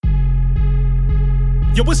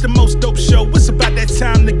Yo, what's the most dope show? It's about that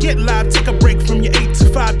time to get live. Take a break from your 8 to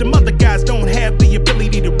 5. Them other guys don't have the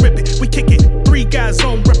ability to rip it. We kick it. 3 guys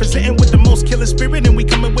on, representing with the most killer spirit. And we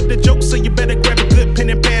coming with the jokes, so you better grab a good pen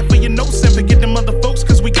and pad for your notes. And forget them other folks,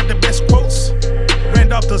 cause we got the best quotes.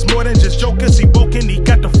 Randolph does more than just jokers. He woke and he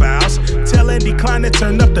got the files. Tell Andy Klein to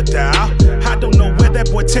turn up the dial. I don't know where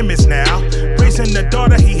that boy Tim is now. Raising the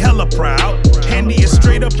daughter, he hella proud. Andy is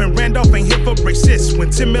straight up and Randolph ain't here for racist. When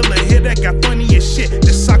Tim Miller hit, that got funny as shit.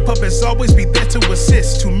 The sock puppets always be there to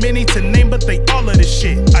assist. Too many to name, but they all of this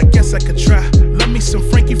shit. I guess I could try. Love me some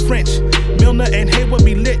Frankie French. Milner and Hayward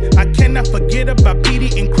be lit. I cannot forget about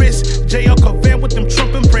Petey and Chris. JL Covan with them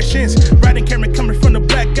Trump impressions. Riding Cameron coming from the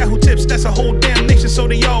black guy who tips. That's a whole damn nation, so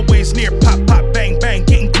they always near. Pop, pop, bang, bang.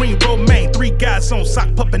 Getting green, romaine. 3 guys on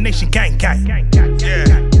Sock Puppet Nation, gang, gang.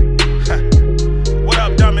 Yeah. What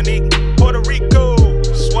up, Dominique? Puerto Rico,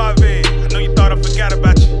 Suave. I know you thought I forgot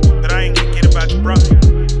about you, but I ain't gonna get about you, bro.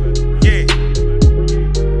 Yeah.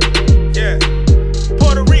 Yeah.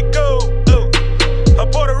 Puerto Rico,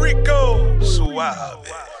 Puerto Rico, Suave.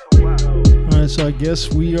 All right, so I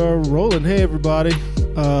guess we are rolling. Hey, everybody.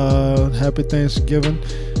 Happy Thanksgiving.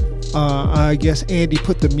 I guess Andy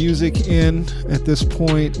put the music in at this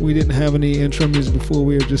point. We didn't have any intro music before.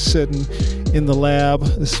 We were just sitting in the lab.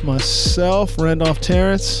 This is myself, Randolph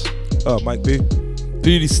Terrence. Mike B.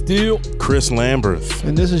 Petey Steele. Chris Lamberth.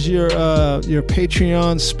 And this is your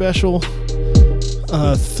Patreon special.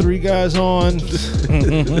 3 guys on.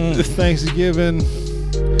 Thanksgiving.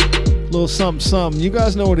 Little something. You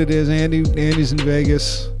guys know what it is. Andy's in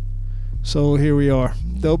Vegas. So here we are.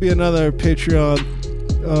 There'll be another Patreon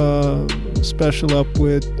special up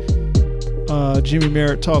with Jimmy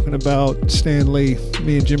Merritt talking about Stan Lee.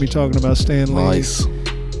 Me and Jimmy talking about Stan Lee. Nice.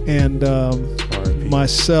 And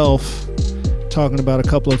myself talking about a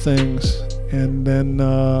couple of things. And then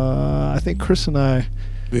I think Chris and I,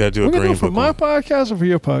 We gotta do a we're gonna green do it for book my one. podcast or for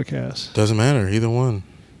your podcast. Doesn't matter, either one.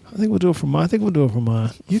 I think we'll do it for mine.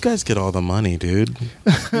 You guys get all the money, dude. You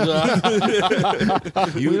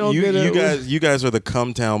guys are the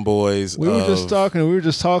Cumtown boys. We were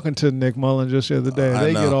just talking to Nick Mullen just the other day.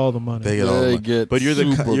 They get all the money. They get all the money. get But you're the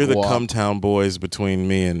guap. Cumtown boys between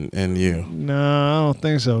me and you. No, I don't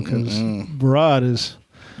think so, because Rod is...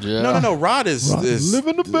 Yeah. No. Rod is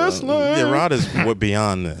living the best life. Yeah, Rod is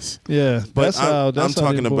beyond this. Yeah, But I'm how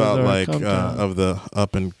talking these boys about are like Cumtown. of the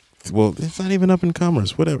up and well, it's not even up and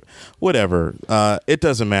comers. Whatever. It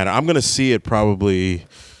doesn't matter. I'm gonna see it probably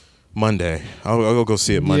Monday. I'll go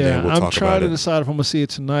see it Monday. Yeah, and we'll I'm talk trying about to it. decide if I'm gonna see it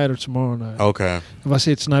tonight or tomorrow night. Okay. If I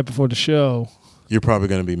see it tonight before the show, You're probably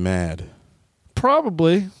gonna be mad.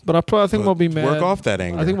 probably, but I think I'll be mad. Work off that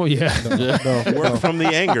anger. I think Work from the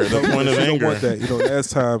anger, the point of You don't anger. want that. Last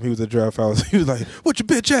time he was at Draft House, he was like, "What your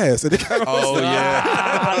bitch ass?" And it kind of Oh yeah,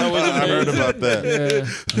 I heard about that.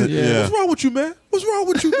 yeah. What's wrong with you, man? What's wrong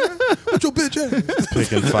with you, man? With your bitch ass?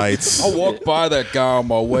 Picking fights. I walked by that guy on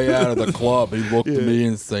my way out of the club. He looked at me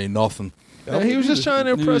and say nothing. Yeah, he was just trying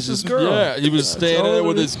to impress his girl. Yeah, he was standing all there it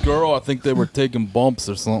with is. his girl. I think they were taking bumps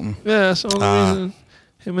or something. Yeah, that's the only reason.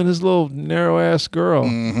 Him and his little narrow ass girl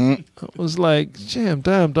was like, damn,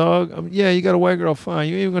 dog. Yeah, you got a white girl, fine.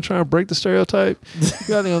 You ain't even gonna try and break the stereotype.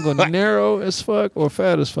 You either gonna go narrow as fuck or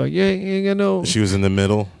fat as fuck. You ain't gonna know. She was in the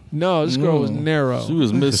middle. No, this girl was narrow. She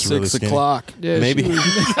was Miss Just really 6 skinny. o'clock. Yeah, Maybe. she was-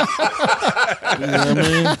 You know what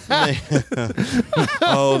I mean?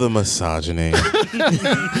 Oh, the misogyny.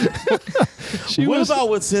 she What was. about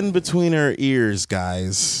what's in between her ears,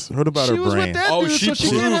 guys? What about She her was brain? with that Oh, dude, she so she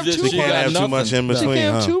can't proved have it. too She much. can't have too much in She between,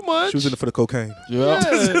 can't have huh? too much. She was in it for the cocaine. Yeah.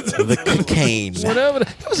 The cocaine. Whatever.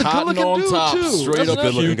 He was a Cotton good-looking on dude top, too. straight That's up what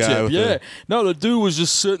good-looking Q-tip. guy with Yeah. the- No, the dude was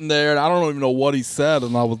just sitting there, and I don't even know what he said.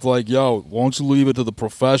 And I was like, "Yo, why don't you leave it to the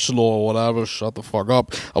professional or whatever? Shut the fuck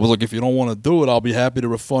up." I was like, "If you don't want to do it, I'll be happy to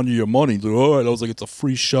refund you your money." He's like, "All right." I was like, "It's a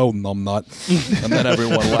free show, numbnut." And then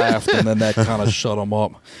everyone laughed, and then that kind of shut him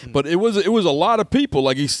up. But it was a lot of people.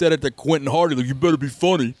 Like he said it to Quentin Hardy, like, "You better be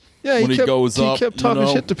funny." Yeah, when he goes up, he kept talking you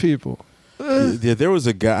know? shit to people. Yeah, there was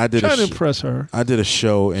a guy. Trying to impress her. I did a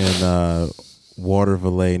show in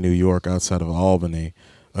Waterville, New York, outside of Albany,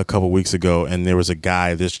 a couple weeks ago, and there was a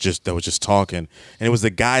guy that was just talking, and it was the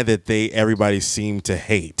guy that everybody seemed to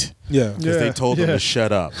hate Yeah. because they told him to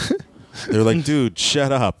shut up. They were like, "Dude,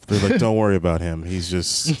 shut up." They're like, "Don't worry about him. He's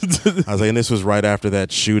just." I was like, and this was right after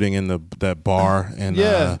that shooting in that bar, and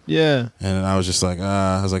Yeah. and I was just like,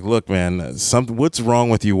 I was like, "Look, man, what's wrong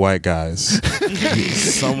with you white guys?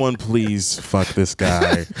 Someone please fuck this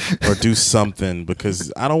guy or do something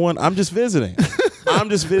because I'm just visiting. I'm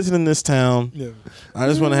just visiting this town. Yeah. I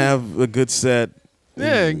just want to have a good set.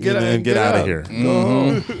 Yeah, and get out out of here. Go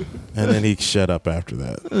home. And then he shut up after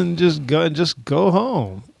that. And just go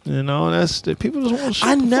home. You know, that's people just want to.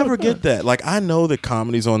 I never get that. Like, I know that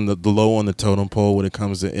comedy's on the low on the totem pole when it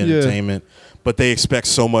comes to entertainment, but they expect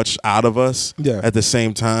so much out of us at the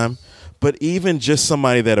same time. But even just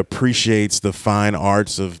somebody that appreciates the fine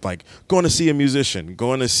arts of like going to see a musician,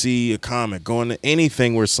 going to see a comic, going to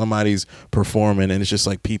anything where somebody's performing, and it's just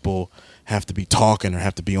like people have to be talking or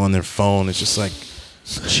have to be on their phone. It's just like,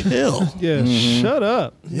 chill. Yeah, shut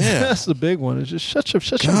up. Yeah. That's the big one. It's just shut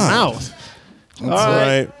your mouth. That's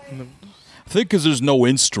right. I think because there's no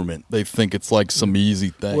instrument, they think it's like some easy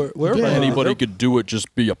thing. Where Anybody could do it,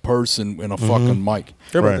 just be a person in a fucking mic.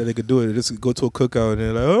 Everybody think they could do it. Just go to a cookout and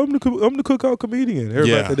they're like, oh, I'm the cookout comedian.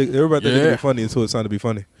 Everybody think they can be funny until it's time to be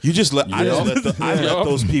funny. You just let I let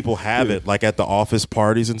those people have it, like at the office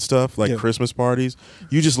parties and stuff, like Christmas parties.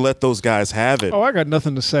 You just let those guys have it. Oh, I got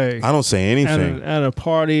nothing to say. I don't say anything at a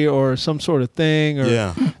party or some sort of thing.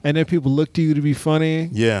 Or, and then people look to you to be funny.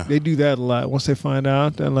 Yeah, they do that a lot. Once they find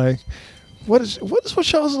out, they're like, What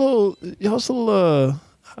y'all's little the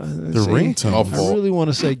ringtone? I really want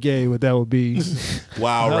to say gay, but that would be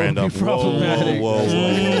wow, Randolph. Whoa,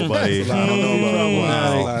 buddy. I don't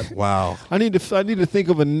know about wow. I need to think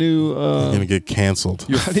of a new. You're gonna get canceled.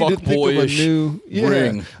 Your fuckboyish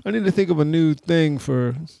ring. I need to think of a new thing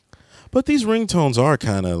for. But these ringtones are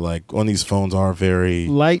kind of like on these phones are very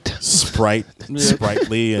light,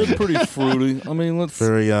 sprightly, and they're pretty fruity. I mean,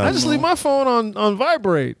 very. I just leave my phone on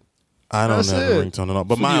vibrate. I don't have a ringtone at all.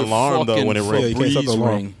 But my alarm, though, when it rings,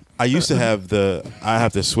 I used to have I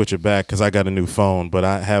have to switch it back because I got a new phone. But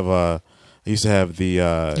I used to have the.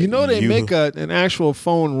 They make an actual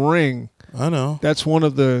phone ring. I know. That's one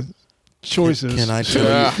of the choices. Can I tell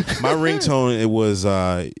you? My ringtone, it was,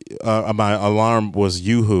 my alarm was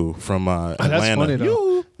Yoo-Hoo from Atlanta. That's funny, though.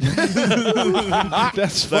 Yoo-hoo.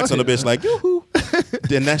 That's Flex on the bitch like, Yoo-hoo.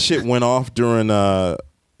 Then that shit went off during...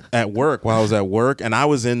 at work while I was at work, and I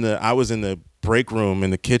was in the break room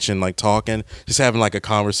in the kitchen, like talking, just having like a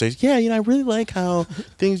conversation. Yeah, I really like how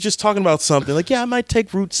things, just talking about something. Like, I might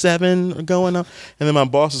take Route 7 going up. And then my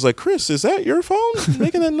boss is like, Chris, is that your phone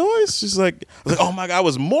making that noise? She's like, I was like, oh my God, I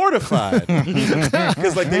was mortified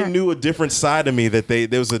because like they knew a different side of me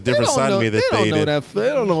there was a different side of me that they did. They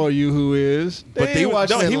don't know what Yoo-hoo is. But he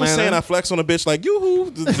was saying I flex on a bitch like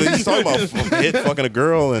Yoo-hoo. He's talking about fucking a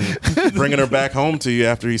girl and bringing her back home to you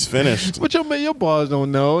after he's finished. But your boss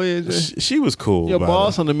don't know. She was cool. Your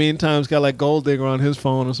boss, in the meantime, has got like Gold Digger on his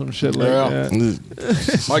phone or some shit like that.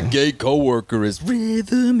 My gay coworker is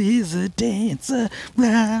rhythm is a dancer.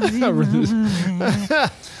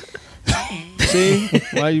 See,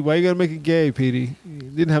 why you gotta make it gay, Petey? You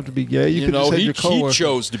didn't have to be gay. You could just say your coworker. He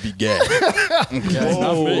chose to be gay.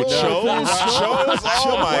 Whoa, chose?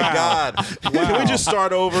 Oh my God! Wow. Can we just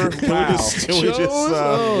start over? Wow.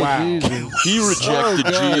 He rejected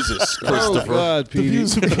Jesus, Christopher. Oh God, Petey. The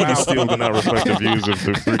views of Petey Steele do not reflect the views of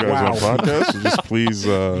the Three Guys on Podcast. So just please.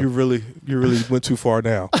 You really went too far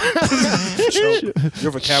now.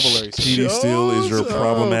 Your vocabulary. Petey Steele is your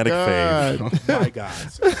problematic fave. My God.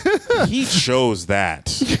 He chose that.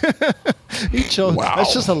 He chose. Wow.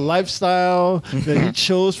 That's just a lifestyle that he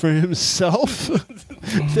chose for himself.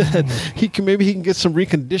 That he can get some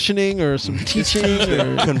reconditioning or some teaching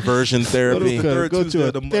or conversion therapy. Go to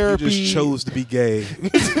a therapy. You just chose to be gay.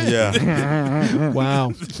 Yeah.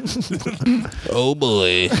 Wow. Oh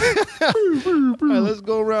boy. All right, let's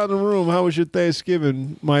go around the room. How was your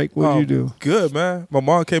Thanksgiving, Mike? What did you do? Good, man. My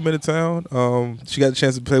mom came into town. She got a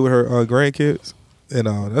chance to play with her grandkids. And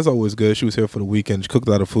that's always good. She was here for the weekend. She cooked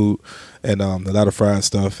a lot of food and a lot of fried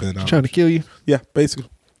stuff. And trying to kill you? Yeah, basically.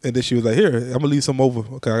 And then she was like, here, I'm going to leave some over.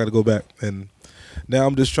 Okay, I got to go back. And now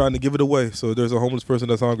I'm just trying to give it away. So if there's a homeless person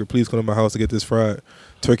that's hungry, please come to my house to get this fried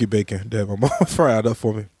turkey bacon that my mom fried up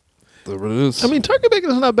for me. There it is. I mean, turkey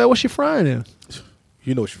bacon is not bad. What's she frying in?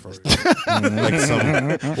 You know what you're frying.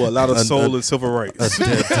 Like a lot of soul and civil rights.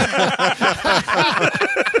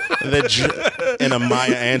 In a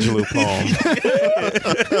Maya Angelou poem.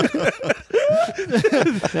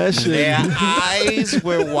 Their eyes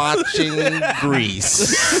were watching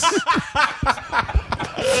Greece.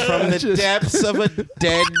 From the depths of a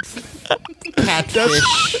dead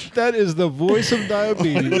catfish. That is the voice of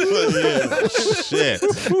diabetes. Shit.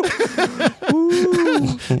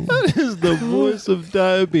 That is the voice of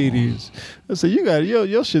diabetes. I said, you got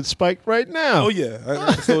your shit spiked right now. Oh yeah,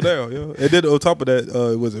 I slow down. Yeah. And then on top of that,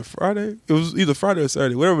 was it Friday? It was either Friday or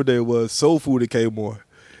Saturday, whatever day it was. Soul Food that came on,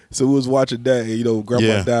 So we was watching that, and Grandma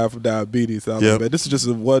Yeah. died from diabetes. So I was Yep. like, man, this is just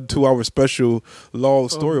a 1-2 hour special long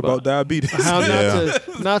story about diabetes. How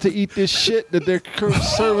not to eat this shit that they're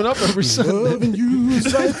serving up every Sunday. you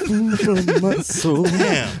is like food from my soul.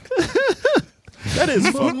 Damn. That is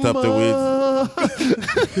fucked up that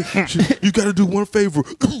You got to do one favor.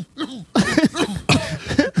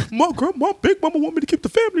 My grandma, Big Mama want me to keep the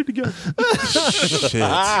family together.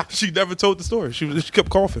 shit. She never told the story. She kept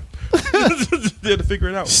coughing. They had to figure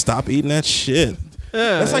it out. Stop eating that shit.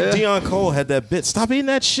 That's like Deion Cole had that bit. Stop eating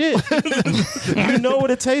that shit. You know what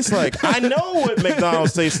it tastes like. I know what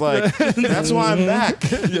McDonald's tastes like. That's why I'm back.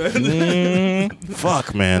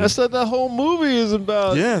 Fuck, man. That's what that whole movie is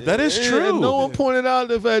about. Yeah, that is And true. no one pointed out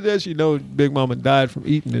the fact that Big Mama died from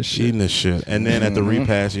eating this shit. Eating this shit. And then at the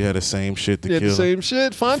repass, you had the same shit to Yeah, kill. the same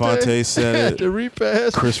shit. Fonte said at it. the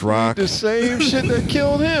repass. Chris Rock. The same shit that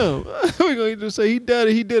killed him. We're going to say he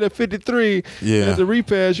did at 53. Yeah. At the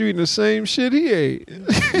repass, you eating the same shit he ate.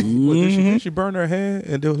 What, did she burned her hand,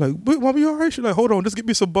 and they were like, "Wait, Mama, you all right?" She's like, "Hold on, just give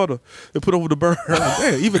me some butter." They put over the burn. Like,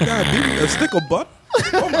 damn, even God did a stick of butter.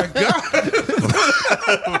 Oh my God!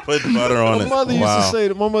 Put butter on My it. mother Wow.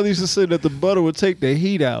 used to say that the butter would take the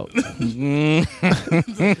heat out. I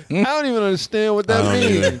don't even understand what that I don't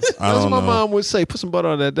means. either. That's I what don't my know. mom would say. Put some butter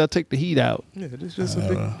on that. That'll take the heat out. Yeah, it's just a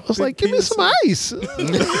big. I was like, give me some ice.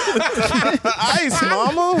 Ice,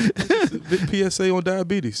 mama. Big PSA on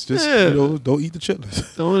diabetes. Just Yeah. don't eat the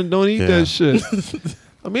chitlins. Don't eat Yeah. that shit.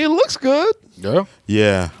 I mean, it looks good. Yeah,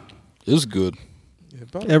 Yeah. it's good. Yeah,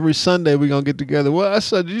 about Every Sunday we gonna get together. Well, I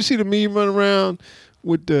said, did you see the meme running around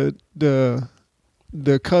with the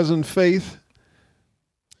cousin Faith?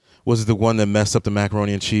 Was it the one that messed up the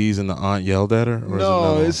macaroni and cheese and the aunt yelled at her? Or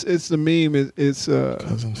No, is it it's the meme. It's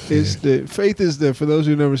Cousin it's the Faith is the, for those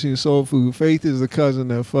who've never seen Soul Food, Faith is the cousin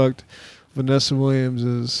that fucked Vanessa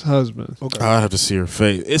Williams' husband. okay. I'll have to see her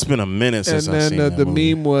face. It's been a minute since And I've then seen that the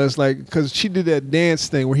movie. meme was like, because she did that dance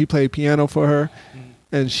thing where he played piano for her,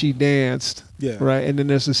 and she danced. Yeah. Right, and then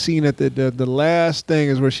there's a scene at the last thing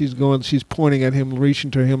is where she's pointing at him,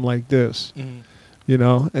 reaching to him like this, and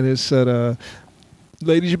it said,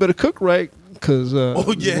 "Ladies, you better cook right, cause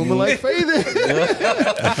women like Faith,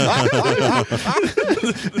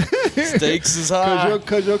 Stakes is high.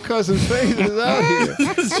 cause your cousin Faith is out here,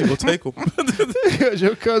 She will take them. cause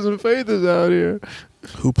your cousin Faith is out here."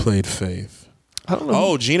 Who played Faith? I don't know.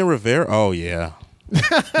 Oh, Gina Rivera. Oh yeah.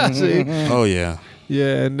 See? Oh yeah.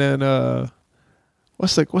 Yeah, and then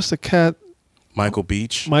what's the cat? Michael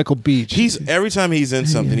Beach. Michael Beach. He's every time he's in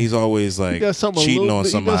something, he's always He like does something cheating a little on bit,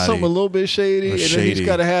 somebody. He does something a little bit shady, Or and then shady. he's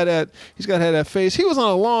got to have that face. He was on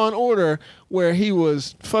a Law and Order where he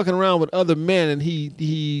was fucking around with other men, and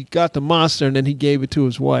he got the monster, and then he gave it to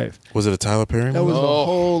his wife. Was it a Tyler Perry That was movie? the Oh.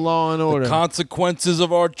 whole Law and Order. Consequences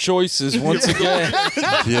of our choices once again.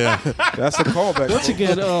 Yeah. That's a callback. Once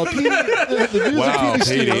again, Petey, the music Wow,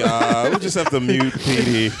 Petey Petey. Steele. We just have to mute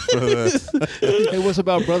Petey for this. It was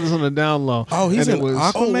about brothers on the down low. Oh, he's And in it was,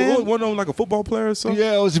 Aquaman? One of them like a football player or something.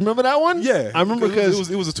 Yeah, remember that one? Yeah, I remember because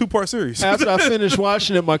it was a 2-part series. after I finished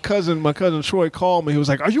watching it, my cousin Troy called me. He was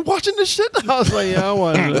like, "Are you watching this shit?" I was like, "Yeah, I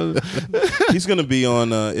watched it." He's gonna be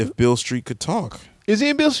on If Bill Street Could Talk. Is he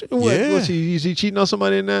in Bill? What, Yeah. is he cheating on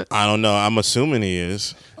somebody in that? I don't know. I'm assuming he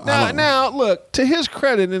is. I don't- Now, look, to his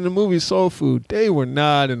credit, in the movie Soul Food, they were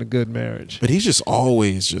not in a good marriage. But he's just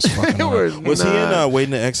always just fucking They were around. Was he in not.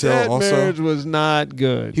 Waiting to Exhale That also? marriage was not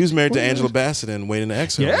good. He was married to Angela Bassett in Waiting to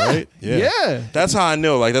Exhale, Yeah. right? Yeah. That's how I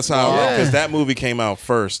know. Like that's how Yeah. because that movie came out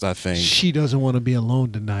first. I think She doesn't want to be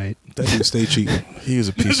alone tonight. That dude stay cheating. he was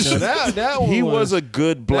a piece of shit. That one He was a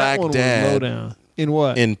good black that one was low dad. down. In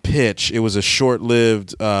what? In Pitch, it was a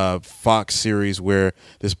short-lived Fox series where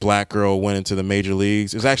this black girl went into the major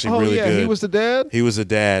leagues. It was actually really yeah, good. he was the dad. He was a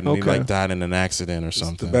dad, and he Okay. like died in an accident or The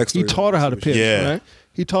something. backstory. He taught her how to pitch. Yeah. Right?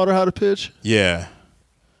 He taught her how to pitch. Yeah,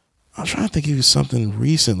 I'm trying to think. He was something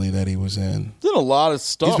recently that he was in. He's in a lot of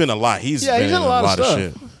stuff. He's been a lot. He's Yeah, been he's in a lot of stuff.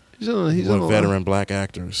 shit. He's in a One lot- veteran black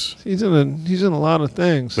actors. He's in a lot of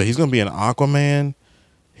things. But he's gonna be in Aquaman.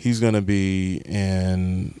 He's gonna be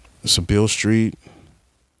in some Bill Street.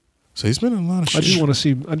 So he's been in a lot of I shit. do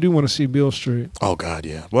want to see Bill Street. Oh God,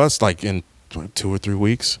 yeah. Well, it's like in 2 or 3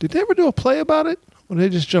 weeks. Did they ever do a play about it? Or did they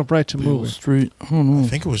just jump right to Bill movie? Street. I don't know. I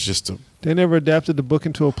think it was just a. They never adapted the book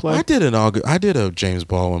into a play. I did a James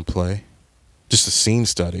Baldwin play, just a scene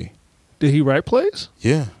study. Did he write plays?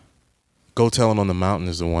 Yeah. Go Tell Him on the Mountain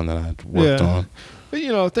is the one that I worked on. But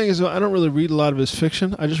the thing is, I don't really read a lot of his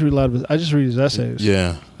fiction. I just read his essays.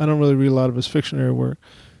 Yeah. I don't really read a lot of his fictionary work.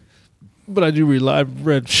 But I do read. I've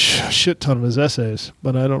read shit ton of his essays,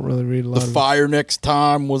 but I don't really read a lot. The of Fire Next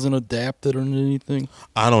Time wasn't adapted or anything.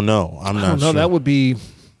 I don't know. I'm I not don't know. sure. That would be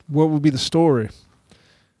what would be the story?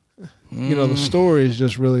 You know, the story is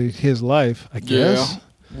just really his life, I guess.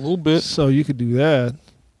 Yeah, a little bit. So you could do that.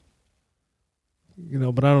 You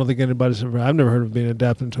know, but I don't think anybody's ever. I've never heard of it being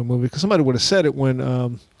adapted into a movie because somebody would have said it when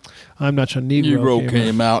I'm Not Your Negro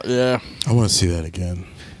came out. Yeah, I want to see that again.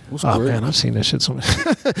 it was Oh great. man, I've seen that shit so much.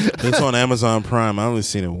 It's on Amazon Prime. I only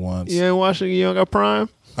seen it once. You ain't watching? You don't got Prime?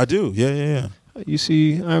 I do. Yeah. You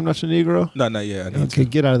see, I'm Not Your Negro. No, not yet. I need Okay,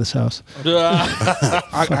 get out of this house.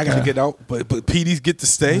 I gotta get out, but PDs get to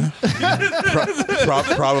stay.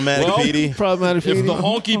 Problematic Well, PD. Problematic. If the feeding.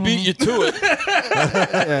 honky beat you to it,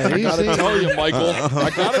 Yeah, I gotta tell you, Michael. I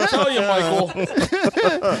gotta tell you, Michael.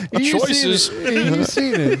 Choices. You've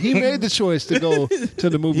seen it. He made the choice to go to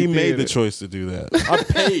the movie. He made the theater. choice to do that. I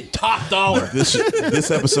paid top dollar. This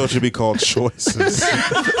episode should be called Choices,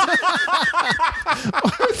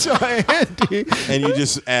 So Andy, and you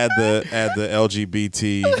just add the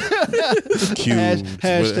LGBTQ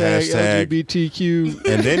hashtag LGBTQ.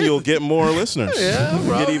 and then you'll get more listeners.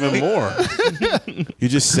 You'll get even more. You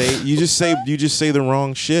just say the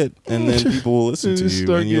wrong shit, and then people will listen to Just you,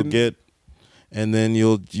 start and you'll getting- get, and then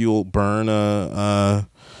you'll burn a.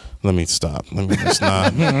 Let me stop. Let me just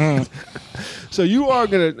not. So you are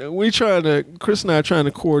Chris and I are trying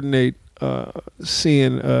to coordinate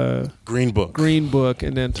seeing Green Book. Green Book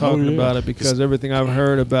and then talking about it because everything I've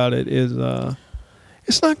heard about it is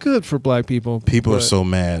it's not good for black people. People are but- so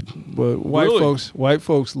mad. But Really? white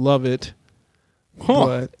folks love it.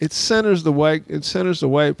 But it centers the white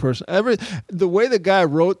person. The way the guy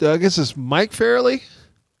wrote I guess it's Mike Farrelly.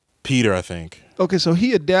 Peter, I think. Okay, so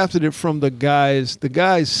he adapted it from the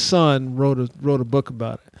guy's son wrote a book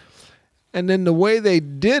about it. And then the way they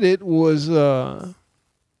did it was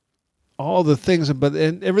all the things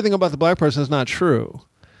and everything about the black person is not true.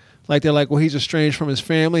 Like they're like, well, he's estranged from his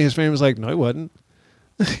family. His family's like, no, he wasn't.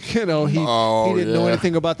 You know, he didn't know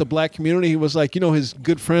anything about the black community. He was like, you know, his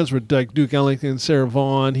good friends were like Duke Ellington and Sarah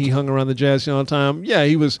Vaughan. He hung around the jazz scene all the time. Yeah,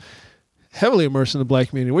 he was heavily immersed in the black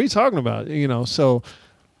community. What are you talking about? You know, so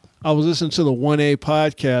I was listening to the 1A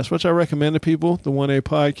podcast, which I recommend to people, the 1A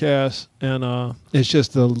podcast, and it's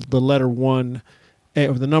just the letter 1,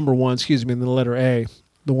 or the number 1, excuse me, and the letter A,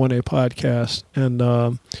 the 1A podcast,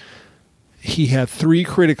 and he had 3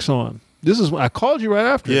 critics on. This is I called you right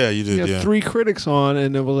after. Yeah, you did, He had yeah. 3 critics on,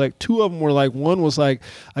 and there was like 2 of them were like, one was like,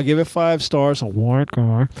 I give it 5 stars, a white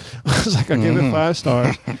guy. I was like, I give it 5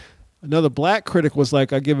 stars. Another black critic was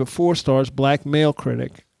like, I give it 4 stars, black male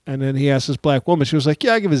critic. And then he asked this black woman, she was like,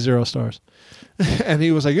 yeah, I give it 0 stars. And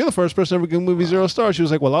he was like, you're the first person to ever give a movie 0 stars. She was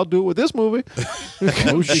like, well, I'll do it with this movie.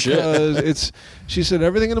 Oh shit! Because she said,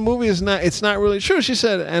 everything in the movie it's not really true. She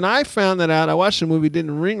said, and I found that out. I watched the movie, it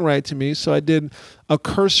didn't ring right to me. So I did a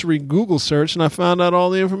cursory Google search and I found out all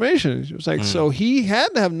the information. She was like, so he had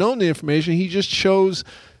to have known the information. He just chose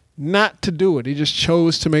not to do it. He just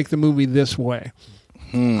chose to make the movie this way.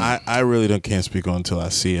 I really can't speak on until I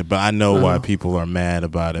see it, but I know why people are mad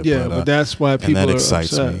about it. Yeah, but that's why people and that are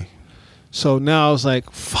excites upset. me. So now I was like,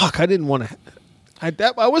 fuck, I didn't want to.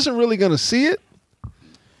 I wasn't really going to see it.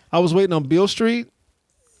 I was waiting on Beale Street,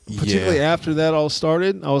 particularly after that all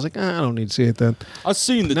started. I was like, I don't need to see it then. I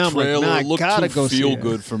seen the Now I'm like, trailer. nah, I It looked gotta too go see feel it.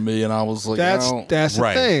 good for me, and I was like, That's I don't the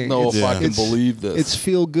Right. thing. know if I Yeah. can believe this. It's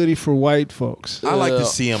feel goody for white folks. I like Yeah. to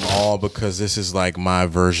see them all because this is like my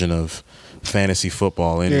version of fantasy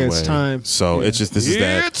football anyway. it's time. So Yeah. it's just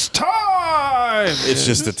It's time. It's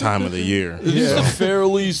just the time of the year. Is this Yeah. the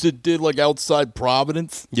Fairleys that did like Outside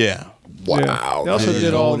Providence? Yeah. Wow. They also Yeah.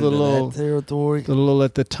 did all Going the into little, that territory. the little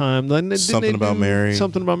at the time. Then didn't Something they About do Mary.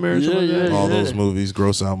 Something about Mary. something Yeah, like that? All Yeah. those movies,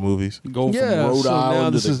 gross out movies. Go from Yeah, Rhode so now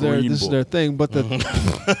Island this to is the their Green this is Book. their thing. But the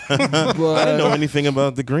I didn't know anything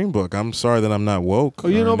about the Green Book. I'm sorry that I'm not woke. Oh,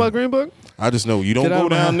 you know about Green Book? I just know you don't Get out go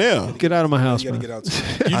of my down house. there. Get out of my house, You gotta man. get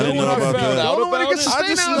out. You I know didn't what know I about found that. out Nobody about gets it? to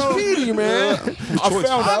stay down as PD, man. I found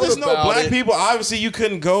I out just know about black it. people. Obviously, you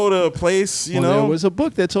couldn't go to a place. You Well, know, there was a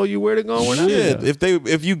book that told you where to go. And where not to shit. go.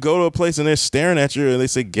 If you go to a place and they're staring at you and they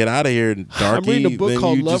say get out of here, darky, I'm reading a book then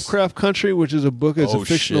called you just- Lovecraft Country, which is a book. It's Oh, a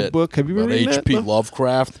fictional shit. book. Have you been About reading that? H.P. No?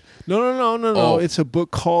 Lovecraft. No. Oh. It's a book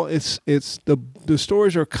called. It's the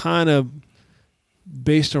stories are kind of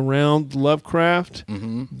based around Lovecraft,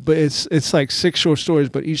 but it's like 6 short stories.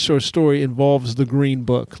 But each short story involves the Green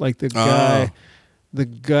Book. Like the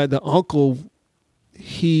uncle.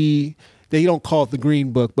 They don't call it the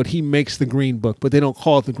Green Book, but he makes the Green Book, but they don't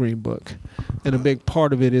call it the Green Book. And a big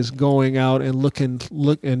part of it is going out and look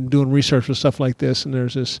and doing research for stuff like this. And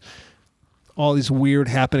there's all these weird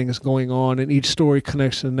happenings going on, and each story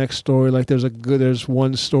connects to the next story. Like there's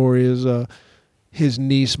one story is his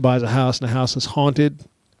niece buys a house and the house is haunted,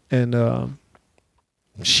 and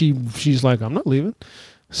she's like, I'm not leaving.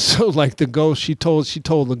 So like the ghost, she told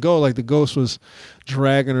the ghost, like the ghost was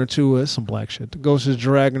dragging her to some black shit. The ghost is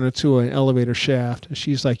dragging her to an elevator shaft, and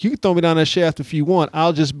she's like, "You can throw me down that shaft if you want.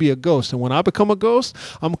 I'll just be a ghost. And when I become a ghost,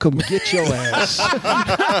 I'm gonna come get your ass. I'm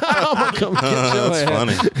gonna come get your That's ass.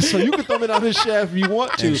 funny. So you can throw me down this shaft if you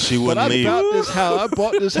want to. And she but wouldn't leave. I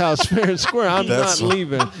bought this house fair and square. I'm That's- not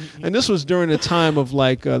leaving." And this was during the time of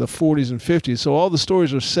like the 40s and 50s. So all the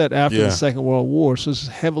stories were set after Yeah. the Second World War. So it's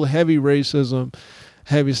heavy racism.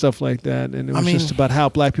 Heavy stuff like that, and it was just about how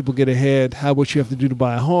black people get ahead, what you have to do to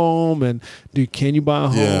buy a home, and can you buy a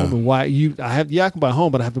home, Yeah. and why I can buy a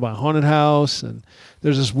home, but I have to buy a haunted house, and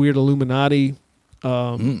there's this weird Illuminati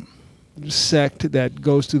sect that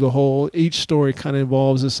goes through the whole. Each story kind of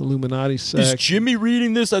involves this Illuminati sect. Is Jimmy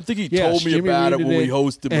reading this? I think he Yes, told me Jimmy about it readed when we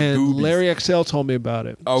hosted and Magoobies. Larry XL told me about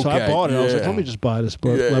it. So I Okay, bought it. I was like, yeah. let me just buy this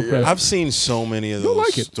book. Yeah, Lovecraft. I've seen so many of You'll those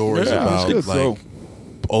like it. stories Yeah, about it's good, like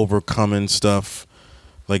overcoming stuff,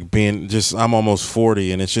 like being just. I'm almost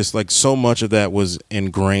 40, and it's just like so much of that was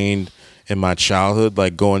ingrained in my childhood.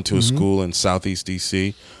 Like going to a school in Southeast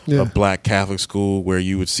DC, Yeah. a black Catholic school, where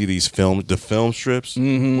you would see these film strips.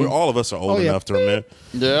 Where all of us are old Oh, yeah. enough to remember.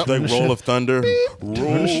 Yeah. Like Roll of Thunder,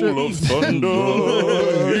 Roll of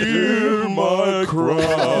Thunder, hear my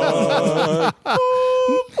cry.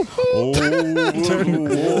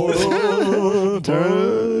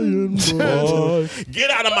 Get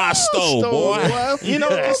out of my stove, boy. You know,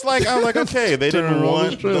 it's like, I'm like, okay, they didn't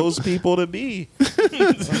want those people to be.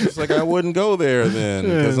 It's like, I wouldn't go there then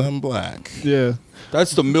because I'm black. Yeah.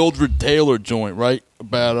 That's the Mildred Taylor joint, right?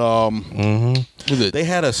 About was it They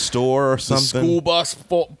had a store or the something. school bus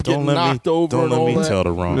getting knocked over Don't and let all me that? tell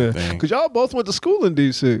the wrong Yeah. thing. Because y'all both went to school in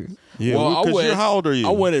D.C. Yeah, Well, because you're, how old are you?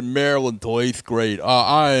 I went in Maryland till 8th grade.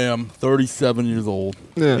 I am 37 years old.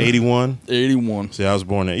 Yeah. 81. 81. See, I was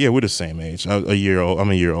born at, yeah, we're the same age. I'm a year older.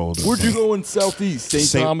 Where'd you go in Southeast? St.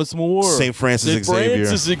 Saint- Thomas More? St. Francis St. Xavier.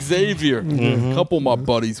 Francis Xavier. A couple of my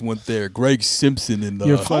buddies went there. Greg Simpson and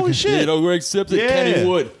You're fucking- Holy shit. You know Greg Simpson? Yeah. Kenny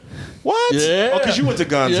Wood. What? Yeah. Oh, because you went to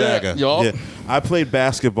Gonzaga. Yeah, yup. I played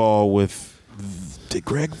basketball with. Did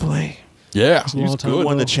Greg play? Yeah, a he was long time good.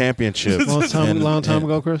 Won the championship. Long time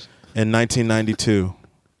ago, Chris. In 1992.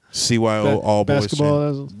 CYO All Boys.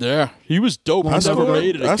 Basketball. Yeah, he was dope. I I never scored.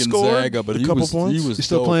 made it I at scored Gonzaga, but a he couple was points. he was You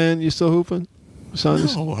still dope. playing? You still hooping? Son,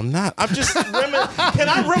 No, I'm not. I'm just. Can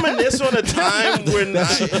I reminisce on a time when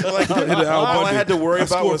all I had to worry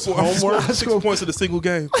about was homework? 6 points in a single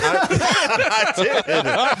game. I did.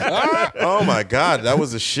 Oh my God, that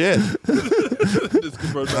was a shit.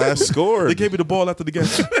 I scored. They gave me the ball after the game.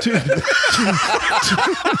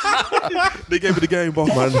 They gave me the game ball.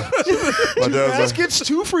 My dad was like, baskets,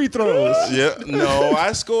 2 free throws. yeah, no,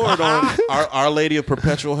 I scored on Our Lady of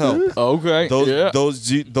Perpetual Help. Okay,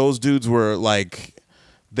 Those dudes were like,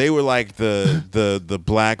 they were like the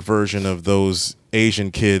black version of those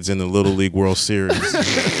Asian kids in the Little League World Series.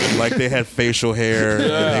 Like they had facial hair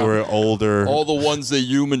and they were older. all the ones they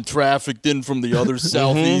human trafficked in from the other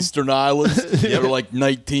southeastern islands. They were like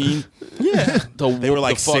 19. Yeah, The, they were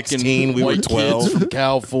like the fucking 16. We were white 12. kids from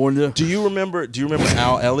California. Do you remember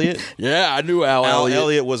Al Elliott? Yeah, I knew Al Al Elliott.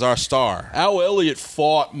 Elliott was our star. Al Elliott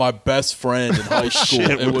fought my best friend in high school.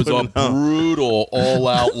 Shit, It we're was a putting on. brutal,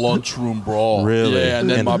 all-out lunchroom brawl. Really? Yeah, and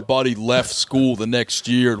then And- my buddy left school the next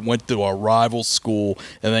year and went to a rival school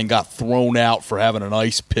and then got thrown out for having an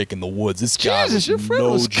ice pick in the woods. This guy Jesus, was your friend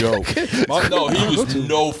no was joke. No, he was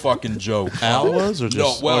no fucking joke. Al was, or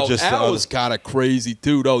just- no? Well, or just the Al other- was kind of crazy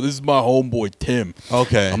too. No, this is my homeboy Tim.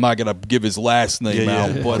 Okay. I'm not gonna give his last name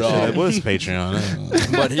out, but it was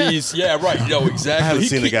Patreon. but he's exactly. I haven't He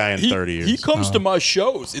seen the ke- guy in he- 30 years. He comes to my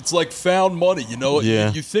shows. It's like found money, you know.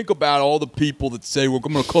 Yeah. You think about all the people that say we're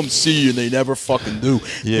going to come see you, and they never fucking do.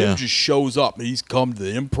 Yeah. Him just shows up. He's come to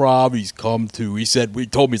the Improv. He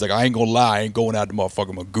told me he's like, I ain't gonna lie, I ain't going out to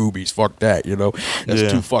motherfucking Magoobies. Fuck that, you know. That's Yeah.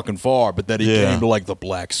 too fucking far. But then he Yeah. came to like the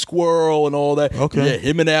Black Squirrel and all that. Okay. Yeah,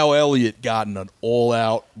 him and Al Elliott got in an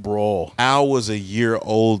all-out brawl. Al was a year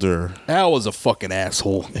older. Al was a fucking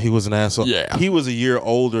asshole. He was an asshole. Yeah. He was a year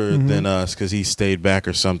older than us because he stayed back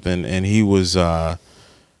or something, and he was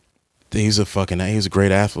he was a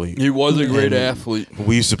great athlete. He was a great And athlete.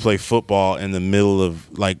 We used to play football in the middle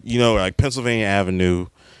of like Pennsylvania Avenue,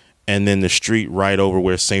 and then the street right over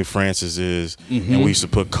where St. Francis is, and we used to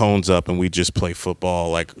put cones up and we just play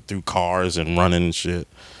football like through cars and running and shit.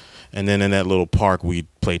 And then in that little park we'd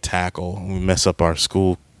play tackle and we mess up our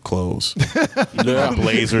school clothes.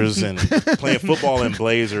 Blazers and playing football in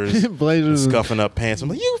blazers. Blazers. Scuffing up pants. I'm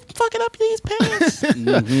like, you fucking up these pants.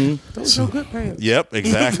 Those are good pants. Yep,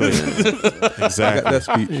 exactly. Exactly. That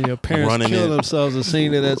speech. Your parents Running kill in. themselves and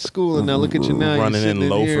seeing it at school, and now look at you now. You're Running sitting in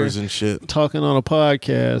loafers here and shit. talking on a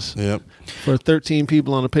podcast Yep. for 13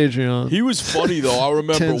 people on the Patreon. He was funny though. I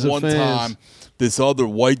remember Tens of one fans. time this other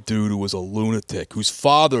white dude who was a lunatic, whose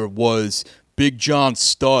father was Big John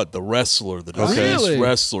Studd, the wrestler, the deceased Really?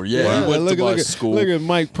 wrestler. Yeah, he went to my school. Look at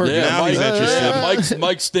Mike Perkins. Yeah, Now he's interested.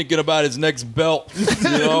 Mike's thinking about his next belt. You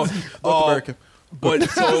know, American. But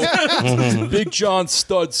so Big John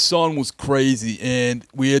Studd's son was crazy, and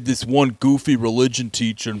we had this one goofy religion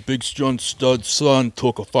teacher, and Big John Studd's son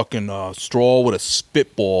took a fucking straw with a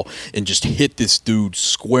spitball and just hit this dude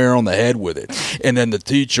square on the head with it. And then the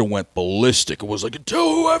teacher went ballistic. It was like,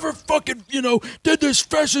 until whoever fucking, did this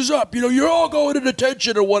fesses up, you're all going to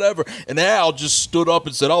detention or whatever. And Al just stood up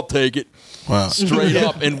and said, I'll take it. Wow. Straight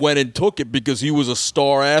up, and went and took it because he was a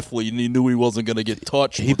star athlete and he knew he wasn't going to get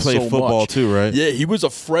touched. He with played so football much. too, right? Yeah, he was a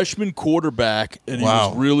freshman quarterback and he Wow.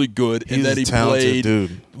 was really good. He's and then a he talented played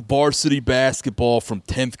dude. varsity basketball from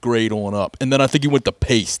 10th grade on up. And then I think he went to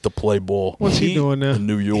Pace to play ball What's he doing now? in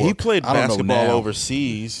New York. He played I don't know basketball now.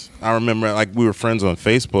 overseas. I remember, like, we were friends on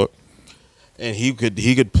Facebook, and he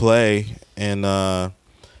could play. And Got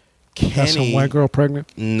some Kenny, white girl pregnant.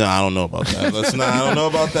 no, I don't know about that. I don't know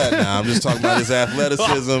about that now. I'm just talking about his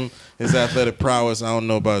athleticism, his athletic prowess. I don't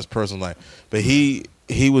know about his personal life, but he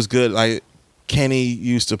was good. Like, Kenny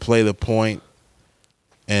used to play the point.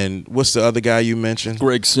 And what's the other guy you mentioned?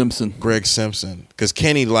 Greg Simpson. Greg Simpson. Because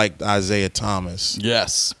Kenny liked Isaiah Thomas.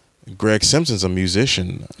 Yes. Greg Simpson's a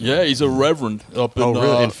musician. Yeah, he's a reverend up in,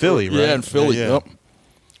 really? In Philly, right? Yeah, in Philly. Yeah, yeah. Yep.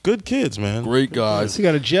 Good kids, man. Great guys. Does he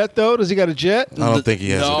got a jet though? Does he got a jet? I don't think he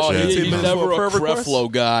has no, a jet. he's minutes never for a a prayer request?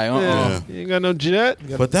 Creflo guy. Yeah. He ain't got no jet.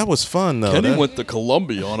 But that was fun, though. Kenny That- went to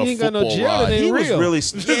Columbia on a He ain't got no football jet, ride. it ain't he was real. really,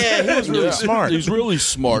 he was really Yeah. smart. He's really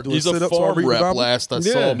smart. Doing He's a sit-ups while farm reading the rep. Bible? Last I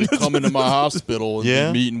saw Yeah. him, he come into my hospital and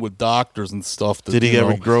Yeah? be meeting with doctors and stuff. To, Did he you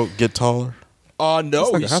ever know. get taller? No,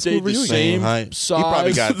 like he a high school stayed the reunion. same height. size. He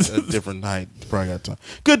probably got a different height. Probably got time.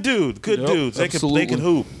 Good dude. Good Yep, dudes. They could absolutely.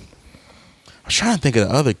 hoop. I was trying to think of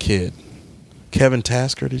the other kid. Kevin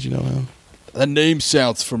Tasker. Did you know him? That name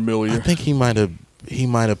sounds I familiar. think he might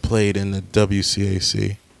have played in the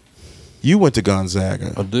WCAC. You went to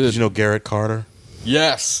Gonzaga. I did. Did you know Garrett Carter?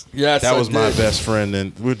 Yes. That I was my did. best friend,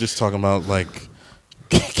 and we were just talking about like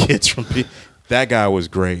kids from. That guy was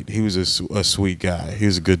great. He was a sweet guy. He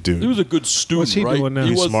was a good dude. He was a good student, What's he right? doing now?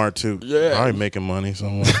 He was was smart too. Yeah. Probably making money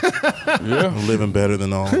somewhere. Yeah. Living better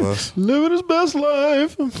than all of us. Living his best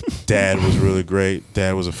life. Dad was really great.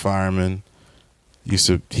 Dad was a fireman.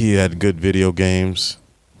 He had good video games.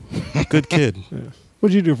 Good kid.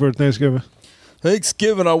 What'd you do for Thanksgiving?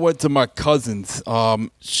 Thanksgiving, I went to my cousin's.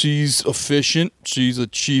 She's efficient. She's a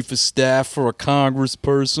chief of staff for a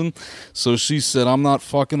congressperson. So she said, I'm not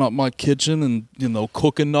fucking up my kitchen and,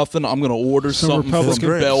 cooking nothing. I'm going to order Some something from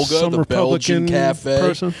Republican- Belga, some the Belgian Republican cafe.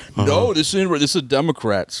 person? No, this is a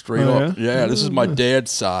Democrat, straight Oh, up. yeah? This is my dad's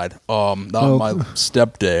side, not my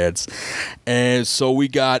stepdad's. And so we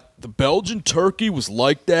got the Belgian turkey was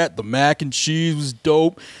like that. The mac and cheese was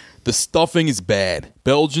dope. The stuffing is bad.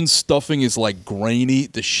 Belgian stuffing is like grainy.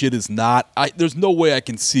 The shit is not. There's no way I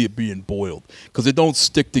can see it being boiled because it don't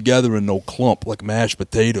stick together in no clump like mashed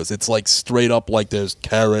potatoes. It's like straight up like there's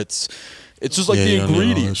carrots. It's just like Yeah, the you don't need all that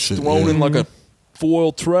ingredients shit, thrown yeah. in like a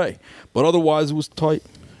foil tray. But otherwise, it was tight.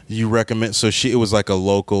 You recommend? So it was like a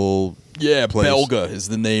local. Yeah, place. Belga is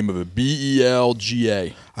the name of it.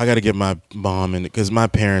 Belga. I got to get my mom in it because my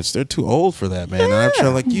parents, they're too old for that, man. And I'm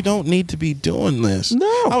trying like, you don't need to be doing this. No.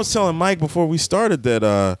 I was telling Mike before we started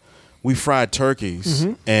that we fried turkeys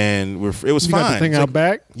and it was You fine. got the thing It's out like-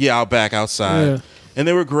 back? Yeah, out back outside. Yeah. And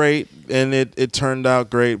they were great and it turned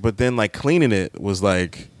out great. But then like cleaning it was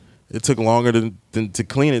like, it took longer to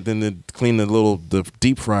clean it than to clean the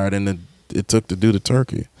deep fryer than it took to do the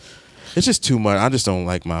turkey. It's just too much. I just don't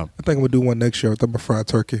like I think I'm gonna do one next year with my fried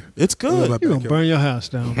turkey. It's good. You gonna burn your house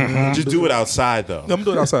down, man. Just do it outside though. No, I'm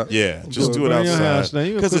doing it outside. Yeah, just do it Burn your house outside down.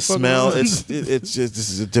 You gonna because the quit fucking smell. around. It's just this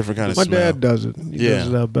is a different kind of My smell. dad does it. He Yeah. does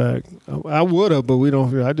it out back. I would have, but we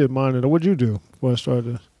don't. I did mine. What'd you do before I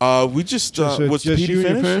started? We just Just was just Petey you and your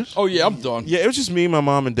finished? parents? Oh, yeah, I'm done. Yeah, it was just me, my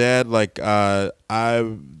mom, and dad. Like my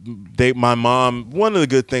mom. One of the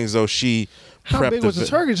good things though, she How prepped big was the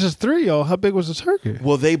turkey? Just 3, y'all. How big was the turkey?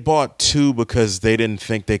 Well, they bought 2 because they didn't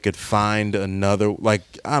think they could find another. Like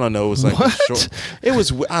I don't know. It was like a What? short. It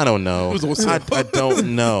was. I don't know. I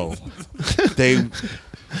don't know.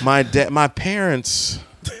 My parents.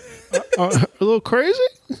 A little crazy?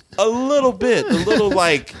 A little bit. A little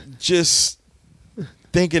like just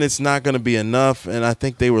thinking it's not going to be enough. And I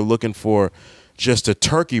think they were looking for just a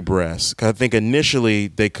turkey breast. 'Cause I think initially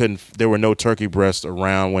there were no turkey breasts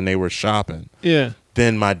around when they were shopping. Yeah.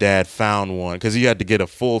 Then my dad found one because he had to get a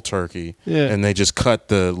full turkey. Yeah. And they just cut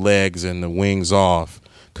the legs and the wings off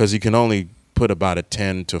because you can only put about a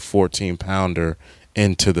 10 to 14 pounder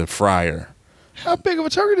into the fryer. How big of a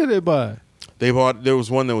turkey did they buy? There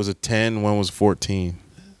was one that was a 10, one was 14.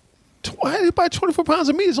 Why did they buy 24 pounds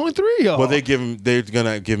of meat? It's only 3 of y'all. Well, they're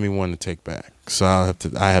gonna give me one to take back, so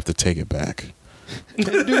I have to take it back. And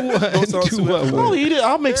do what? Do what with I'll it? eat it.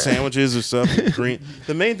 I'll make sandwiches or stuff. Green.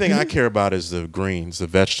 The main thing I care about is the greens, the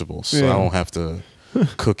vegetables, so Yeah. I don't have to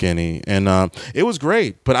cook any. And it was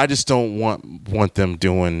great, but I just don't want them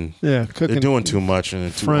doing. Yeah, cooking. They're doing too much and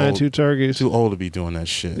they're frying 2 turkeys. too old to be doing that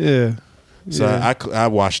shit. Yeah. So yeah. I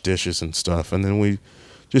washed dishes and stuff, and then we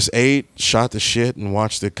just ate, shot the shit, and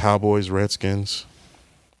watched the Cowboys Redskins.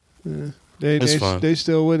 It's fun. They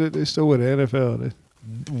still with it. They still with the NFL.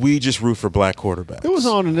 We just root for black quarterbacks. It was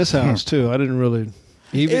on in this house too. I didn't really.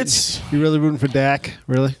 You really rooting for Dak?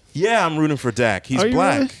 Really? Yeah, I'm rooting for Dak. He's Are you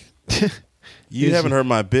black. really? You He's- haven't heard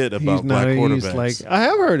my bit about black quarterbacks. He's like, I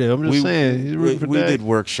have heard it. I'm just saying. He's rooting for we Dak. did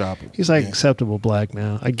workshop. He's like acceptable black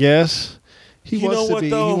now, I guess. He You wants know to what, be.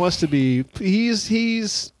 though? He wants to be. He's.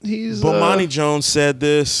 Bomani Jones said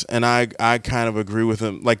this, and I kind of agree with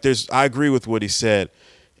him. Like, I agree with what he said.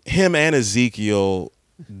 Him and Ezekiel,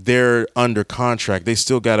 they're under contract. They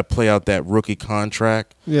still got to play out that rookie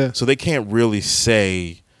contract. Yeah. So they can't really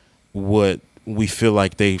say what we feel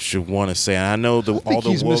like they should want to say. And I know I think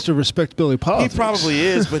he's Mr. Respectability he politics. probably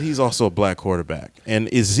is, but he's also a black quarterback.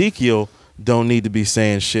 And Ezekiel don't need to be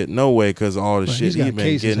saying shit no way because all the But shit he's got he's been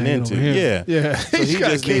cases getting hanging into. over him. Yeah. Yeah. So He's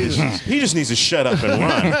got he just needs to shut up and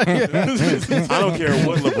run. I don't care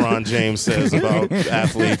what LeBron James says about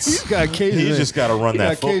athletes. He's got cases. He's just got to run he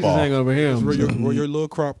that got cases football. hanging over him. Wear your little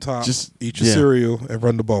crop top, Just- eat your yeah. cereal, and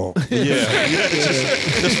run the ball. Yeah,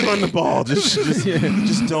 just run the ball.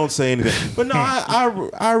 Just don't say anything. But no,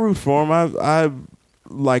 I root for him. I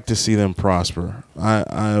like to see them prosper.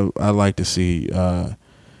 I like to see.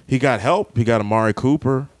 He got help. He got Amari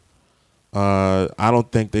Cooper. I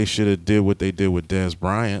don't think they should have did what they did with Dez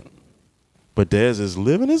Bryant. But Dez is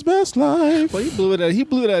living his best life. Well, he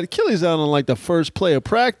blew that Achilles out on like the first play of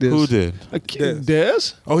practice. Who did?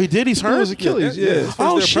 Dez? Oh, he did. He's He blew hurt. his Achilles. Yeah, Yeah. his first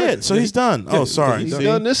Oh day of shit! practice. So he's done. Yeah, Oh, sorry. He's See?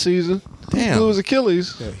 done this season. Damn. He blew his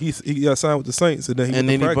Achilles. Yeah, he got signed with the Saints, and then he And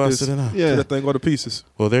went then to he practice. busted it up. Yeah. That thing go to pieces.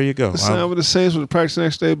 Well, there you go. Signed with the Saints with the practice the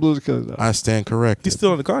next day. Blew his Achilles out. I stand corrected. He's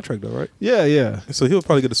still under contract though, right? Yeah. So he'll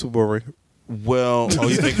probably get a Super Bowl ring. Well,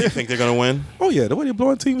 you think they're gonna win? Oh yeah, the way they're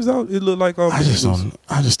blowing teams out, it looked like I just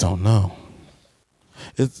don't know.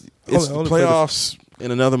 It's Only play the- playoffs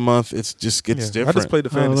in another month. It's just gets I different. just played the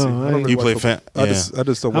I don't fantasy. know. I don't You watch play football. fan- I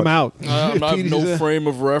just don't. I'm watch. out. I'm not Petey's no there. frame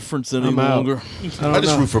of reference any I'm out. longer. I I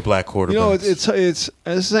just root for black quarterbacks. You know, it's as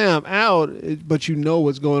I say, I'm out, but you know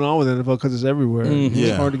what's going on with NFL because it's everywhere. It's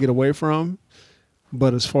Yeah. hard to get away from.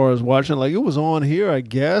 But as far as watching, like it was on here, I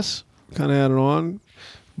guess, kind of had it on,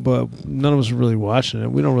 but none of us were really watching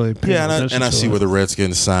it. We don't really pay yeah, attention and I to see it. where the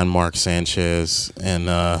Redskins signed Mark Sanchez, and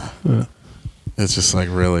it's just like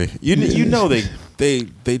really, you know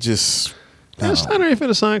they just. Yeah, Steiner ain't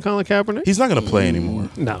finna sign Colin Kaepernick. He's not going to play anymore.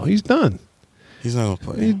 No, he's done. He's not going to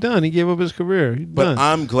play. He's done. He gave up his career. He's But done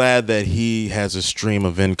I'm glad that he has a stream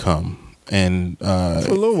of income, and for a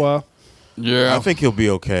little while. Yeah. I think he'll be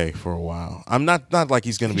okay for a while. I'm not like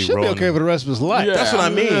he's going to He be should be rolling. okay for the rest of his life. Yeah. That's what I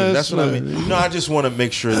mean. Yeah, That's what I mean. No, I just want to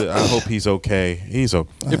make sure that I hope he's okay. He's okay.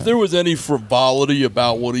 If there was any frivolity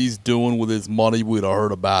about what he's doing with his money, we'd have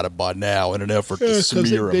heard about it by now in an effort to 'cause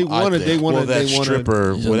smear they him. I wanted- think. well, that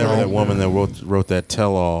stripper, You whatever know. that woman that wrote that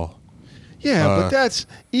tell-all. Yeah, but that's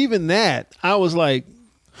even that. I was like,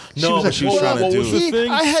 No, but she was trying to what do. was the thing?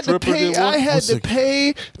 I had to Stripper pay. did what? I had What's to the-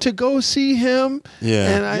 pay to go see him.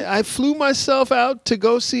 Yeah. and I flew myself out to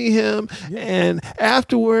go see him. And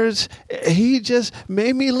afterwards, he just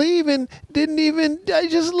made me leave and didn't even. I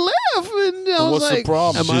just left, and I was what's the like,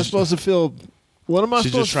 problem? "Am I She's- supposed to feel?" What am I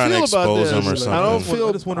She's supposed just trying to to feel about expose this? him or I don't something. feel.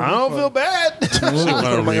 I just want a I don't refund. feel bad. Wanted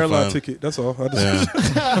Put a my airline refund. ticket. That's all. I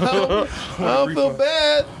just, Yeah. I don't feel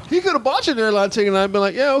bad. He could have bought you an airline ticket, and I'd been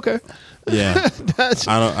like, "Yeah, okay." Yeah. That's,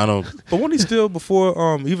 I don't. But wasn't he still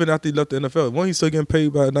before? Even after he left the NFL, wasn't he still getting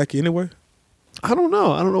paid by Nike anyway? I don't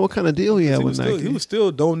know. I don't know what kind of deal he had He with was, still, Nike. he was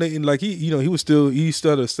still donating. Like he still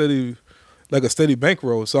had a steady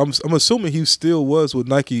bankroll. So I'm assuming he still was with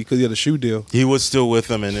Nike because he had a shoe deal. He was still with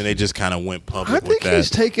them, and then they just kind of went public I think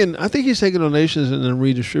with that. I think he's taking donations and then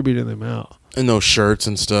redistributing them out. And those shirts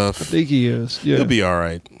and I stuff. think he is. Yeah. He'll be all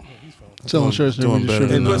right. Selling shirts and doing better distributing.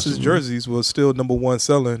 than And plus us. his jerseys was still number one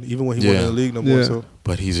selling, even when he wasn't in the league no more. Yeah. So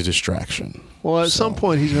But he's a distraction. Well, at some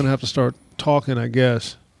point he's going to have to start talking, I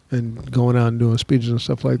guess, and going out and doing speeches and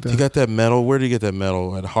stuff like that. He got that medal. Where did he get that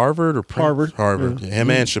medal? At Harvard or Harvard. Harvard. Yeah. Yeah. Him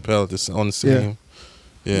and Chappelle on the same.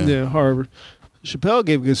 Yeah. Harvard. Chappelle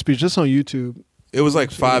gave a good speech. That's on YouTube. It was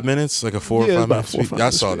like 5 minutes, like a 4 Yeah, or it was 5 about minute 4 or speech. 5 I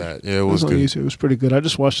minute saw speech. that. Yeah, it was on good. YouTube. It was pretty good. I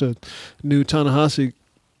just watched a new Ta-Nehisi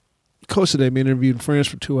Coast today being interviewed in France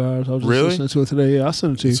for 2 hours. I was just Really? listening to it today. Yeah, I'll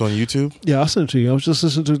send it to you. It's on YouTube. Yeah, I'll send it to you. I was just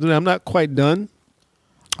listening to it today. I'm not quite done.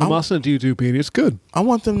 I'll send it to you too, Petey. It's good. I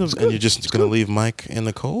want them to. good. And you're just It's going to good. leave Mike in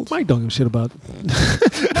the cold? Mike don't give a shit about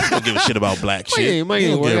I don't give a shit about black shit. Mike You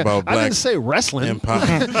ain't don't care worried. about I black didn't say wrestling. empire.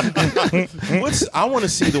 I want to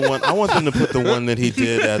see the one. I want them to put the one that he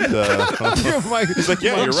did at the. Mike, He's like,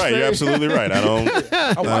 yeah, you're Mike's right. You're very- absolutely right. I don't.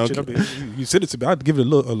 I watch it. I mean, you send it to me. I'd give it a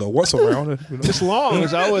little once around. You know? It's long.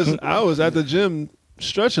 I was at the gym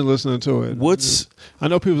stretching listening to it. What's I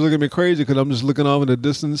know people look at me crazy because I'm just looking off in the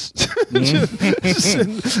distance.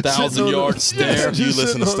 Thousand yard stare. do you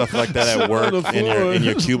listen to stuff like that at work in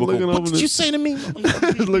your cubicle? What did you say to me?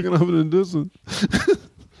 looking off in the distance.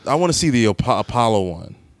 I want to see the Apollo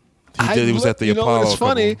one. He was at the you know, Apollo. It's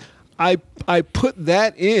funny. I put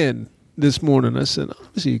that in this morning. I said, "Oh,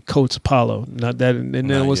 see, Coates Apollo, not that," and then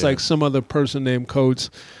Not it was yet. like some other person named Coates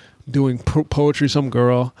doing poetry. Some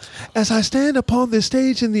girl, as I stand upon this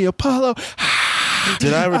stage in the Apollo.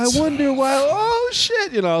 Did I ever? I wonder why. Oh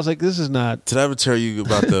shit! You know, I was like, "This is not." Did I ever tell you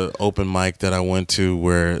about the open mic that I went to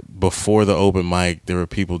where before the open mic there were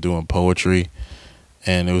people doing poetry,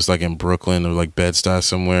 and it was like in Brooklyn or like Bed-Stuy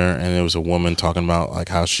somewhere, and there was a woman talking about like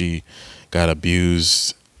how she got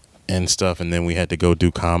abused and stuff, and then we had to go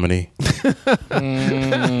do comedy.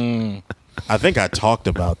 I think I talked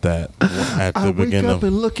about that at the I wake beginning up of.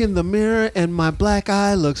 and look in the mirror, and my black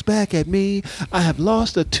eye looks back at me. I have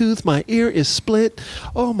lost a tooth. My ear is split.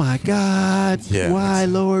 Oh my God! Yeah. Why,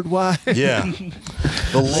 Lord? Why? Yeah,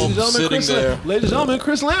 The lump sitting there. Ladies and gentlemen,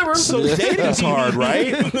 Chris Lambert. so dating's hard,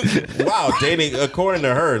 right? Wow, dating. According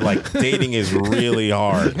to her, like dating is really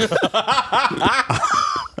hard.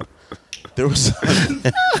 There was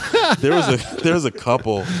a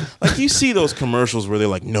couple, like you see those commercials where they're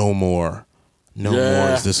like, no more more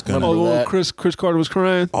is this gonna Oh, well, that. Chris Carter was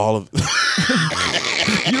crying. all of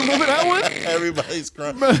You remember that one? everybody's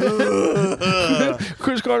crying.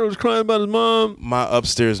 Chris Carter was crying about his mom. My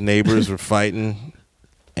upstairs neighbors were fighting,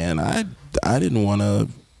 and I didn't want to.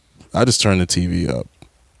 I just turned the TV up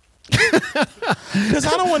because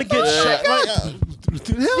I don't want to get shot.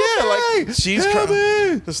 Like, she's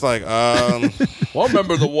crying. It's like Well, I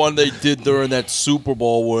remember the one they did during that Super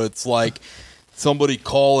Bowl where it's like somebody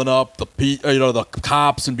calling up the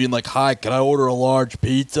cops and being like, "Hi, can I order a large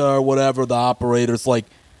pizza or whatever?" The operator's like,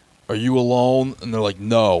 "Are you alone?" And they're like,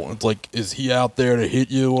 "No." And it's like, "Is he out there to hit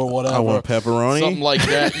you or whatever?" I want pepperoni. Something like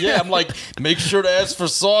that. Yeah, I'm like, make sure to ask for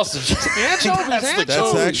sausage. That's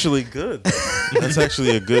actually good. That's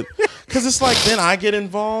actually a good, because it's like then I get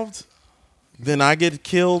involved, then I get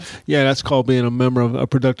killed, Yeah, that's called being a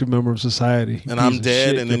productive member of society. and I'm Piece of dead,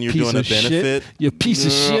 shit, and then you you're piece doing a of shit. benefit. You piece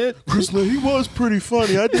of shit. Chris, he was pretty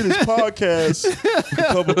funny. I did his podcast a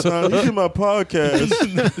couple times. He did my podcast.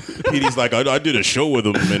 Petey's like, I did a show with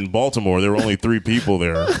him in Baltimore. There were only 3 people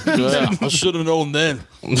there. Yeah, I should have known then.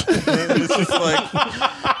 It's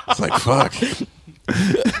like fuck.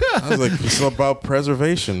 I was like, it's about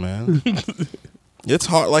preservation, man. It's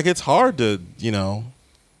hard. Like it's hard to,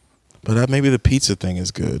 but maybe the pizza thing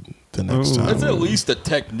is good the next time. That's at least a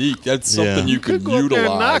technique. That's Yeah. something you Could can go up there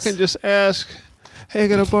and knock utilize. and just ask, "Hey,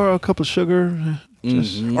 can I borrow a cup of sugar?"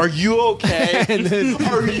 Just Are you okay? and then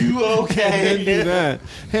Are you okay? do that.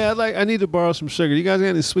 Hey, I need to borrow some sugar. You guys got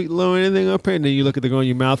any sweet low or anything up here? And then you look at the girl in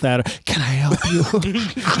your mouth at her. Can I help you?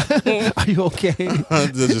 Are you okay?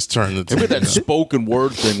 They just turn the Maybe that TV. spoken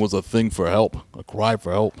word thing was a thing for help, a cry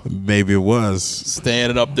for help. Maybe it was.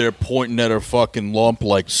 Standing up there pointing at her fucking lump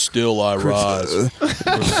like "Still I rise" or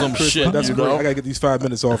some shit. That's you great. know? I gotta get these 5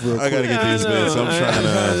 minutes off real I quick. gotta get these bits. I'm trying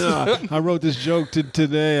to. I wrote this joke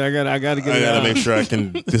today. I got to get I it gotta out. make sure I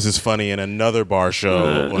can. This is funny in another bar show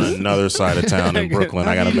on another side of town in Brooklyn.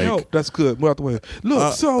 I gotta need make. help. That's good. Move out the way.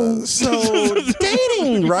 Look, so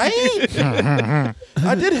dating, right? I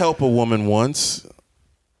did help a woman once.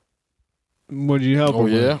 What did you help Oh her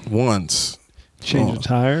with? yeah. Once. Change a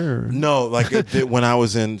tire? Or? No, like when I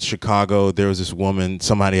was in Chicago, there was this woman.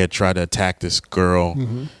 Somebody had tried to attack this girl,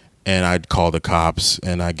 and I'd call the cops,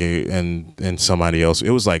 and I gave and somebody else. It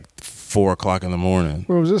was like 4 o'clock in the morning.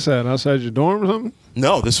 Where was this at? Outside your dorm or something?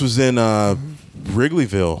 No, this was in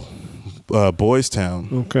Wrigleyville, Boys Town.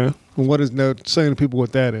 Okay. What is no saying to people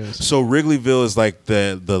what that is? So Wrigleyville is like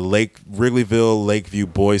the Wrigleyville, Lakeview,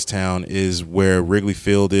 Boys Town is where Wrigley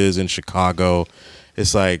Field is in Chicago.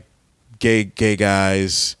 It's like gay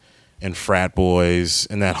guys and frat boys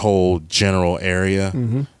and that whole general area.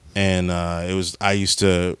 Mm-hmm. And I used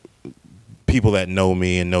to, people that know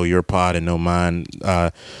me and know your pod and know mine,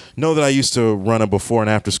 know that I used to run a before and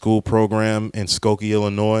after school program in Skokie,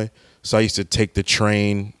 Illinois. So I used to take the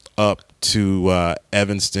train up to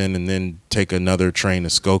Evanston and then take another train to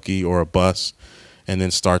Skokie or a bus and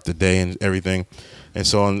then start the day and everything. And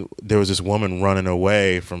so there was this woman running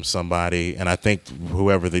away from somebody, and I think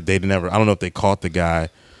whoever they never, I don't know if they caught the guy,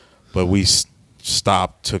 but we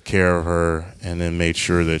stopped, took care of her, and then made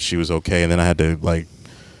sure that she was okay. And then I had to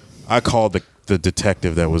I called the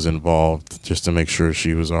detective that was involved just to make sure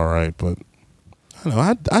she was all right. But I don't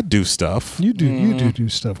know, I do stuff. You do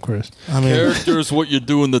stuff, Chris. I mean, Character is what you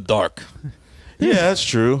do in the dark. yeah, that's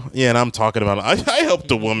true. Yeah, and I'm talking about I helped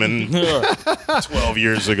a woman 12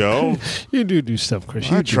 years ago. You do stuff, Chris.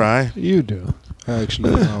 I try. You do. I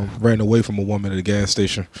actually ran away from a woman at a gas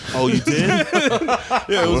station. Oh, you did?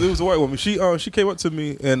 Yeah, it was a white woman. She came up to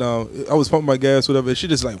me and I was pumping my gas, whatever. And she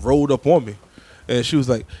just like rolled up on me, and she was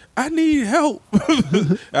like, "I need help."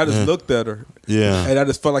 I just looked at her, Yeah. and I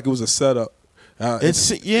just felt like it was a setup.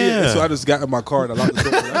 Yeah. So I just got in my car and I locked the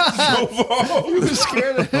door. And I drove off. You were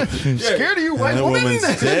scared of you, white That woman. woman's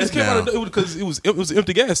It dead just came out now. of because it was an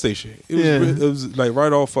empty gas station. Yeah. It was like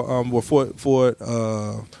right off where Fort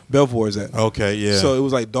Belvoir is at. Okay, yeah. So it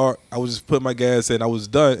was like dark. I was just putting my gas in. I was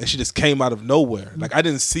done, and she just came out of nowhere. Like I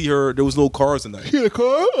didn't see her. There was no cars in there. You in a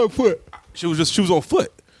car or foot? She was on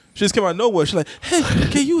foot. She just came out of nowhere. She's like, "Hey,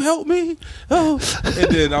 can you help me?" Oh, and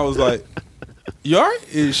then I was like, "You all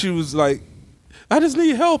right?" And she was like, "I just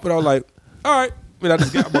need help." And I was like, "All right." And I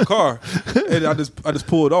just got in my car and I just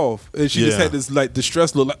pulled off. And she just Yeah. had this like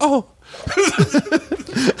distressed look, like, "Oh."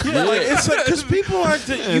 Yeah, like it's like because people are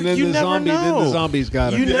And then you the never zombie, know. then the zombies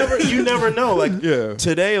got You him. you never know. Like Yeah.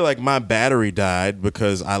 today, like my battery died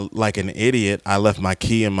because I, like an idiot, I left my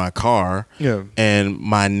key in my car. Yeah. And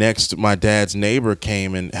my dad's neighbor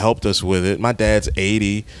came and helped us with it. My dad's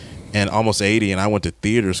 80 and almost 80, and I went to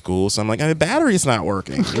theater school, so I'm like, the battery's not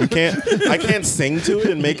working. I can't sing to it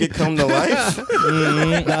and make it come to life.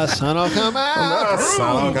 The sun will come out.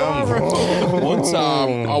 One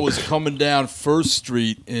time, I was coming down First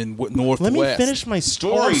Street in Northwest. Let me finish my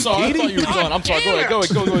story. Oh, I'm sorry. I Petey. thought you were done. I'm sorry. Go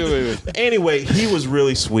ahead. Go. Anyway, he was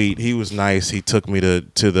really sweet. He was nice. He took me to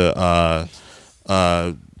the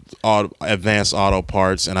Advanced Auto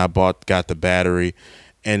Parts, and I got the battery.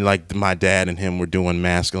 And like my dad and him were doing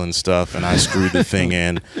masculine stuff, and I screwed the thing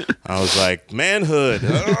in. I was like, manhood,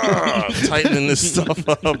 tightening this stuff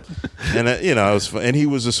up, and it was fun. And he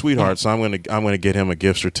was a sweetheart. So I'm gonna get him a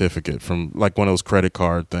gift certificate from like one of those credit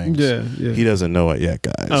card things. Yeah. He doesn't know it yet,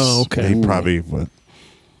 guys. Oh, okay. He probably would.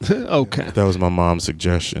 Okay. That was my mom's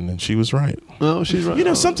suggestion, and she was right. Oh, she's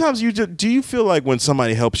right. Sometimes do you feel like when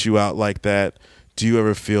somebody helps you out like that, do you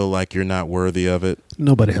ever feel like you're not worthy of it?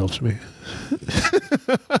 Nobody helps me.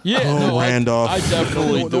 Yeah, Randolph. I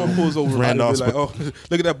definitely No one do. pulls over Randolph's- and be like, "Oh,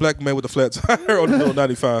 look at that black man with the flat tire on the middle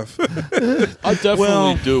 95." I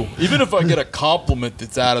definitely do. Even if I get a compliment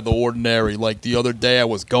that's out of the ordinary. Like the other day, I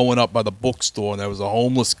was going up by the bookstore, and there was a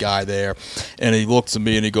homeless guy there, and he looks at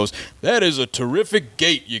me and he goes, "That is a terrific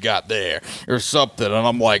gate you got there," or something. And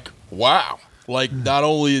I'm like, "Wow!" Like not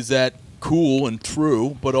only is that cool and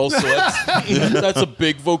true, but also that's a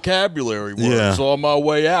big vocabulary word. Yeah. So on my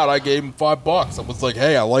way out, I gave him $5. I was like,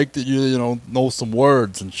 "Hey, I like that you know some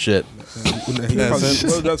words and shit."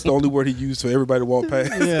 That's the only word he used for everybody to walk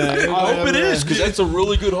past. Yeah. I hope it is, because that's a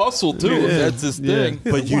really good hustle too. If that's his thing.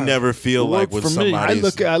 But you never feel like Worked when for me. I somebody's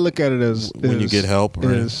look at it as when you get help, right?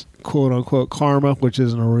 is quote unquote karma, which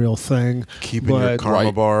isn't a real thing. keeping your but karma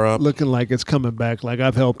Right. bar up. looking like it's coming back. Like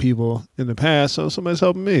I've helped people in the past, so somebody's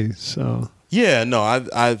helping me. So Yeah, no, I know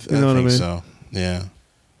what I think mean? so. Yeah.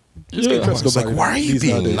 It's Like, why are you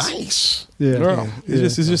being nice? yeah,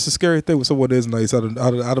 It's just a scary thing when someone is nice out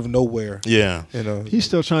of nowhere. Yeah. You know. He's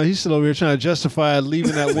still over here trying to justify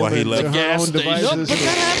leaving that Why he woman left to her gas own station. devices. But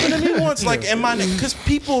that happened to me once. Like, because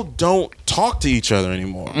people don't talk to each other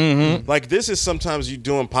anymore. Mm-hmm. Like, this is sometimes you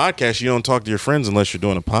doing podcasts, you don't talk to your friends unless you're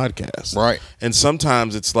doing a podcast. Right. And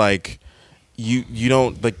sometimes it's like, you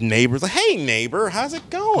don't, like, neighbors, like, hey, neighbor, how's it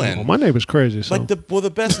going? Well, my neighbor's crazy. So. Like the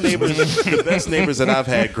best neighbors, the best neighbors that I've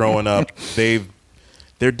had growing up,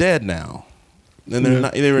 they're dead now, and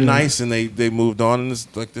they were nice and they moved on. And it's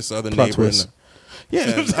like this other Plot neighbor, twist. I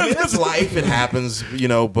mean that's life. It happens,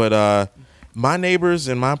 But my neighbors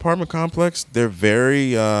in my apartment complex, they're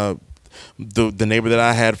very. the neighbor that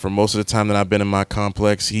I had for most of the time that I've been in my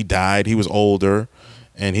complex, he died. He was older,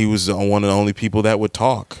 and he was one of the only people that would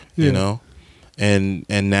talk. Yeah. You know, and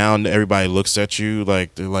now everybody looks at you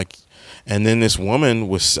like they're like. And then this woman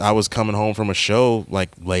I was coming home from a show like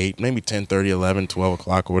late, maybe 10:30, 11, 12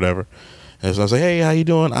 o'clock or whatever. And so I was like, hey, how you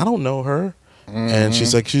doing? I don't know her. And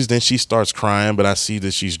she's like, then she starts crying, but I see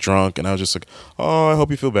that she's drunk. And I was just like, oh, I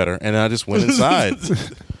hope you feel better. And I just went inside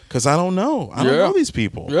because I don't know. I don't know these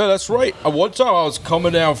people. Yeah, that's right. One time I was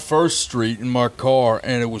coming down First Street in my car,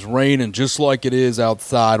 and it was raining just like it is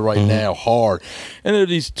outside right now, hard. And there are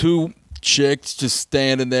these two chicks just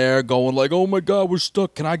standing there going like, oh my God, we're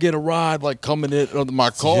stuck. Can I get a ride? Like coming in under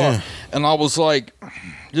my car. Yeah. And I was like,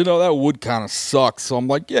 you know, that would kind of suck. So I'm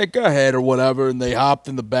like, yeah, go ahead or whatever. And they hopped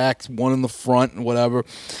in the back, one in the front and whatever.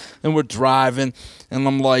 And we're driving. And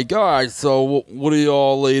I'm like, all right, so what do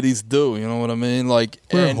y'all ladies do? You know what I mean? Like,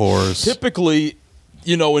 We're whores. Typically,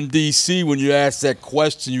 you know, in D.C., when you ask that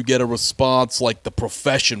question, you get a response like the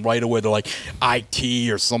profession right away. They're like IT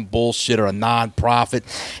or some bullshit or a nonprofit.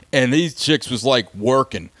 And these chicks was like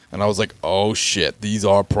working. And I was like, oh, shit, these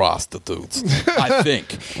are prostitutes, I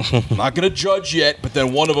think. I'm not going to judge yet, but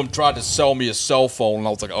then one of them tried to sell me a cell phone. And I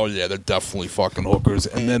was like, oh, yeah, they're definitely fucking hookers.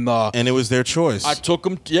 And then and it was their choice. I took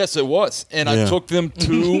them. Yes, it was. And I took them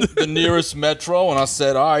to the nearest metro. And I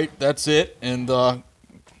said, all right, that's it. And,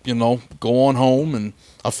 you know, go on home. And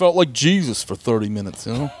I felt like Jesus for 30 minutes,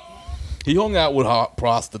 you know. He hung out with hot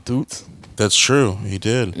prostitutes. That's true. He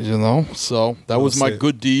did. You know, so that was my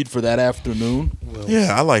good deed for that afternoon.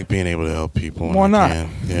 Yeah, I like being able to help people. Why when I not? can.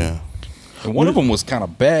 Yeah. And one of them was kind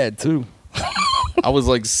of bad, too. I was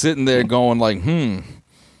like sitting there going like,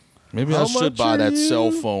 maybe I should buy that cell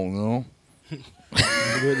phone, you know.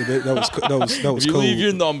 That was If you cold. leave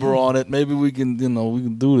your number on it, maybe we can, you know, we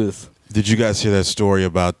can do this. Did you guys hear that story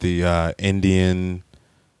about the Indian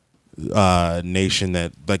nation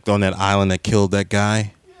that, like, on that island that killed that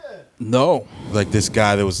guy? No. Like this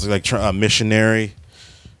guy that was like a missionary,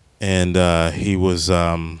 and he was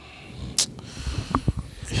trying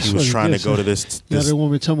to go to this. Y'all didn't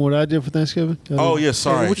want me to tell me what I did for Thanksgiving? Oh yeah,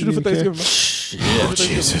 sorry. What you do for Thanksgiving? Oh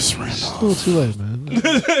Jesus, Randolph. It's too late,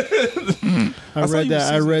 man. I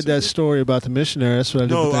read that story about the missionary. That's what I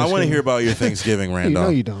did. No, for I want to hear Thanksgiving. about your Thanksgiving, Randolph.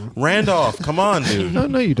 No, you don't. Randolph, come on, dude.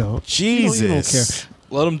 No, you don't. Jesus. You don't care.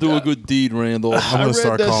 Let him do a good deed, Randolph. I'm gonna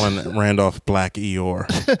start read this- calling Randolph Black Eeyore.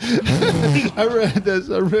 I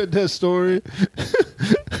read that story.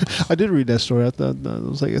 I did read that story. I thought it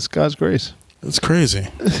was like, it's God's grace. It's crazy.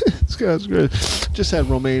 It's God's grace. Just had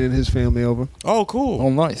Romaine and his family over. Oh, cool. Oh,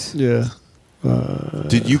 nice. Yeah.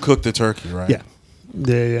 Did you cook the turkey, right? Yeah.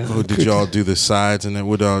 Yeah. Oh, did y'all do the sides and then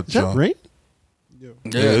what y'all? Is that rain? Yeah,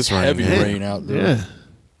 it's it's heavy raining. rain out there. Yeah.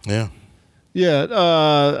 Yeah.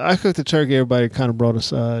 Yeah. I cooked the turkey. Everybody kind of brought a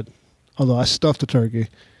side. Although I stuffed the turkey.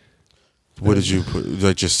 What did you put?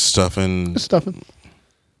 Like just stuffing? The stuffing.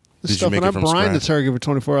 Did you make it from I brined the scratch? turkey for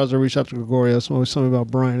 24 hours. I reached out to Gregorio. Someone was telling me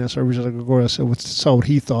about brining. So I reached out to Gregorio. I saw what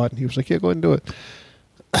he thought. And he was like, yeah, go ahead and do it.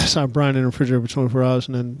 So I brined it in the refrigerator for 24 hours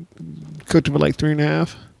and then cooked it for like 3.5.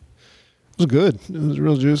 It was good. It was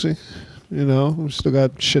real juicy. You know, we still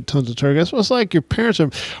got shit tons of turkey. That's what it's like. Your parents are.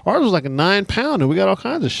 Ours was like a 9-pounder. We got all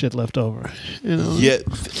kinds of shit left over. You know, Yeah.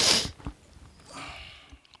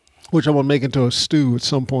 which I'm gonna make into a stew at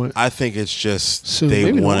some point. I think it's just Soon, they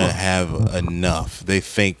maybe want to tomorrow. have enough. They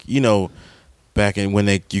think, you know, back in when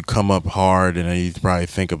you come up hard and you probably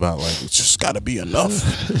think about like it's just got to be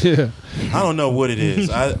enough. Yeah, I don't know what it is.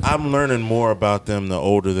 I'm learning more about them the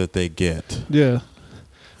older that they get. yeah.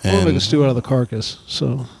 I'm gonna make a And stew out of the carcass.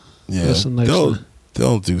 So yeah, that's a nice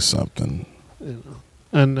they'll do something.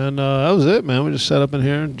 and then that was it, man. We just sat up in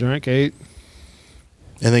here, drank, ate.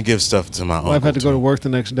 And then give stuff to my uncle. Wife had to go to too. work the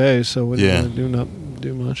next day, so we Yeah. didn't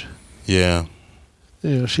do much. Yeah.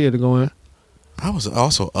 You know, she had to go in. I was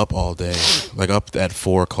also up all day, like up at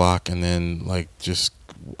 4 o'clock, and then like just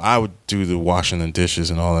I would do the washing and dishes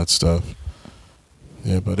and all that stuff.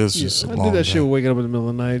 Yeah, but it was just a I long did that day. shit waking up in the middle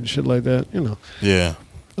of the night and shit like that. You know. Yeah,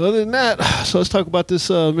 Other than that, so let's talk about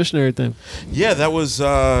this missionary thing. yeah, that was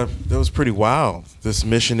pretty wild. This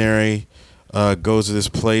missionary goes to this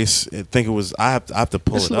place. I think it was. I have to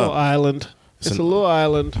pull It's it a little up. island. It's It's an- a little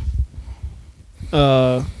island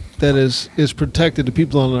that is protected. The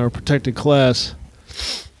people on it are a protected class,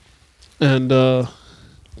 and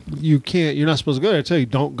you're not supposed to go there. I tell you,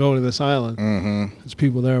 don't go to this island. Mm-hmm. There's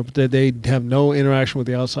people there, but they have no interaction with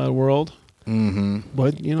the outside world. Mm-hmm.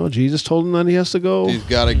 But you know, Jesus told him that he has to go He's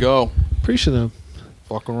got to go. preach to them.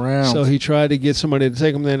 Fuck around. So he tried to get somebody to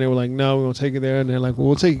take him there, and they were like, "No, we won't take you there." And they're like, "Well,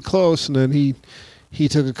 we'll take you close." And then he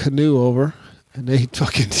took a canoe over, and they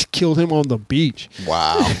fucking killed him on the beach.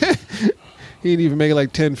 wow. He didn't even make it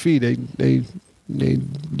like 10 feet. They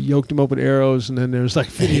yoked him up with arrows, and then there's like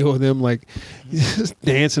video of them like just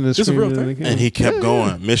dancing and This is a real screaming. thing? And he kept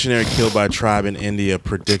going. Missionary killed by tribe in India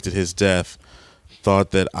predicted his death.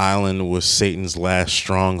 Thought that island was Satan's last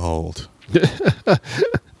stronghold.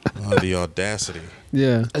 The audacity.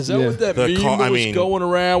 Yeah. Is that what that The meme call- I was mean, going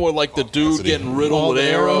around with, like the dude getting riddled All with the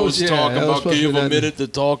arrows, arrows? Yeah, talking that was about supposed to give be a that- minute to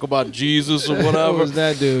talk about Jesus or That whatever? was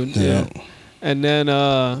that dude. Yeah. And then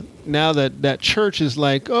now that church is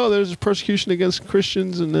like, oh, there's persecution against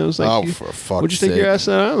Christians, and it was like, Oh, for fuck's what'd you take sake. your ass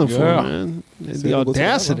to that island for, Yeah. man? Say The we'll go to the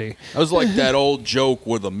audacity. That was like that old joke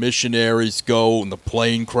where the missionaries go and the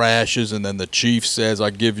plane crashes, and then the chief says,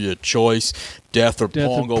 I give you a choice, death or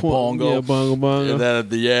Pongo Pongo. Yeah, Pongo Pongo. And then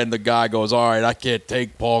at the end, the guy goes, all right, I can't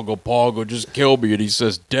take Pongo Pongo, just kill me. And he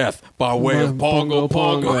says, death by way of Pongo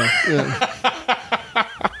Pongo. Yeah.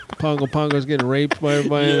 Pongo Pongo's getting raped by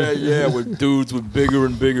everybody. Yeah, with dudes with bigger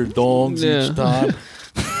and bigger dongs Yeah. each time.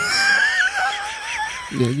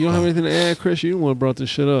 Yeah, you don't have anything to add, Chris? You didn't want to brought this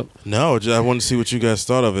shit up. No, I wanted to see what you guys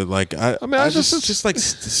thought of it. Like, I just like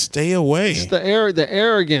stay away. It's the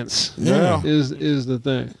arrogance. Yeah. is the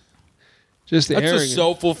thing. Just the That's arrogance. a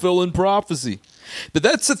self-fulfilling prophecy. But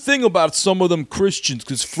that's the thing about some of them Christians,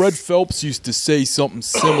 because Fred Phelps used to say something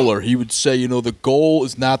similar. He would say, the goal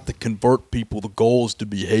is not to convert people. The goal is to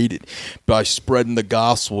be hated by spreading the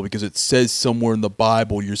gospel, because it says somewhere in the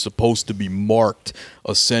Bible you're supposed to be marked,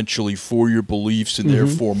 essentially, for your beliefs and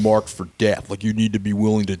therefore marked for death. Like, you need to be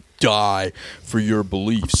willing to die for your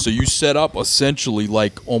beliefs. So you set up, essentially,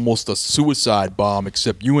 like almost a suicide bomb,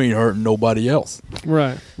 except you ain't hurting nobody else.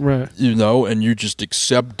 Right. And you just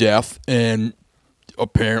accept death, and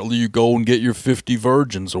apparently you go and get your 50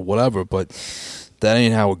 virgins or whatever, but that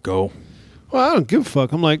ain't how it go. Well, I don't give a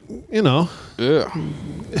fuck. I'm like, Yeah.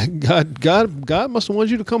 God must have wanted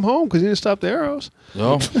you to come home because he didn't stop the arrows.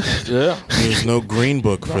 No. Yeah. There's no green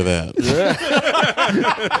book for that.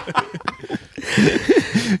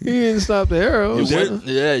 He didn't stop the arrows.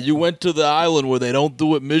 You went to the island where they don't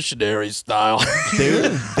do it missionary style.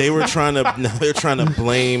 They were trying to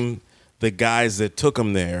blame the guys that took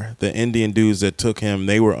him there, the Indian dudes that took him.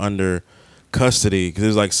 They were under custody because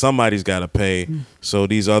it's like somebody's got to pay. So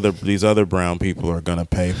these other brown people are gonna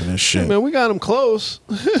pay for this shit. Hey, man, we got him close.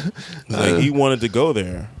 Like he wanted to go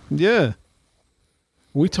there. Yeah.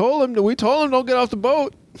 We told him don't get off the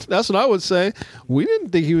boat. That's what I would say. We didn't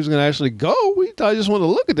think he was going to actually go. We thought he just wanted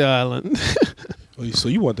to look at the island. So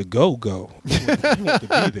you want to go. You want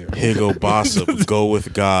to be there. Here go Bossip, go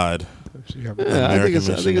with God. Yeah, I think it's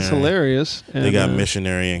missionary. hilarious. They And, got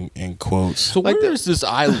missionary in quotes. So Like where is this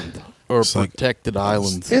island or It's like- protected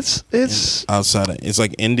island? It's Outside of, it's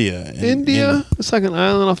like India. India. It's like an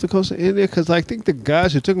island off the coast of India because I think the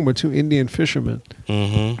guys who took him were two Indian fishermen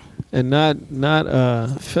Mm-hmm. and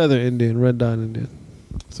not feather Indian, red dot Indian.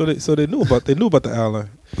 So they knew about the island.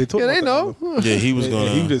 They told Yeah, him they about the know. island. Yeah, he was Yeah, gonna.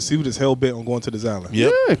 he was just hell bent on going to this island.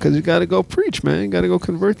 Yep. Yeah, because you got to go preach, man. You got to go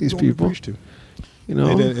convert these Who do you people. preach to? You know,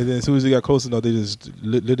 And then as soon as he got close enough, they just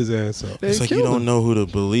lit his ass up. They It's like you killed don't him. know who to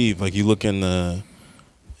believe. Like you look in the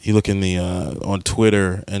on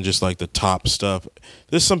Twitter and just like the top stuff.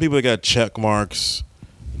 There's some people that got check marks.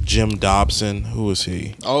 Jim Dobson, who is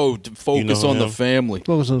he? Oh, focus know on the him? family.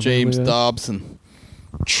 Focus on the James family, yeah. Dobson.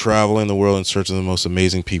 Traveling the world in search of the most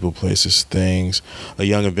amazing people, places, things. A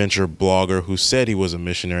young adventure blogger who said he was a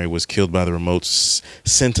missionary was killed by the remote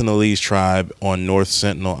Sentinelese tribe on North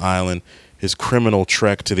Sentinel Island. His criminal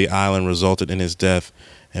trek to the island resulted in his death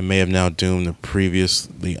and may have now doomed the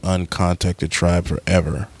previously uncontacted tribe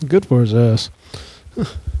forever. Good for his ass.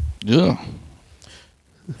 Yeah.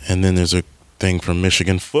 And then there's a thing from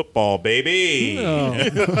Michigan football, baby.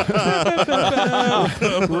 Right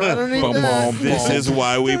underneath that. This is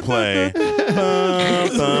why we play.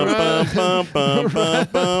 underneath that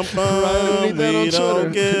on We don't Twitter.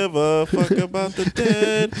 give a fuck about the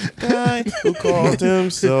dead guy who called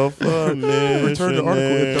himself a missionary. Return the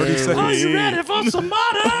article in 30 seconds. Are you ready for some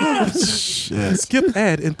money? Skip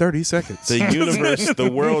ad in 30 seconds. The universe,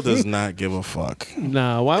 the world does not give a fuck.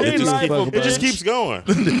 Nah, why would It you just, fuck keep, about it just keeps going.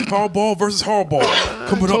 Hardball versus hardball. I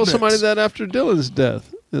Coming told up somebody next. that after Dylan's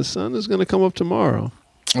death. His son is going to come up tomorrow.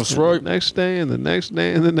 That's And right. The next day and the next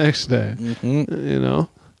day and the next day. Mm-hmm. You know?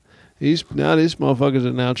 These motherfuckers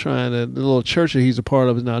are now trying to, the little church that he's a part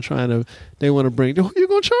of is now trying to, they want to bring, who you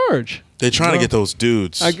going to charge? They're trying to get those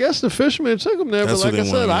dudes. I guess the fishermen took him there, That's but who like I they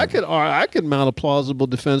said, wanna I could mount a plausible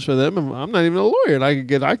defense for them. And I'm not even a lawyer, and I can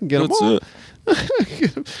get them That's on.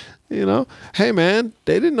 it. You know, hey man,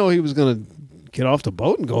 they didn't know he was gonna get off the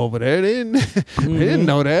boat and go over there. They didn't. They didn't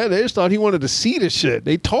know that. They just thought he wanted to see the shit.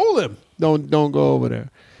 They told him don't go over there.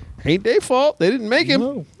 Ain't their fault. They didn't make him.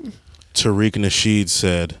 No. Tariq Nasheed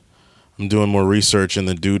said, I'm doing more research, and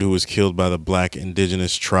the dude who was killed by the black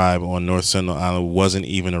indigenous tribe on North Sentinel Island wasn't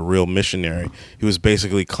even a real missionary. He was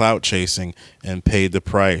basically clout chasing and paid the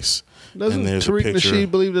price. Doesn't and there's Tariq a picture.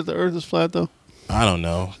 Nasheed believe that the Earth is flat though? I don't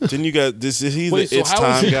know. Didn't you guys? Is he Wait, the so It's how is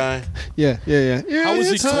Time he- guy? Yeah. How was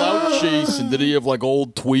he It's clout time. chasing? Did he have like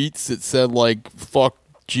old tweets that said like "fuck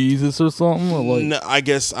Jesus" or something? Or like, No, I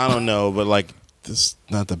guess I don't know, but like this is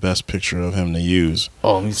not the best picture of him to use.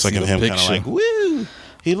 oh, let me It's like see of the him kind of picture. like woo.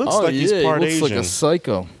 He looks oh like yeah, he's part he looks Asian. like a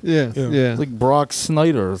psycho, Yeah. like Brock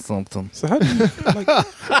Snyder or something. So how do you like?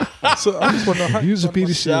 So I just want to know how. Use a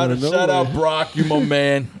PDC. Shout out Brock, you my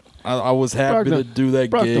man. I was happy Brock to do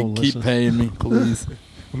that Brock gig. don't Keep listen. paying me, please.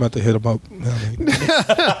 I'm about to hit him up.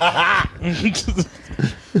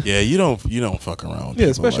 Yeah, you don't fuck around. With Yeah,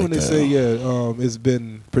 people especially like when they that. say it's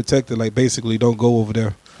been protected. Like basically, don't go over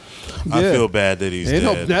there. I Yeah. feel bad that he's Ain't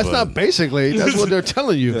dead. that's but not basically. That's what they're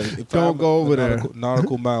telling you. Yeah, if Don't I'm go over there.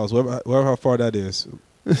 Nautical miles, wherever how far that is,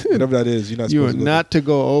 whatever that is, you're not. You are supposed to go not to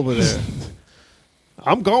go over there.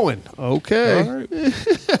 I'm going. Okay. All right.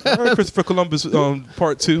 All right, Christopher Columbus,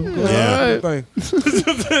 part 2. Go Yeah. ahead. Thing.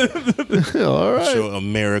 All right. Your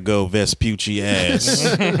Amerigo Vespucci ass.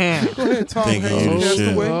 Go ahead, Tom Thinking Hanks. you You the passed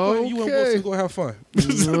shit. away. Go ahead, you and Okay. Wilson go have fun.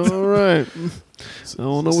 All right. I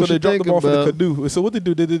don't know So what they you dropped think them off in the about. canoe. So what they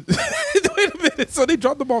do? They did. Wait a minute. So they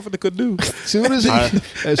dropped them off in the canoe.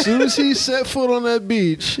 As soon as he set foot on that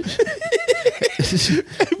beach,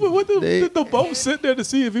 What They- did the boat sit there to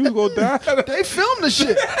see if he was gonna die? they filmed the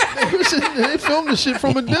shit. They filmed the shit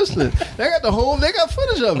from a distance. They got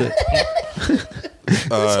footage of it. It's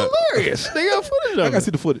hilarious. They got footage I of gotta it.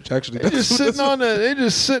 see the footage. Actually, They just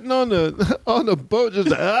sitting on the boat. Just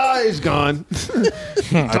he's gone.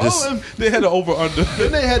 I just Told him. They had an over under.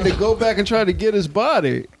 Then they had to go back and try to get his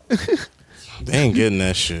body. they ain't getting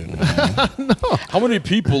that shit. Man. How many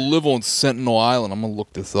people live on Sentinel Island? I'm gonna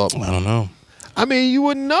look this up. I don't know. I mean, you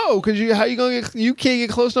wouldn't know because you can't get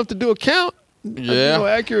close enough to do a count. Yeah. No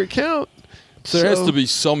accurate count. So there has So- to be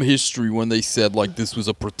some history when they said like this was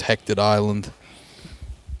a protected island.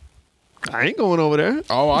 I ain't going over there.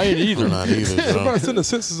 Oh, I ain't I'm either. not either. Somebody Joe. send the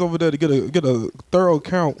census over there to get a thorough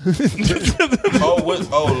count. Let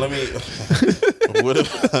me.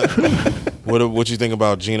 What you think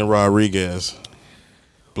about Gina Rodriguez?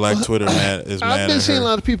 Black Twitter is mad I've been at seeing her. a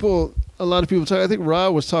lot of people talk. I think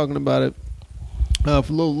Rod was talking about it for a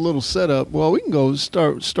little setup. Well, we can go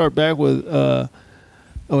start back with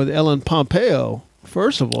Ellen Pompeo.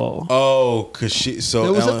 First of all, Oh, cause she it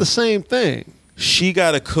so was Ellen, at the same thing. she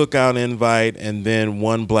got a cookout invite, and then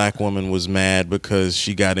one black woman was mad because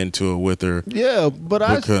she got into it with her. Yeah, but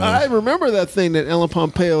Because- I remember that thing that Ellen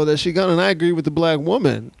Pompeo that she got, and I agree with the black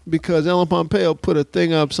woman because Ellen Pompeo put a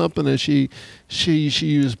thing up, something that she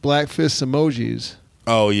used black fist emojis,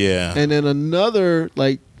 Oh yeah, and then another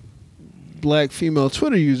like black female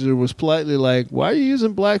Twitter user was politely like, "Why are you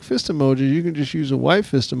using black fist emojis? You can just use a white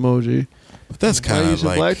fist emoji. but that's Why kind of using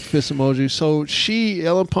like black fist emoji?" So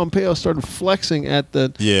Ellen Pompeo started flexing at the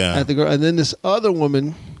girl, and then this other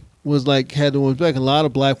woman was like had the woman's back. A lot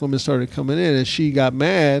of black women started coming in, and she got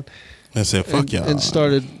mad I said, "Fuck and, y'all," and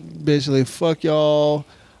started basically, "Fuck y'all.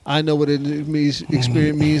 I know what it means.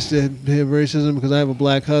 Experience means to have racism because I have a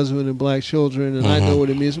black husband and black children, and I know what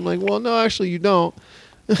it means." I'm like, "Well, no, actually, you don't.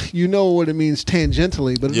 You know what it means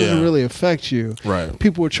tangentially, but it doesn't Yeah. really affect you." Right.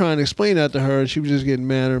 People were trying to explain that to her, and she was just getting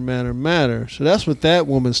madder. So that's what that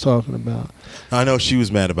woman's talking about. I know she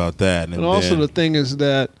was mad about that, And also the thing is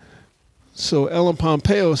that, so Ellen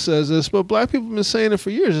Pompeo says this, but black people have been saying it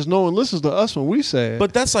for years. Just no one listens to us when we say it.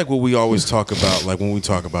 But that's like what we always talk about. Like when we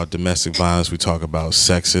talk about domestic violence, we talk about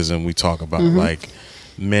sexism. We talk about like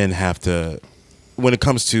men have to, when it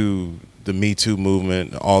comes to the Me Too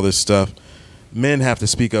movement, all this stuff, men have to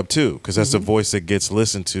speak up too because that's the voice that gets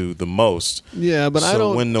listened to the most. yeah, but so I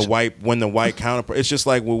don't. when the white counterpart, it's just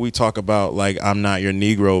like when we talk about like I'm Not Your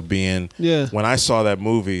Negro being. Yeah. When I saw that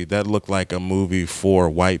movie, that looked like a movie for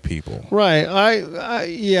white people. Right.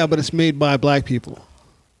 Yeah, but it's made by black people.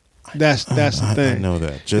 That's the thing. I know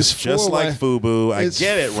that. It's Just for like white- FUBU, I It's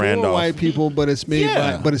get it, for Randolph. white people, but it's made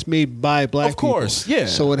Yeah. by black Of course, people. yeah.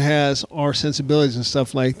 So it has our sensibilities and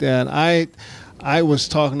stuff like that. I was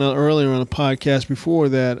talking earlier on a podcast before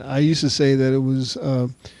that I used to say that it was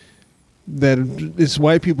that it's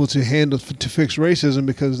white people to fix racism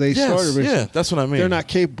because they started racism. Yeah, that's what I mean. They're not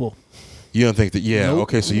capable. You don't think that? Yeah. Nope.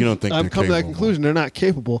 Okay, so you don't think I've they're come to that capable. conclusion. They're not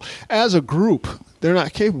capable as a group. They're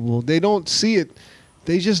not capable. They don't see it.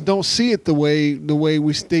 They just don't see it the way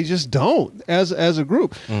we. They just don't as a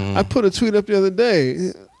group. Mm-hmm. I put a tweet up the other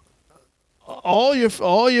day. all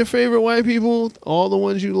your favorite white people, all the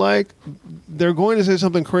ones you like, they're going to say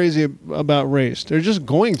something crazy about race. They're just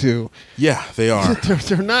going to. Yeah, they are.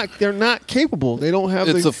 They're not capable. They don't have.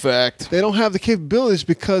 It's a fact. They don't have the capabilities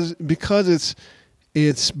because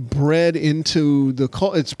it's bred into the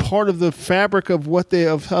it's part of the fabric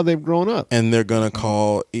of how they've grown up. And they're gonna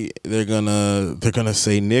they're gonna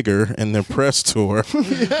say nigger in their press tour,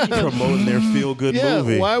 promoting their feel good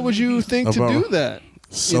movie. Why would you think to do that?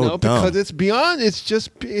 So dumb. Because it's beyond. It's just.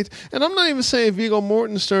 And I'm not even saying Viggo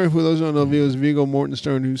Mortenstern. For those who don't know, it was Viggo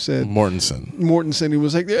Mortenstern who said Mortensen. He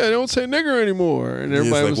was like, "Yeah, don't say nigger anymore." And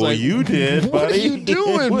everybody was well, like, "You did, buddy. What are you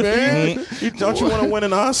doing, man? Don't you want to win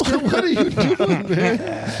an Oscar? What are you doing,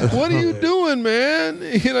 man? What are you doing, man?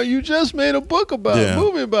 You just made a book a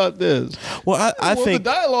movie about this." Well, I think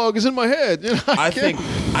the dialogue is in my head. I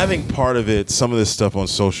think part of it, some of this stuff on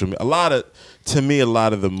social media, a lot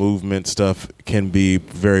of the movement stuff can be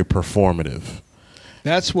very performative.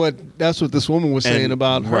 That's what this woman was saying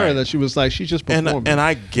about her. Right. That she was like, she's just performing. And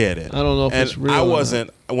I get it. I don't know if it's real. I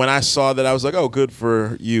wasn't. When I saw that, I was like, "Oh, good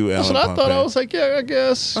for you, Ellen." That's what I thought. I was like, "Yeah, I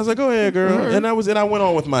guess." I was like, "Go ahead, girl." And I went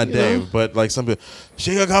on with my day. But like some people,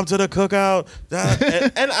 she gonna come to the cookout,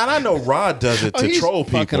 and I know Rod does it to troll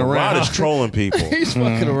people. Rod is trolling people. He's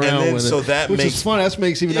fucking around and then, with so it, that which makes is funny. That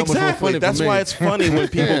makes even that much more funny. That's for me. why it's funny when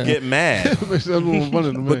people get mad. Makes that more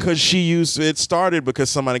funny to me. Because it started because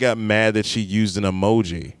somebody got mad that she used an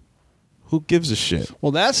emoji. Who gives a shit?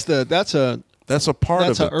 Well, that's a part of it.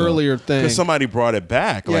 That's an earlier thing. Because somebody brought it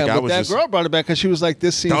back. Yeah, like, but that girl brought it back because she was like,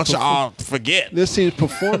 "This seems." Don't y'all forget. This seems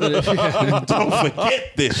performative. Don't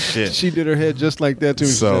forget this shit. She did her head just like that too.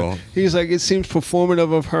 So he's like, it seems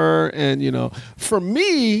performative of her, and for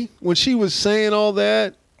me, when she was saying all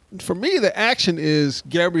that. For me, the action is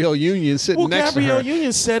Gabrielle Union sitting next to her. Gabrielle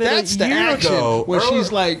Union said it That's a year the action, ago. where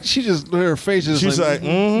she's like, her face is she's like,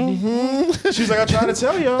 she's like, I tried to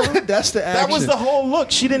tell y'all. That's the action. That was the whole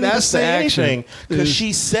look. She didn't even say anything because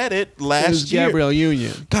she said it last year. Gabrielle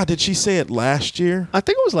Union. God, did she say it last year? I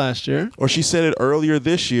think it was last year. Or she said it earlier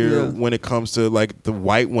this year when it comes to like the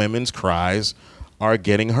white women's cries are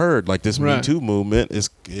getting heard. Like this Me Too movement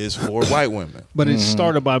is for white women. But it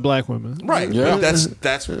started by black women. Right. Yeah.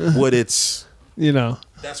 That's what it's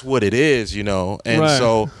that's what it is, And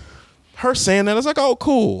so her saying that, it's like, oh,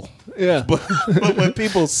 cool. Yeah. But when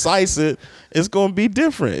people size it, it's gonna be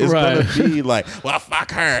different. It's gonna be like, well,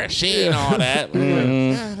 fuck her. She ain't all that.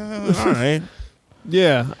 All right.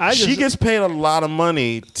 Yeah, she gets paid a lot of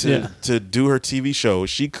money to do her TV show.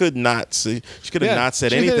 She could not say. She could have not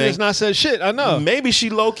said anything. She has not said shit. I know. Maybe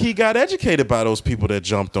she low key got educated by those people that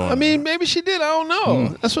jumped on. I mean, maybe she did. I don't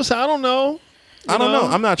know. That's what I don't know. I don't know.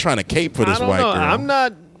 I'm not trying to cape for this white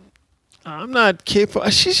girl. I'm not capable.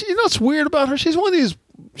 She's. What's weird about her? She's one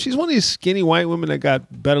of these skinny white women that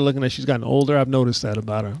got better looking as she's gotten older. I've noticed that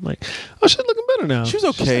about her. Like, oh, she's looking better now. She was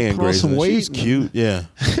okay in Grey's Anatomy. She's cute. Yeah.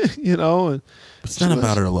 And it's not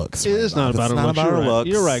about her looks. It is not about her looks.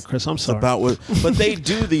 You're right, Chris. I'm sorry. It's about but they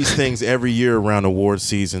do these things every year around award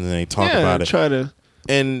season, and they talk about it. Try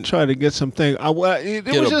to get something. To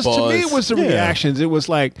me, it was the reactions. It was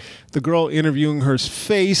like the girl interviewing her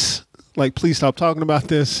face. Like, please stop talking about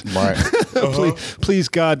this. Right. Please,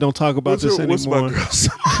 God, don't talk about this anymore. What's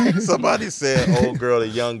my girl? Somebody said, old girl, the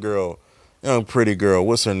young girl. Young pretty girl.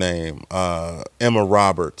 What's her name? Emma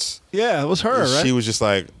Roberts. Yeah, it was her, right? She was just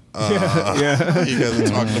like, you guys are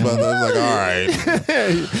talking about that. I was like,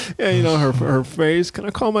 all right. Her face. Can I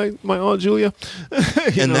call my Aunt Julia?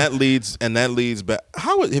 That leads back.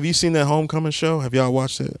 Have you seen that Homecoming show? Have y'all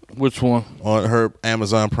watched it? Which one? On her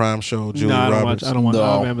Amazon Prime show, Julia Roberts. I don't watch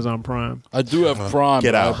Amazon Prime. I do have Prime.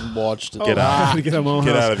 Get out. I haven't watched it. Get out. Get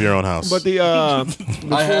out of your own house. But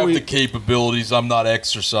I have the capabilities. I'm not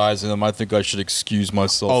exercising them. I think I should excuse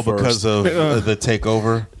myself. Oh, because of the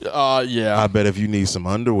takeover. Yeah. I bet if you need some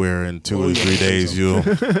underwear in 2 or 3 days, you'll. I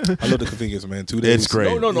love the convenience, man. 2 days. It's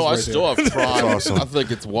great. No. I still have Prime. Awesome. I think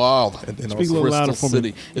it's wild. And Speak a little louder for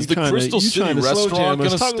me. Is the Crystal City restaurant going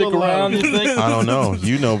to stick around, you think? I don't know.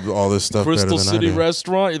 You know all this stuff better than I do. Crystal City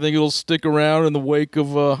restaurant, you think it'll stick around in the wake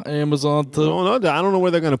of Amazon too? I don't know where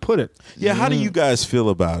they're going to put it. Yeah, how do you guys feel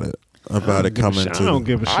about it? About it coming to. I don't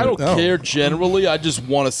give a shit. I don't care generally. I just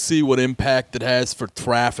want to see what impact it has for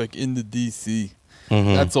traffic into DC.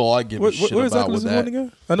 Mm-hmm. That's all I give a shit about with that.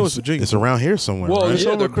 Again? I know it's Virginia. It's around here somewhere. Well, right?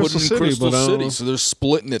 yeah, they're Crystal putting in City, Crystal City, so they're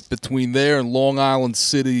splitting it between there and Long Island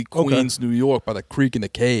City, Queens, New York, by the creek and the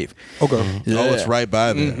cave. Okay. Yeah. Oh, it's right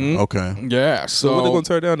by there. Mm-hmm. Okay. Yeah, So when they going to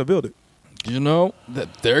tear down to build it?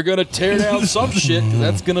 That they're going to tear down some shit, 'cause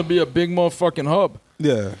that's going to be a big motherfucking hub.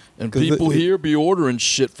 Yeah. And 'Cause people it- here be ordering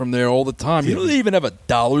shit from there all the time. You know they even have a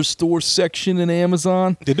dollar store section in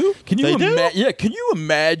Amazon. They do? Can you They do? Yeah. Can you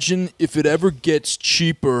imagine if it ever gets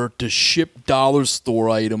cheaper to ship dollar store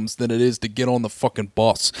items than it is to get on the fucking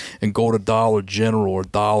bus and go to Dollar General or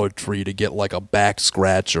Dollar Tree to get like a back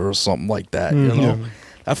scratcher or something like that? You know,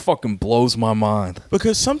 that fucking blows my mind.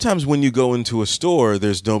 Because sometimes when you go into a store,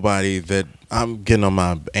 there's nobody that I'm getting on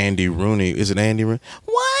my Andy Rooney. Is it Andy Rooney?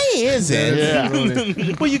 Why is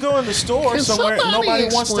it? Well, you go in the store Can somewhere, and somebody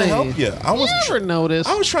nobody wants to explain? help you. I was You ever notice?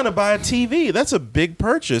 I was trying to buy a TV. That's a big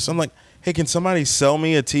purchase. I'm like, hey, can somebody sell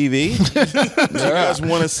me a TV? Do you guys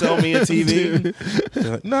want to sell me a TV?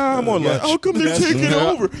 They're like, nah, I'm on lunch. How come they're taking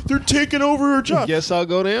over? They're taking over her job. Guess I'll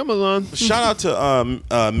go to Amazon. Shout out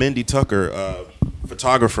to Mindy Tucker,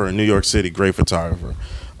 photographer in New York City, great photographer.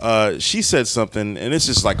 She said something, and it's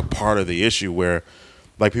just like a part of the issue where,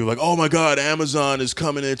 like, people are like, oh my God, Amazon is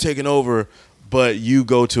coming and taking over. But you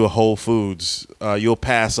go to a Whole Foods, you'll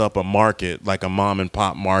pass up a market, like a mom and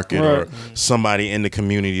pop market, or somebody in the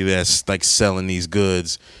community that's like selling these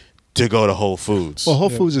goods to go to Whole Foods. Well, Whole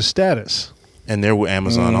Foods is status. And they're with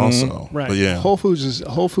Amazon also. Right. But yeah. Whole Foods is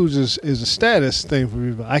a status thing for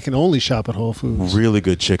people. I can only shop at Whole Foods. Really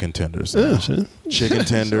good chicken tenders. Yeah, now. shit. Chicken Whole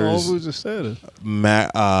tenders, Foods is status.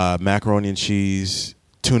 macaroni and cheese,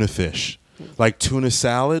 tuna fish. Like tuna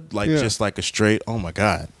salad, like Yeah. just like a straight, oh my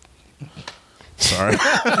God. Sorry.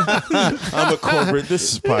 I'm a corporate.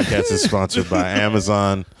 This podcast is sponsored by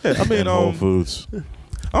Amazon I mean, and Whole Foods.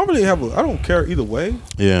 I don't really have I don't care either way.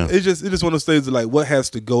 Yeah. It's just one of those things that, like, what has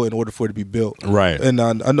to go in order for it to be built. Right. And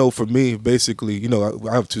I know for me, basically, you know,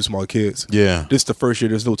 I have two small kids. Yeah. This is the first year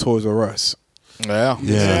there's no Toys R Us. Yeah.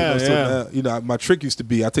 Yeah. So now, you know, my trick used to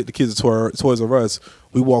be I take the kids to Toys R Us,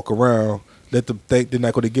 we walk around, let them think they're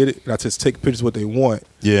not going to get it, and I just take pictures of what they want,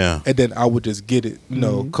 Yeah. and then I would just get it, you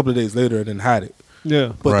know, a couple of days later and then hide it.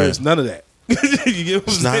 Yeah. But Right. there's none of that. You get what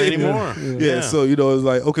I'm It's not saying? anymore. Yeah. So, you know, it's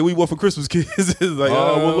like, okay, we want for Christmas, kids. It's like,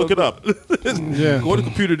 We'll look it up. Yeah. Go to the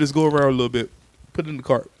computer, just go around a little bit, put it in the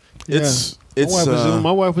cart. It's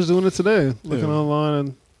my wife was doing it today, looking online,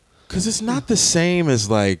 and because it's not the same as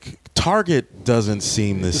like Target doesn't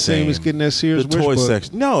seem the the same as getting that Sears the wish toy book.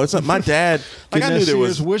 section. No, it's not. My dad, like Getting I knew that there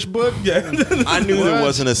Sears was. wish book. I knew there What?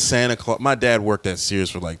 wasn't a Santa Claus. My dad worked at Sears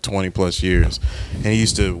for like 20 plus years, and he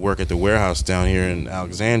used to work at the warehouse down here in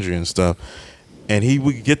Alexandria and stuff. And he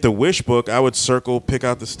would get the wish book. I would circle, pick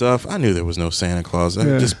out the stuff. I knew there was no Santa Claus. I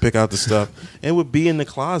would Yeah. just pick out the stuff, and it would be in the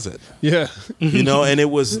closet. Yeah. You know, and it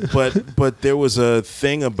was, but there was a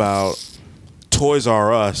thing about Toys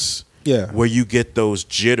R Us, Yeah. where you get those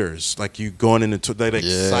jitters, like you going into that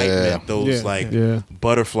excitement, those Yeah. like Yeah.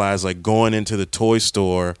 butterflies, like going into the toy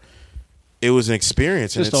store. It was an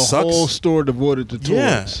experience, and Just it a sucks. whole store devoted to toys.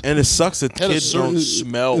 Yeah, and it sucks that Had a kids certain don't.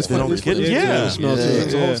 smell. It's They funny, don't it's get funny. it. Yeah. it smells Yeah. good.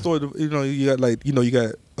 It's a whole store. You know, you got like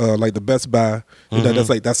the Best Buy. You know,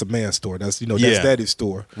 that's a man's store. That's that's Yeah. daddy's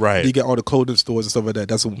store. Right. You got all the clothing stores and stuff like that.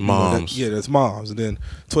 That's a, Moms. that's moms. And then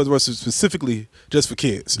Toys R Us is specifically just for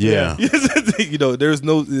kids. Yeah. You know, there's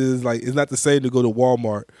no it's not the same to go to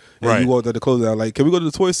Walmart and Right. you walk to the clothing aisle. Like, can we go to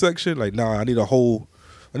the toy section? Like, nah, I need a whole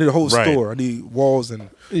Right. store. I need walls and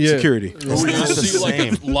Yeah. security. Or you not the see like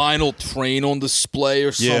same. a Lionel train on display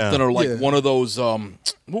or Yeah. something, or like Yeah. one of those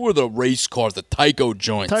what were the race cars, the Tyco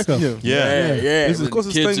joints? Tyco. Yeah. Yeah, yeah. It's the And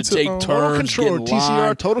closest kids thing would to, take Total Total turns, Control, get in TCR,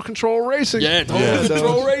 line. Total Control Racing. Yeah, Total Yeah.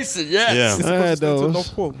 Control Racing. Yes. Yeah. It's the I had closest thing to those.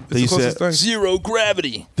 North Pole. It's They the used to closest thing. Zero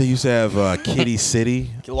Gravity. They used to have Kitty City.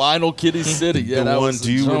 Lionel Kitty City. Yeah, The that one. was the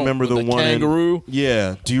Do you jump remember with the one? kangaroo?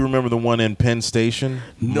 Yeah. Do you remember the one in Penn Station?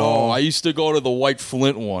 No, I used to go to the White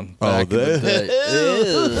Flint one back in the day.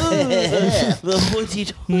 The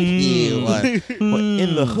hoity-toity one. Well,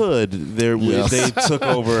 in the hood, Yes. they took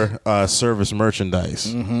over service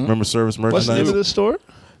merchandise. Remember service What's the name merchandise? of this store?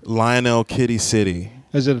 Lionel Kitty City.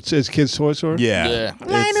 Is it it's kids' toy store? Yeah. Yeah.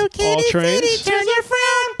 It's- All trains? Turn your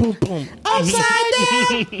frown. Boom, boom. Upside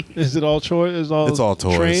down. Is it all toys? It's all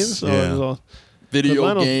toys, Trains? Or yeah. is it all- Video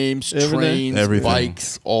Lionel- games, everything? trains, Everything.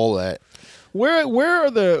 bikes, all that. Where are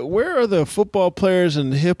the football players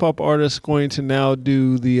and hip hop artists going to now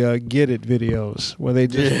do the Get It videos where they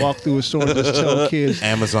just walk through a store and just tell kids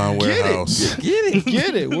Amazon warehouse. get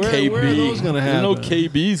it? Where are those going to happen? No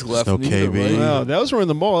KB's left. no neither, KB. right? Wow, those were in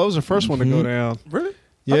the mall. That was the first one to go down. Really?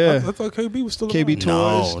 Yeah. I thought KB was still KB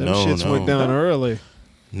around. Toys. Them No, shits no. went down early.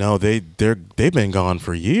 No, they've been gone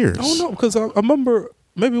for years. I don't know because I remember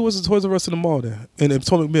maybe it was the Toys R Us in the mall there in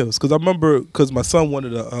Potomac Mills because I remember because my son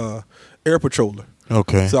wanted a air patroller.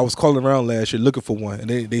 Okay. So I was calling around last year looking for one, and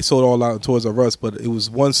they sold all out in Toys R Us, but it was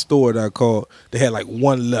one store that I called. They had like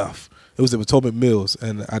one left. It was at Potomac Mills,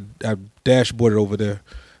 and I dashboarded over there.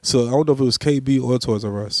 So I don't know if it was KB or Toys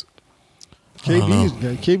R Us.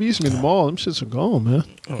 KB used to be in the mall. Them shits are gone, man.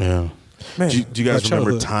 Yeah. Man, Do you guys my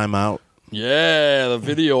remember childhood. Time Out? Yeah, the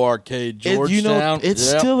video arcade, Georgetown. It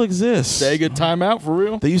Yep. still exists. Sega Time Out for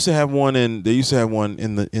real. They used to have one in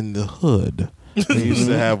the hood. They used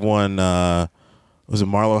to have one. Was it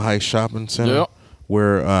Marlow Heights Shopping Center? Yep.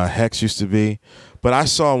 Where Hex used to be. But I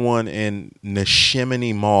saw one in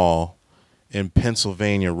Neshiminy Mall in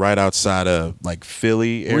Pennsylvania, right outside of like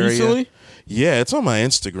Philly area. Recently? Yeah, it's on my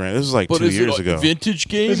Instagram. This was like But 2 is years it ago. vintage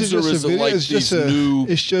games Is or it just is a it video? like It's these just a. new?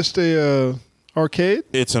 It's just a arcade.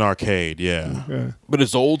 It's an arcade, yeah. Yeah. But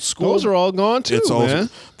it's old school. Those are all gone too, It's man.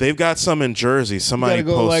 also they've got some in Jersey. You Somebody gotta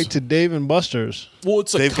go posted. like to Dave and Buster's. Well,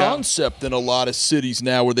 it's a They've got- concept in a lot of cities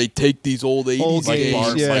now where they take these old 80s Old games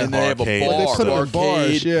games, yeah. and they have a Arcade. bar, They put 'em in arcade.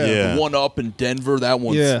 bars, yeah. Yeah. The one up in Denver, that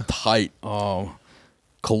one's Yeah. tight. Oh,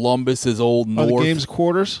 Columbus is old Are north. the games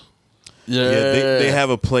quarters? Yeah, Yeah, they have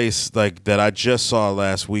a place like that I just saw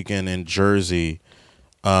last weekend in Jersey.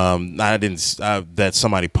 That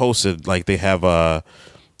somebody posted. Like they have an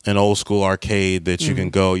old school arcade that you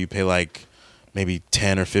can go. You pay like maybe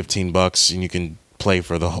 $10 or $15, and you can play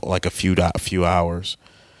for like a few hours.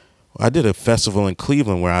 I did a festival in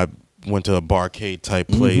Cleveland where I went to a barcade type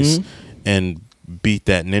place and beat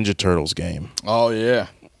that Ninja Turtles game. Oh yeah.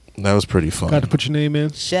 That was pretty fun. Got to put your name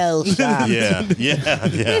in. Shell shock. Yeah.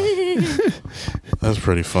 That was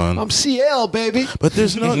pretty fun. I'm CL, baby. But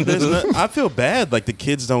there's no. I feel bad. Like the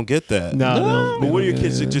kids don't get that. No. But what are your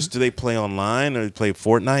kids? Do they play online or play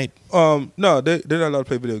Fortnite? No, they're not allowed to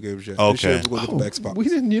play video games yet. Okay. They should go get the Xbox. We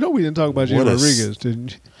didn't talk about Jay What a Rodriguez,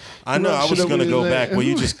 didn't you? I know. I was Should've gonna we go let- back. Well,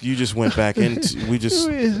 you just went back into. We just.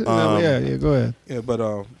 yeah, go ahead. Yeah, but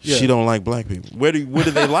yeah. She don't like black people. What do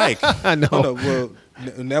they like? I know. Oh, no, well,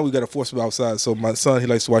 now we got to force him outside. So my son, he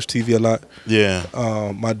likes to watch TV a lot. Yeah.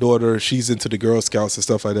 My daughter, she's into the Girl Scouts and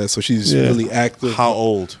stuff like that. So she's Yeah. really active. How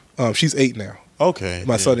old? She's 8 now. Okay.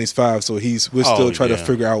 My yeah. son is 5, so we're still trying to yeah.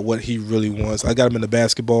 figure out what he really wants. I got him into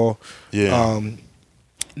basketball. Yeah.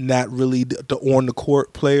 Not really the on the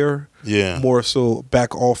court player. Yeah. More so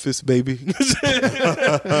back office, baby. Maybe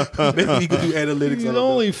he could do analytics. He's I don't know.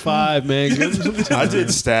 only 5, man. Give him some time. I did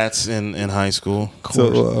stats in high school.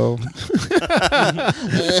 So I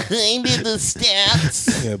did the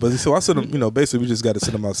stats. yeah, but so I sent them. Basically we just got to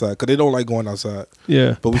send them outside because they don't like going outside.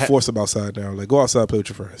 Yeah. But we force them outside now. Like go outside, play with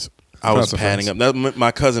your friends. I was Constant padding friends. up.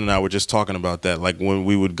 My cousin and I were just talking about that. Like when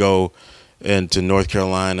we would go into North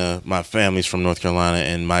Carolina, my family's from North Carolina,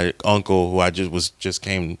 and my uncle, who I just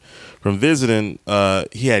came from visiting,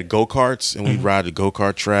 he had go-karts, and we'd ride the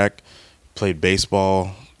go-kart track, played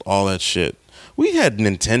baseball, all that shit. We had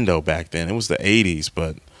Nintendo back then. It was the 80s,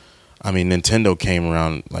 but I mean, Nintendo came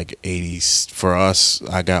around like 80s. For us,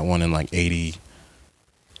 I got one in like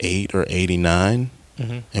 88 or 89,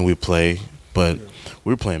 and we play. But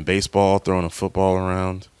we were playing baseball, throwing a football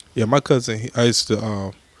around. Yeah, my cousin. I used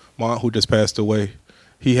to. My aunt who just passed away.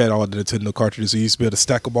 He had all the Nintendo cartridges. He used to be able to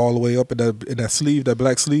stack them all the way up in that sleeve, that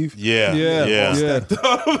black sleeve. Yeah, Yeah.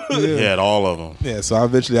 He had all of them. Yeah, so I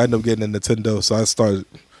ended up getting a Nintendo. So I started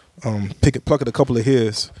plucking a couple of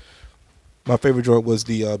his. My favorite joint was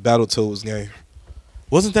the Battletoads game.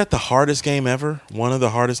 Wasn't that the hardest game ever? One of the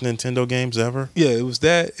hardest Nintendo games ever? Yeah, it was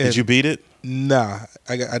that. And Did you beat it? Nah,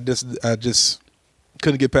 I just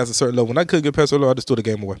couldn't get past a certain level. When I couldn't get past a level, I just threw the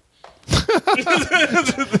game away.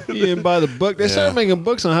 You didn't buy the book. They started making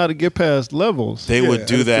books on how to get past levels. They Yeah, would I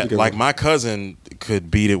do just that. couldn't get Like one. my cousin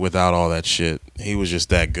could beat it without all that shit. He was just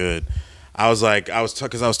that good. I was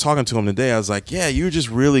talking to him today. I was like, yeah, you're just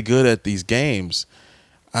really good at these games.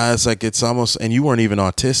 I was like, it's almost, and you weren't even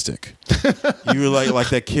autistic. You were like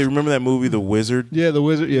that kid. Remember that movie, The Wizard? Yeah, the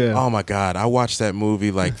wizard. Yeah. Oh my God. I watched that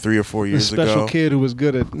movie like 3 or 4 the years special ago. kid who was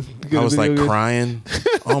good at. I was like video games. crying.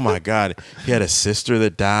 Oh my God. He had a sister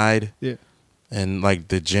that died. Yeah. And like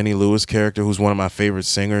the Jenny Lewis character, who's one of my favorite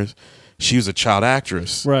singers, she was a child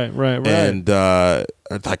actress. Right. And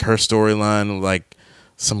like her storyline, like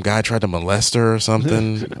some guy tried to molest her or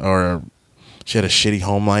something, or she had a shitty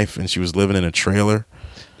home life and she was living in a trailer.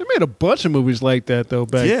 They made a bunch of movies like that though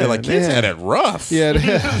back then. Like kids had it rough. Yeah.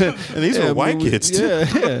 And these were white kids too.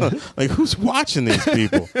 Yeah. Like who's watching these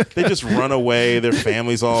people? They just run away. Their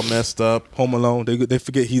family's all messed up. Home Alone. They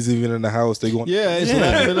forget he's even in the house. They going. Yeah, it's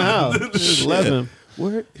left in the house. It's left him.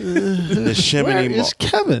 Where? Neshiminy Where Mall. is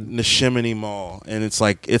Kevin? Neshiminy Mall, and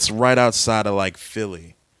it's right outside of like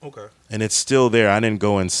Philly, Okay. and it's still there. I didn't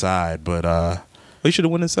go inside, but You should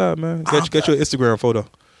have went inside, man. Get your Instagram photo.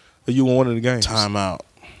 You won one of the games. time out.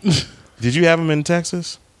 Did you have them in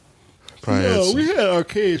Texas? Probably had No, some- we had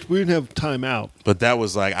arcades. We didn't have time out. but that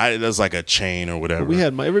was like that was like a chain or whatever. We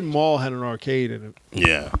had every mall had an arcade in it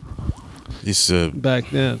yeah. Used to, back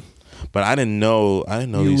then. but I didn't know. I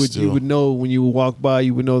didn't know You these would still. you would know when you would walk by.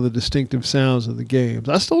 You would know the distinctive sounds of the games.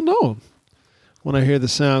 I still know them. When I hear the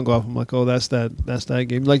sound go off, I'm like, oh, that's that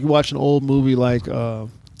game. Like you watch an old movie like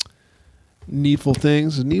Needful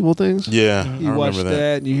Things. Needful Things. Yeah, You I watch remember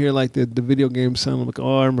that. and you hear like the video game sound. I'm like,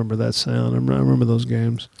 oh, I remember that sound. I remember those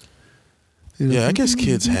games. You know? Yeah, I guess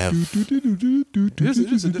kids have. It's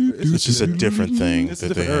just a different thing It's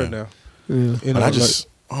that a they different era have. now. Yeah. You But know, I just,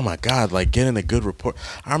 oh my God, like getting a good report.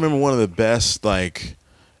 I remember one of the best, like,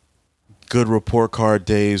 good report card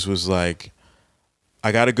days was like,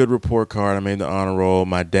 I got a good report card. I made the honor roll.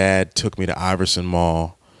 My dad took me to Iverson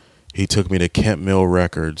Mall. He took me to Kent Mill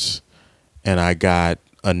Records. And I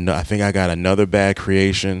think I got Another Bad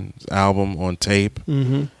Creation album on tape.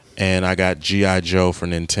 Mm-hmm. And I got G.I. Joe for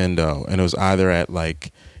Nintendo. And it was either at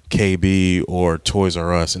like KB or Toys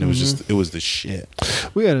R Us. And it was just, it was the shit.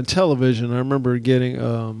 We had a television. I remember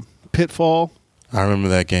getting Pitfall. I remember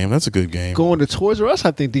that game. That's a good game. Going to Toys R Us,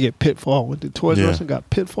 I think, to get Pitfall. Went to Toys R Yeah. Us and got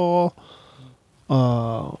Pitfall.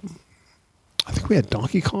 I think we had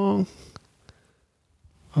Donkey Kong.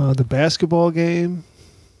 The basketball game.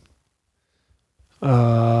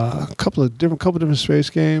 A couple of different space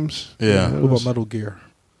games. Yeah. it what about was- Metal Gear?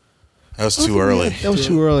 That was I don't too think we early. had- that was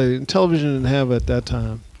too early. And television didn't have it at that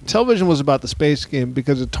time. Television was about the space game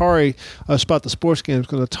because Atari was about the sports games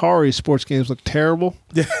because Atari sports games looked terrible.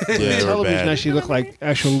 Yeah, they were Television bad. actually looked like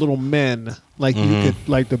actual little men. Like you Mhm. could,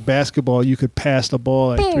 like the basketball, you could pass the ball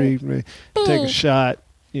like three, take a shot,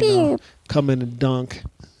 come in and dunk,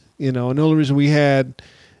 And the only reason we had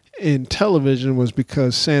in television was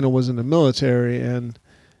because Santa was in the military and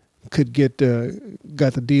could got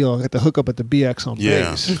the deal, got the hookup at the BX on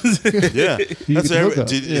Yeah. base. Yeah, You that's could hook up,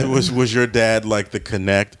 did, yeah. Was your dad like the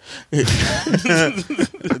connect, like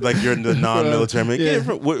you're the non-military man? Yeah.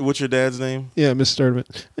 What's your dad's name? Yeah, Miss Sturdivant.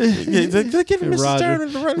 Get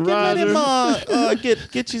Mr. Roger. Roger.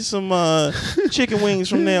 Get you some chicken wings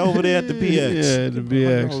from there over there at the BX. Yeah, the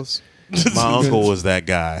BX. My uncle was that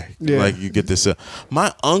guy. Yeah. Like you get this.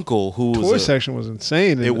 My uncle who Toy was section was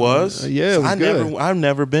insane. it was. Yeah, it was good. I've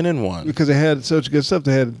never been in one. Because they had such good stuff.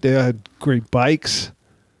 They had great bikes.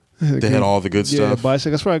 They had all the good Yeah, stuff.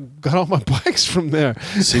 bicycle. That's where I got all my bikes from there.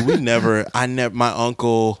 See, my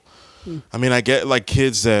uncle, I mean, I get like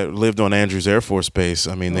kids that lived on Andrews Air Force Base.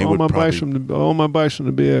 I mean, they all would my probably, bikes from the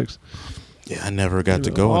BX. yeah, I never got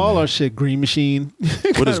to go all in our there. shit. Green Machine.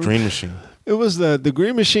 What is Green Machine? It was the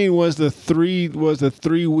Green Machine was the three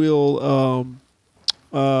wheel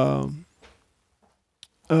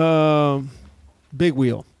big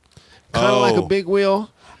wheel, kind of like a Oh. big wheel.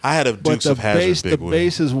 I had a But Dukes the of Hazzard big the wheel.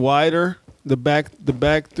 base is wider. The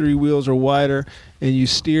back three wheels are wider, and you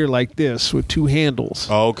steer like this with two handles.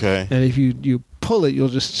 Oh, okay. And if you pull it, you'll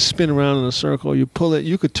just spin around in a circle. You pull it,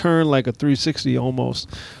 you could turn like a 360 almost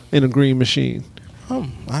in a Green Machine.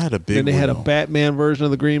 I had a big Then they wheel. had a Batman version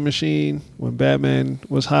of the Green Machine. When Batman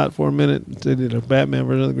was hot for a minute, they did a Batman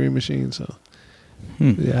version of the Green Machine. So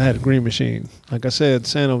yeah, I had a Green Machine. Like I said,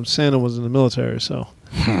 Santa was in the military, so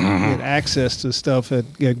he had access to stuff at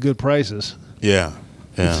good prices. Yeah.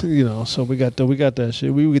 Yeah. So we got that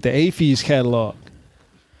shit. We get the AFES catalog.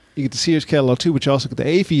 You get the Sears catalog too, but you also get the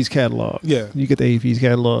AFES catalog. Yeah. You get the AFES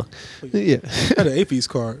catalog. Yeah. I had an AP's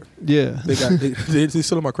card. Yeah. They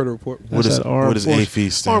still on my credit report. What is that Armed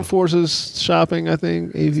AFES stand? Armed Forces Shopping, I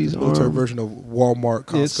think. AFES Military Armed. version of Walmart,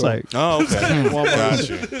 Costco. It's like Oh, okay. Walmart.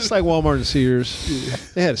 Gotcha. It's like Walmart and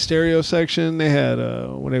Sears. They had a stereo section. They had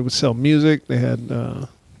when they would sell music. They had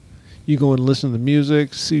you go and listen to the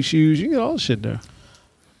music, see shoes. You get all the shit there.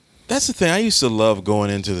 That's the thing. I used to love going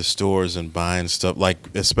into the stores and buying stuff, like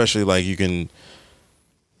especially like you can.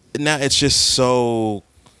 Now it's just so.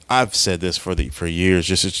 I've said this for years.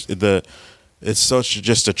 It's such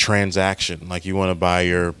just a transaction. Like you want to buy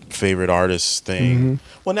your favorite artist's thing. Mm-hmm.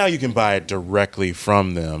 Well, now you can buy it directly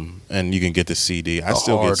from them, and you can get the CD. I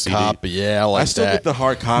still hard get CD. copy. Yeah, I like I still that. get the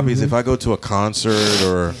hard copies Mm-hmm. if I go to a concert,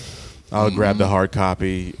 or I'll grab the hard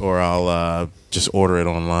copy, or I'll just order it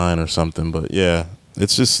online or something. But yeah,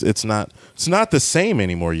 it's not the same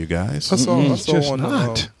anymore, you guys. I saw just on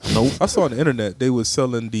not. I saw on the internet they was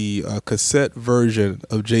selling the cassette version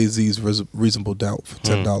of Jay-Z's Reasonable Doubt for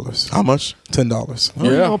 $10. How much? $10.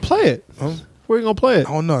 Where you Yeah. gonna play it? Where you gonna play it?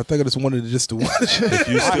 I don't know. I think I just wanted just to watch it. If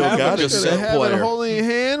you still have got a it, cassette Have it player. holding in your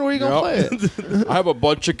hand. Where you gonna play it? I have a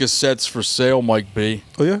bunch of cassettes for sale, Mike B.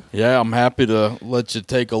 Oh yeah. Yeah, I'm happy to let you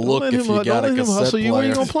take a look Don't if let you got a him cassette hustle you. Where player.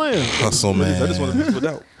 you gonna play him? hustle I man. just want to Reasonable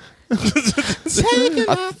Doubt.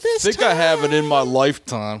 I think I have it in my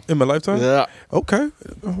lifetime. In my lifetime? Yeah. Okay.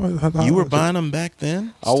 You were buying them back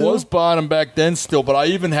then? I was buying them back then still, but I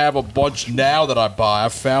even have a bunch now that I buy. I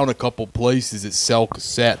found a couple places that sell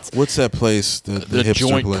cassettes. What's that place? The hipster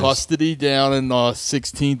Joint place? Custody down in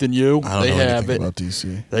 16th and U. I don't They know have anything it. about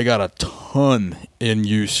DC. They got a ton in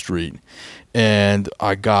U Street. And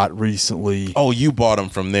I got recently. Oh, you bought them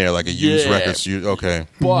from there, like a used Yeah. record. Okay.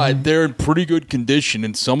 But they're in pretty good condition,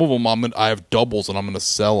 and some of them I have doubles, and I'm going to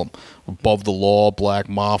sell them. Above the Law, Black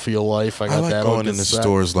Mafia Life. I got I like that going on into cassette.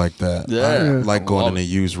 stores like that. Yeah. I like I going love into it.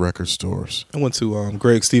 used record stores. I went to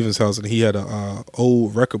Greg Stevens' house and he had a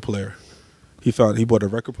old record player. He bought a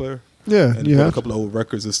record player. Yeah, And you bought a have. couple of old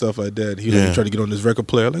records and stuff like that. He Yeah. tried to get on this record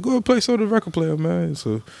player. Like, go play some of the record player, man.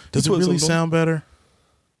 So Does he it put really something on. sound better?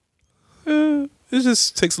 It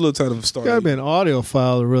just takes a little time to start. Got to be an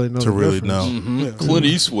audiophile to really know. To the really difference. know. Yeah. Clint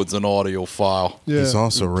Eastwood's an audiophile. Yeah. He's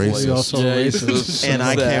also racist. He's also racist. And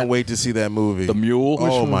I That. can't wait to see that movie. The Mule.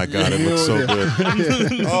 Oh my God, it looks so Yeah.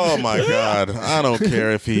 good. Oh my God, I don't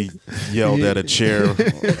care if he yelled at a chair at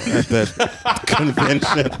that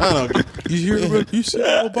convention. I don't. You hear? You see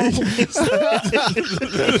Obama?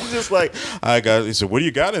 It's just like he said, "What do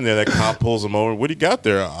you got in there?" That cop pulls him over. What do you got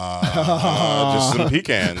there? Just some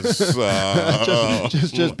pecans.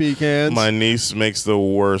 just pecans. My niece makes the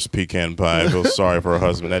worst pecan pie. I feel sorry for her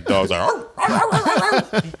husband. That dog's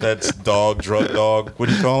like, that's drug dog. What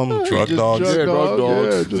do you call them? Drug Just dogs. drug Yeah, drug dog,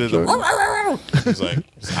 dogs. yeah, He's just drug-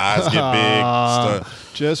 like, his eyes get big. stuff.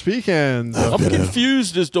 Just pecans. I'm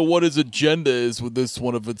confused as to what his agenda is with this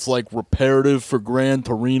one. If it's like reparative for Gran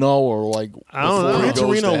Torino or like I don't know. before he Gran goes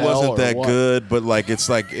Torino to hell wasn't or that what? good, but like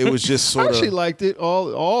it was just I sort actually of. liked it.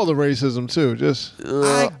 All the racism too. Just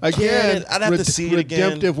I again, get it. I'd have to see it again.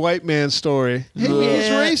 redemptive white man story. He's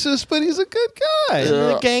racist, but he's a good guy.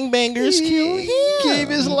 The gangbangers He gave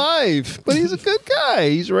his life, but he's a good guy.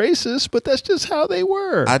 He's racist, but that's just how they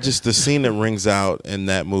were. The scene that rings out in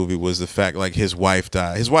that movie was the fact like his wife died.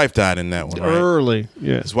 His wife died in that one, right? Early,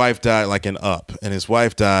 yeah. His wife died like in Up, and his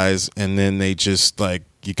wife dies, and then they just like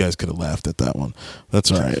you guys could have laughed at that one.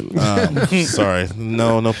 That's all right. Sorry,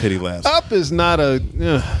 no pity laughs. Up is not a.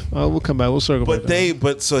 We'll come back. We'll circle back.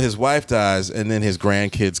 But so his wife dies, and then his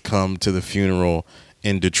grandkids come to the funeral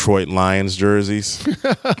in Detroit Lions jerseys.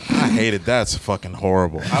 I hated that's fucking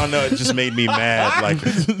horrible. I don't know. It just made me mad. Like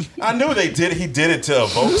I knew he did it to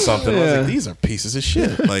evoke something. I was Yeah. like, these are pieces of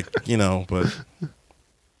shit. Like but.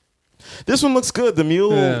 This one looks good. The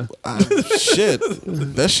Mule, Yeah. shit,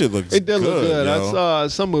 that shit looks. It did look good. yo. I saw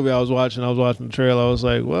some movie I was watching the trailer. I was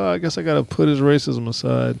like, well, I guess I got to put his racism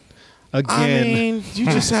aside again. I mean, you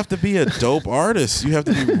just have to be a dope artist. You have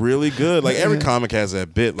to be really good. Like every comic has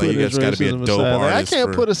that bit. Like Put you his just got to be a racism dope aside. Like, artist. I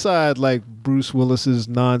can't put aside like Bruce Willis's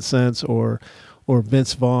nonsense or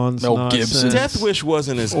Vince Vaughn's Mel nonsense. Gibson. Death Wish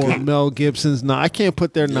wasn't as or good. Mel Gibson's. I can't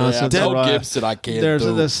put their nonsense Mel aside. Gibson, I can't There's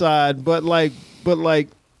do. an aside, but like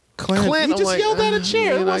Clint, he I'm just like, yelled at a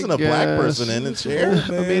chair. There I wasn't a black guess. person in the chair.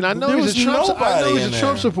 I mean, I know There he's was a Trump. I nobody know he's in a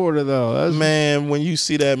Trump there. supporter, though. That's- Man, when you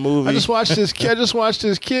see that movie, I just watched this. I just watched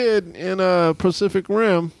this kid in Pacific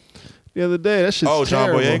Rim the other day. That shit's John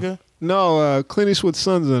terrible. Boyega. No, Clint Eastwood's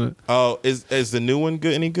son's in it. Oh, is the new one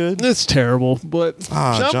good? Any good? It's terrible, but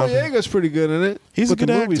John John- Boyega's pretty good in it. He's a but good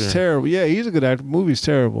the movie's actor. terrible. Yeah, he's a good actor. The movie's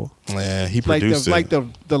terrible. Yeah, he Like produced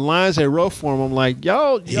the lines they wrote for him. I'm like,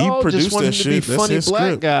 y'all produced just want him that to be shit. That's funny his black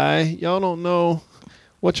script. guy. Y'all don't know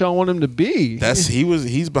what y'all want him to be.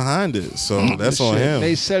 He's behind it, so that's on Shit. him.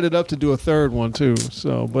 They set it up to do a third one too.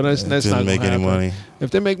 So, but that's Didn't not make gonna any happen. money. If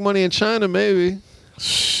they make money in China, maybe.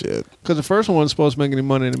 Shit. Because the first one wasn't supposed to make any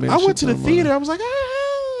money. And it made I shit went to the ton of money. theater. I was like,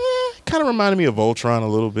 kind of reminded me of Voltron a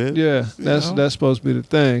little bit. Yeah, that's know? that's supposed to be the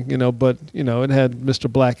thing, But it had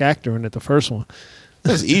Mr. Black actor in it, the first one.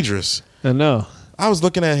 That's Idris. I know. I was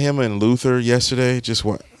looking at him in Luther yesterday. It's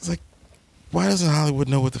like, why doesn't Hollywood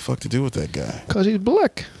know what the fuck to do with that guy? Because he's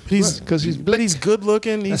black. Because he's black. he's good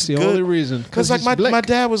looking. He's That's the good. only reason. Because like he's black. my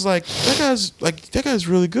dad was like, that guy's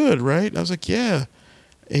really good, right? And I was like, yeah.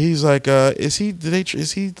 And he's like, is he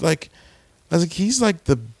like? I was like, he's like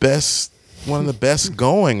the best, one of the best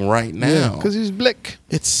going right now. because he's black.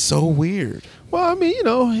 It's so weird. Well, I mean,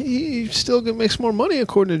 he still makes more money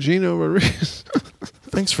according to Gina Rodriguez.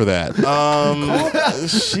 Thanks for that.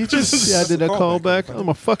 She just Yeah, I did that call back. I'm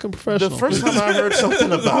a fucking The professional. first time I heard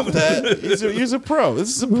something about that, he's a pro.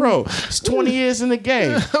 This is a pro. It's 20 years in the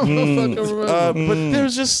game. I'm a fucking professional. But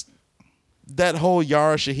there's just that whole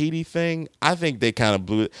Yara Shahidi thing, I think they kind of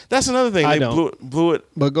blew it. That's another thing. I They don't. blew it.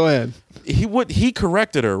 But go ahead. He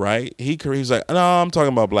corrected her, right? He was like, no, I'm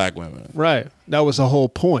talking about black women. Right. That was the whole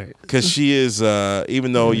point. Because she is,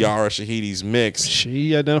 even though Yara Shahidi's mixed,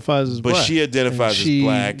 She identifies as but black. she identifies And as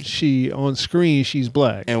black. She, on screen, she's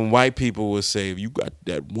black. And white people will say, you got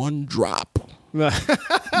that one drop. Is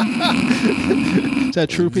that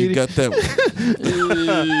true, You Petey? got that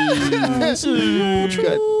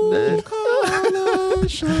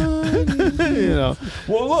You know.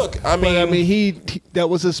 Well, look, I mean, But I mean, he that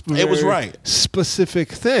was a It was very right. specific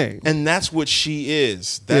thing. and that's what she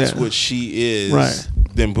is. That's Yeah. what she is. Right.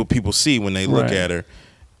 Then what people see when they look Right. at her.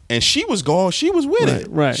 And she was gone. She was with Right, it.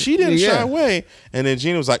 right. She didn't Yeah. shy away. And then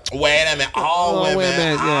Gina was like, wait a minute. All women. wait a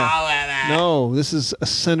minute, yeah. All women. No, this is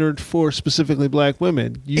centered for specifically black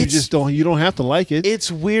women. You It's- just don't. You don't have to like it.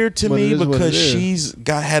 It's weird to But me it is what because it is. she's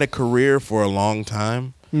had a career for a long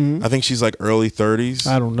time. I think she's like early 30s.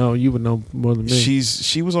 I don't know. You would know more than me.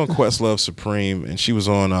 She was on Questlove Supreme and she was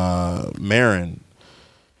on Marin.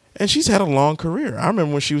 And she's had a long career. I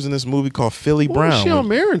remember when she was in this movie called Philly What Brown. was she on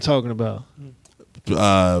Marin talking about?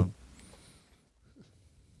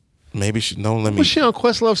 Maybe she don't let What me. was she on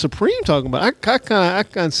Questlove Supreme talking about? I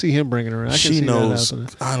can see him bringing her in. I can She see knows.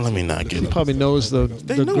 That happening. Let me not get He it. probably knows the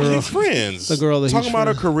They know girl. he's friends. the girl that talking he's about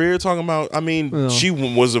her friends. career. Talking about. I mean, Well. she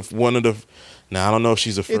was one of the. Now I don't know if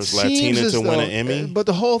she's the It first seems Latina as to win though- an Emmy. But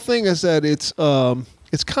the whole thing is that it's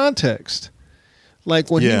context. Like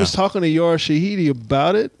when he Yeah. was talking to Yara Shahidi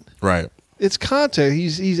about it, Right. it's context.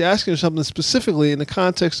 He's asking her something specifically in the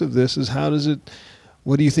context of this. Is how does it?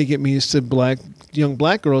 What do you think it means to young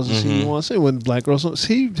black girls to see you want to say when black girls don't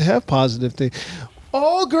see have positive things?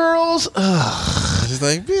 All girls. It's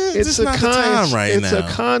like It's it's a not the time right it's now. a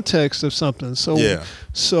context of something. So Yeah.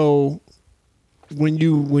 So when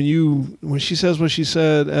she says what she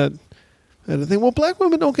said at the thing, well, black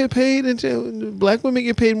women don't get paid, and black women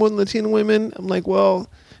get paid more than Latina women. I'm like, well,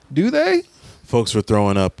 do they? Folks were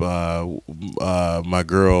throwing up my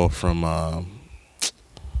girl from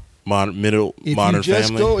Modern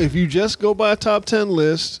Family. If you just go by a top 10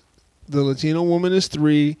 list, the Latino woman is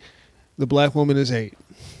 3, the black woman is 8.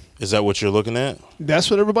 Is that what you're looking at?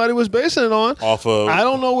 That's what everybody was basing it on. Off of I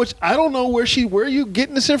don't know where you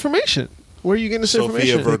getting this information. Where are you getting this Sofia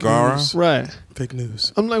information? Vergara? Right. Fake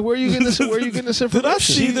news. I'm like, where are you getting this? Where are you getting this information? Did I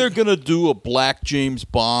see they're gonna do a black James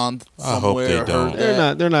Bond I hope somewhere? they Heard don't.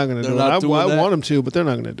 that. They're not going to They're do not it. doing I that? want them to, but they're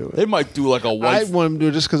not going to do They it. might do like a I white. want them to do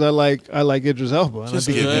it just because I like Idris Elba. And Just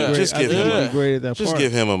I think give he'd be him- great- just I give think him- he'd be great at that Just part.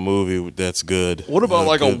 give him a movie that's good. What about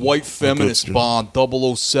like a good- white feminist good- Bond,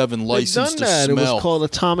 007, They've License done to that. It Smell? was called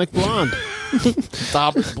Atomic Blonde.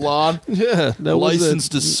 Top Blonde, Yeah, that License was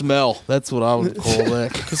to Smell. That's what I would call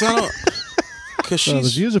that. Because I don't. Because it.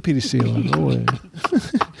 she's. Use a PDC on it. No way.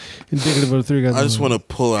 Indicative of the 3 guys. I just want to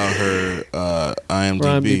pull out her IMDb.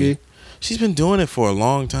 IMDb. She's been doing it for a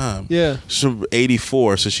long time. Yeah. She's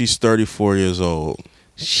 84, so she's 34 years old.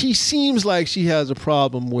 She seems like she has a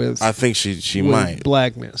problem with. I think she with might.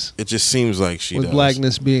 blackness. It just seems like she with does.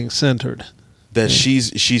 blackness being centered. That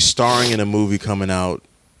she's starring in a movie coming out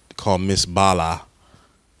called Miss Bala,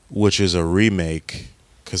 which is a remake.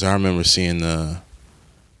 Because I remember seeing the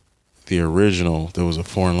original. There was a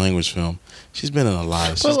foreign language film. She's been in a lot.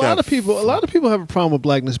 But She's a lot of people have a problem with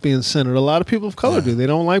blackness being centered. A lot of people of color Yeah. do. They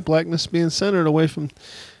don't like blackness being centered away from.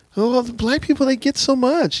 Oh, well, the black people, they get so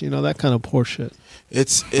much. That kind of poor shit.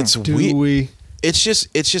 It's Do weird. we? It's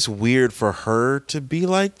just weird for her to be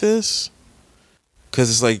like this. Because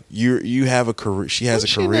it's like you have a career. She has Wasn't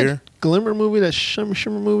a she in that career. Glimmer movie, that Shimmer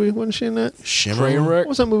movie. Wasn't she in that? Shimmer. Trainwreck? What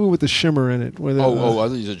was that movie with the shimmer in it? Where the, I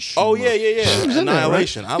think you said. Oh Shimmer. yeah. She was in that, right?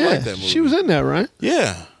 Annihilation. I Yeah, like that movie. She was in that, right?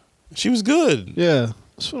 Yeah, she was good. Yeah,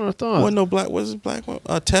 that's what I thought. Wasn't no black. Was it black?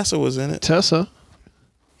 Tessa was in it. Tessa,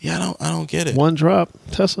 Yeah, I don't get it. one drop.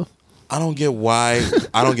 Tessa. I don't get why.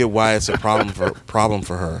 I don't get why it's a problem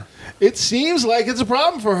for her. It seems like it's a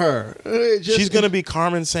problem for her. She's gonna be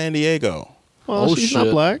Carmen Sandiego, Well, Oh, she's not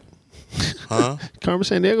shit. black. huh? Carmen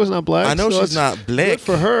Sandiego's not black. I know so she's it's not black Good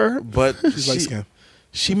for her. but She's light skinned.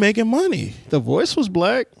 she making money. The voice was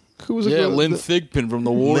black. Who was Yeah, it? Lynn Thigpen from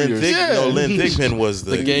the Warriors. Lynn Thigpen was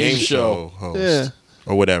the, The game show host. Yeah.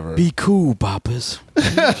 Or whatever. Be cool, Papas.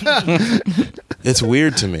 It's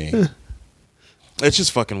weird to me. It's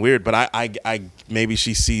just fucking weird. But I maybe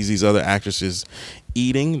she sees these other actresses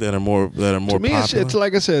eating that are more To me, popular. it's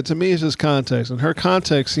like I said. To me, it's just context, and her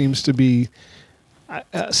context seems to be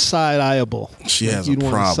side-eyeable. She Like has a you'd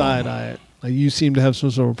want to problem. side-eye it. Like you seem to have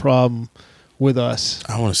some sort of problem with us.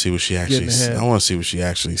 I want to see what she actually. Getting ahead. I want to see what she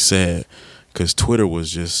actually said, because Twitter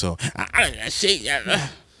was just so.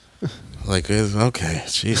 Like Like, okay,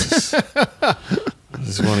 Jesus.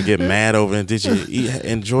 Just want to get mad over it. Did you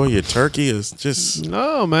enjoy your turkey? It's just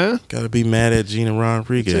No, man. got to be mad at Gina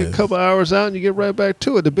Rodriguez. Take a couple hours out and you get right back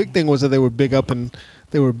to it. The big thing was that they were big up in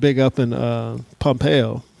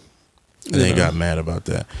Pompeo. And they got mad about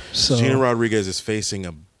that. So Gina Rodriguez is facing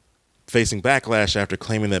backlash after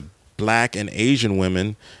claiming that black and Asian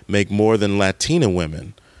women make more than Latina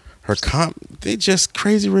women.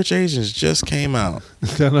 Crazy Rich Asians just came out.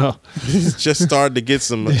 I know. Just started to get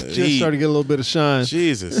some Just started to get a little bit of shine.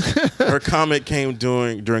 Jesus. Her comment came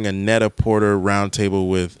during a Net-a-Porter roundtable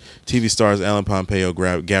with TV stars Ellen Pompeo,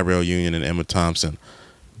 Gabrielle Union, and Emma Thompson.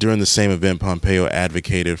 During the same event, Pompeo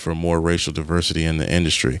advocated for more racial diversity in the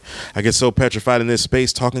industry. I get so petrified in this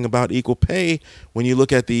space talking about equal pay when you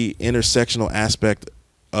look at the intersectional aspect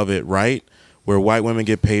of it, right? Where white women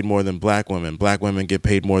get paid more than black women get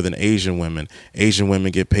paid more than Asian women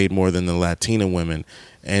get paid more than the Latina women,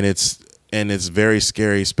 and it's very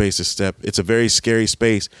scary space to step. It's a very scary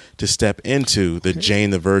space to step into. The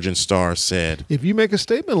Jane the Virgin Star said. If you make a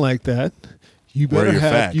statement like that, you Where are better your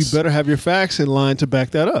have facts? your facts in line to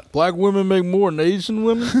back that up. Black women make more than Asian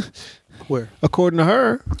women? Where? According to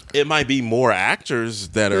her, It might be more actors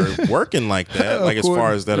that are working like that, like as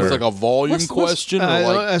far as that It's are. like a volume What's- question? Or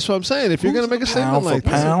like that's what I'm saying. If you're going to make a statement pound for like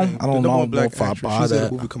that, pound? I don't The know one black if I actress, buy she's in that.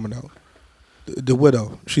 a movie coming out. The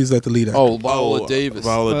Widow. She's like the lead actor. Oh, Viola Davis.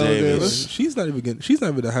 Viola Viola Davis. Davis. She's not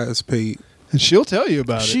even the highest paid. and she'll tell you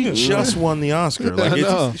about She it. just won the Oscar. Like I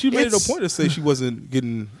know. it's, She made it a it's point to say she wasn't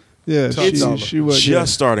getting. Yeah, Top dollar. she was.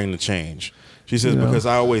 just starting to change. She says Yeah. because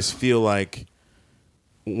I always feel like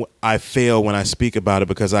I fail when I speak about it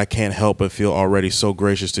because I can't help but feel already so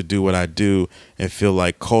gracious to do what I do and feel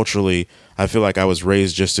like culturally I feel like I was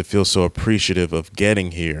raised just to feel so appreciative of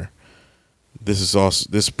getting here.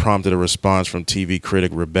 This prompted a response from TV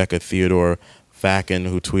critic Rebecca Theodore Vacan,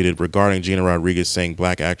 who tweeted regarding Gina Rodriguez saying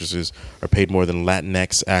black actresses are paid more than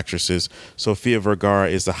Latinx actresses. Sofia Vergara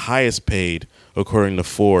is the highest paid, according to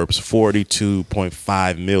Forbes,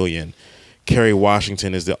 $42.5 million. Kerry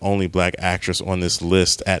Washington is the only black actress on this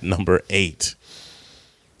list at number 8.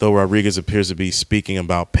 Though Rodriguez appears to be speaking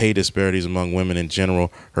about pay disparities among women in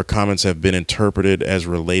general, her comments have been interpreted as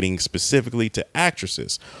relating specifically to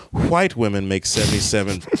actresses. White women make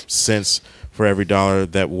 77 cents for every dollar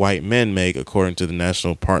that white men make, according to the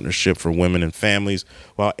National Partnership for Women and Families,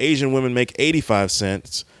 while Asian women make 85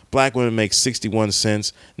 cents, black women make 61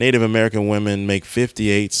 cents, Native American women make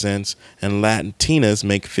 58 cents, and Latinas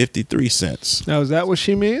make 53 cents. Now, is that what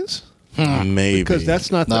she means? Maybe. Because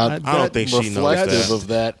that's not. I don't think she knows reflective that. of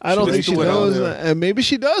that. I don't think she put it out knows there. that, and maybe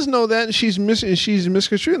she does know that, and she's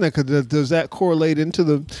misconstruing that. Because does that correlate into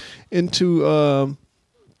the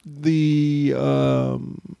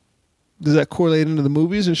does that correlate into the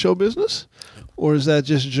movies and show business, or is that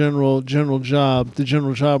just the general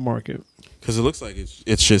job market? Because it looks like it's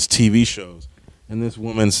just TV shows. And this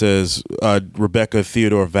woman says, Rebecca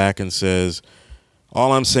Theodore Vacan says,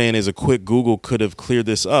 all I'm saying is a quick Google could have cleared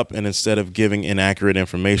this up, and instead of giving inaccurate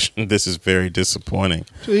information, this is very disappointing.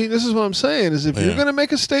 See, this is what I'm saying: is if you're Yeah. going to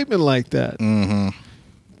make a statement like that,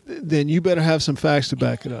 then you better have some facts to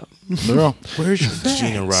back it up. Yeah. Where's your facts?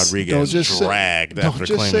 Gina Rodriguez Don't just say- dragged after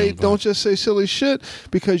Don't claiming. just say silly shit,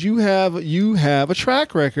 because you have a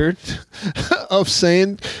track record of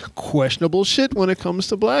saying questionable shit when it comes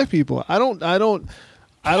to black people. I don't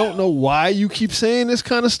know why you keep saying this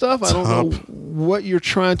kind of stuff. I don't know what you're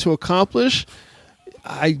trying to accomplish.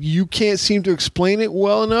 You can't seem to explain it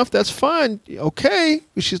well enough. That's fine. Okay.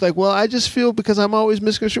 She's like, well, I just feel because I'm always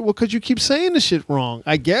misconstrued. Well, because you keep saying the shit wrong,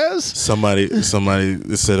 I guess. Somebody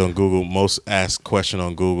said on Google, most asked question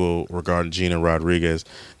on Google regarding Gina Rodriguez,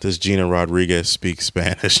 does Gina Rodriguez speak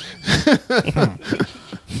Spanish?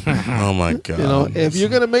 Oh my God. You know, if you're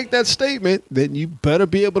going to make that statement, then you better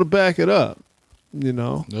be able to back it up, you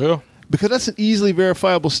know, Yeah. because that's an easily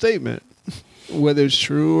verifiable statement, whether it's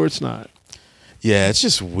true or it's not. Yeah, it's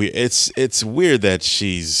just weird. It's weird that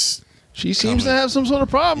she seems to have some sort of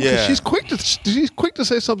problem. 'Cause Yeah. she's quick to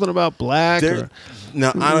say something about black. there.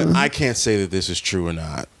 Now, I can't say that this is true or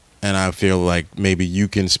not, and I feel like maybe you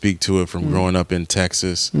can speak to it from growing up in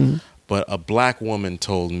Texas. But a black woman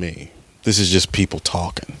told me, this is just people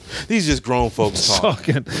talking. These are just grown folks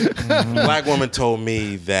talking. A black woman told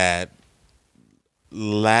me that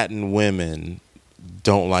Latin women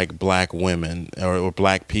don't like black women or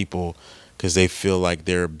black people because they feel like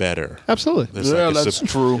they're better. Absolutely. It's Yeah, like that's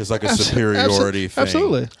true. It's like a superiority thing.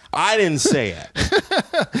 Absolutely. I didn't say it.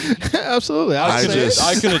 Absolutely.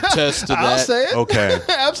 I can attest to I'll that. say it. Okay.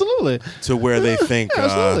 Absolutely. To where they think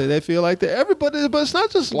Absolutely. They feel like they're everybody, but it's not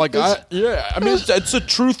just Like I mean, it's a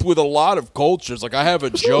truth with a lot of cultures. Like I have a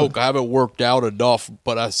joke, I haven't worked out enough,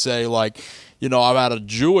 but I say like, you know, I've had a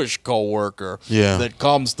Jewish coworker that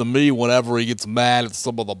comes to me whenever he gets mad at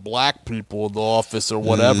some of the black people in the office or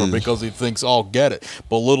whatever because he thinks, "Oh, get it."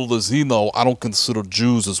 But little does he know, I don't consider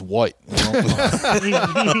Jews as white. You know?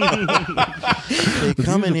 they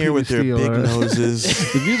come in here with their big noses.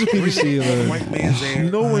 The views of PBC are White man's air.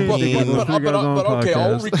 no way they can figure out his own okay,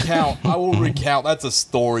 podcast. I will recount. That's a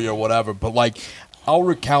story or whatever. But like, I'll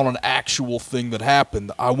recount an actual thing that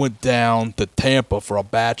happened. I went down to Tampa for a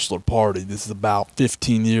bachelor party. This is about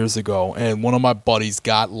 15 years ago. And one of my buddies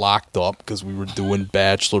got locked up because we were doing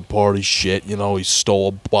bachelor party shit. You know, he stole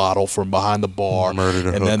a bottle from behind the bar. Murdered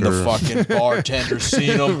a and then the hooker. fucking bartender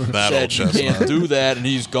seen him, said, "You can't do that." And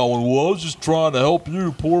he's going, "Well, I was just trying to help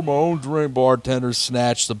you pour my own drink." Bartender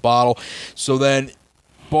snatched the bottle. So then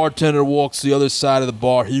bartender walks to the other side of the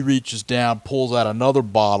bar. He reaches down, pulls out another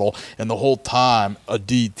bottle, and the whole time a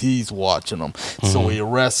DT's watching him. So he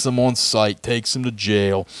arrests him on sight, takes him to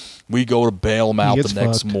jail. We go to bail him out the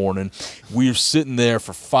next morning. We're sitting there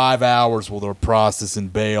for 5 hours while they're processing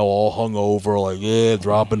bail, all hungover, like,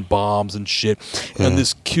 dropping bombs and shit. And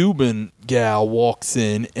this Cuban gal walks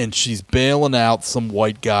in, and she's bailing out some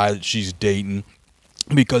white guy that she's dating,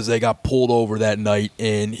 because they got pulled over that night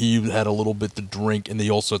and he had a little bit to drink and they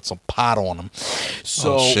also had some pot on him.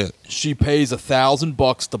 So she pays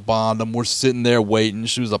 $1,000 to bond him. We're sitting there waiting.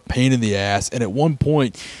 She was a pain in the ass. And at one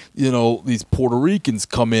point, you know, these Puerto Ricans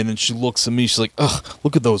come in and she looks at me. She's like, "Ugh,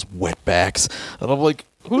 look at those wetbacks." And I'm like,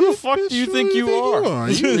 "Who the fuck do you think you are?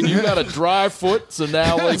 You got a dry foot, so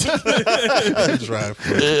now like Dry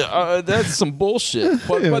foot. that's some bullshit."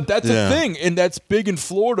 But that's a thing, and that's big in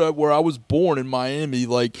Florida, where I was born in Miami.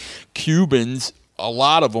 Like Cubans, a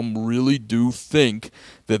lot of them really do think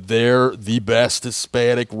that they're the best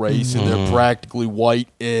Hispanic race, and they're practically white,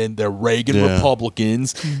 and they're Reagan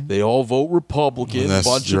Republicans. They all vote Republican. A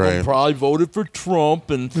bunch of them probably voted for Trump,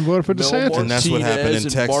 and they voted for DeSantis. And that's what happened in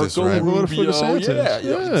Texas, Marco right? Rubio. Voted for DeSantis.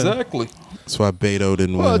 Yeah, exactly. That's why Beto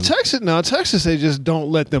didn't Well, win. Texas, they just don't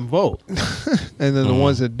let them vote, and then the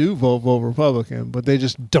ones that do vote Republican, but they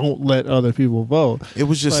just don't let other people vote. It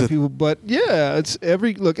was just people, but yeah, it's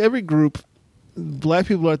every group. Black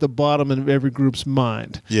people are at the bottom of every group's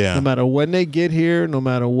mind. Yeah. No matter when they get here, no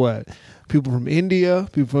matter what. People from India,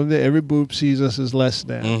 people from there, every group sees us as less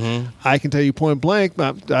than. I can tell you point blank,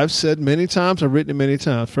 I've said many times, I've written it many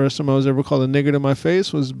times. First time I was ever called a nigger to my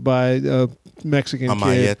face was by a Mexican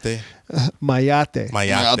kid. Mayate.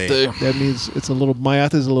 That means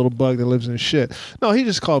Mayate is a little bug that lives in shit. No, he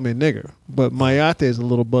just called me a nigger. But Mayate is a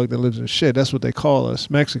little bug that lives in shit. That's what they call us,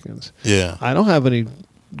 Mexicans. Yeah. I don't have any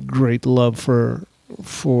great love for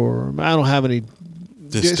I don't have any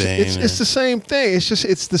disdain. It's the same thing.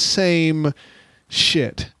 It's the same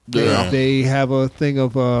shit. Yeah. They have a thing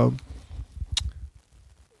of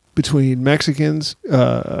between Mexicans,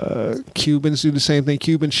 Cubans do the same thing.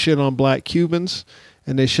 Cubans shit on black Cubans,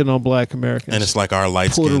 and they shit on black Americans. And it's like our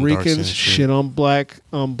light Puerto skin, Ricans shit on black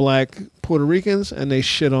Puerto Ricans, and they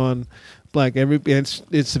shit on black it's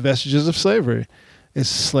the vestiges of slavery. It's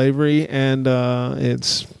slavery, and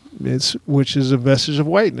it's which is a vestige of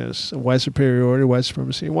whiteness, white superiority, white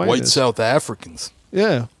supremacy, and whiteness. White South Africans.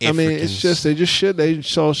 Yeah, I mean, it's just they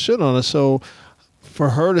all shit on us. So for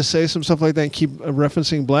her to say some stuff like that and keep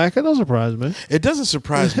referencing black, it doesn't surprise me. It doesn't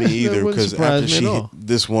surprise me either, because after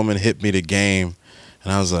this woman hit me the game,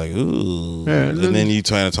 and I was like, ooh. Yeah, and then you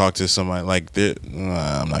trying to talk to somebody like,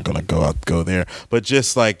 I'm not gonna go there, but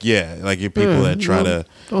just like like your people that try to.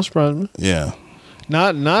 Don't surprise me. Yeah.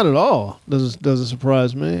 Not at all. Doesn't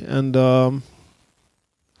surprise me, and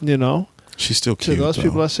you know, she's still cute. To those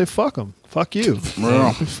people, I say, fuck them, fuck you,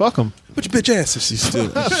 fuck them. Put your bitch asses. She's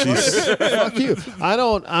fuck you.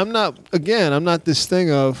 I'm not this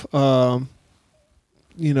thing of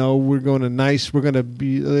you know, we're going to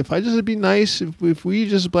be. If I just be nice, if we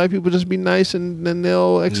just black people just be nice, and then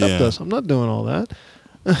they'll accept us. I'm not doing all that.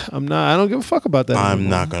 I'm not. I don't give a fuck about that. I'm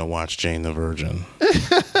not gonna watch Jane the Virgin.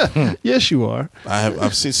 Yes, you are.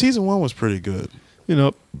 I've seen season 1 was pretty good. You know,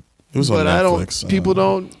 it was on Netflix. People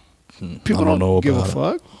don't give a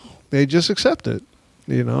fuck. They just accept it.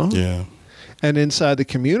 You know. Yeah. And inside the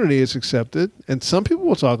community, it's accepted. And some people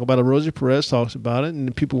will talk about it. Rosie Perez talks about it,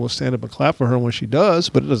 and people will stand up and clap for her when she does,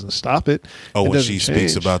 but it doesn't stop it. Oh, when she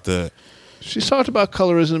speaks about she's talked about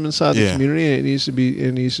colorism inside the community, and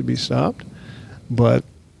it needs to be stopped. But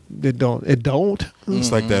it don't.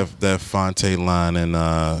 It's like that Fonte line,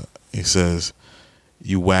 and he says,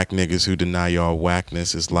 you whack niggas who deny y'all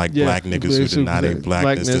whackness is like black niggas who deny their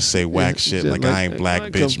blackness to say whack shit like I ain't black,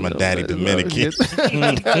 bitch. My daddy Dominican.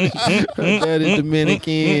 Daddy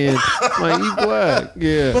Dominican. Like, you black.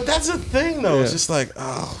 Yeah. But that's the thing, though. It's just like,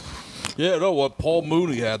 oh. Yeah, no, what Paul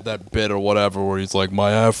Mooney had that bit or whatever where he's like,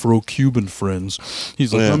 my Afro-Cuban friends.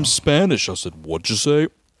 He's like, I'm Spanish. I said, what'd you say?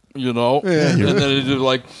 You know? Yeah. And then he did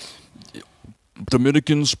like,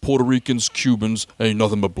 Dominicans, Puerto Ricans, Cubans, ain't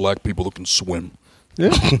nothing but black people that can swim. Yeah.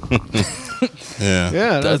 Yeah.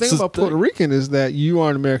 Yeah. The That's thing the about Puerto Rican is that you are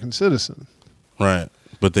an American citizen. Right.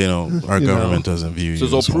 But they don't, our government doesn't view you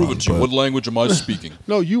Says, I'll as prove one, it to you. but- What language am I speaking?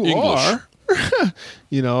 No, you English. are.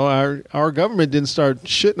 You know, our government didn't start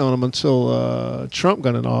shitting on them until Trump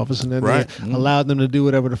got in office, and then Right. they allowed them to do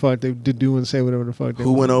whatever the fuck they did do and say whatever the fuck they Who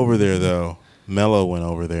wanted. went over there, though? Mello went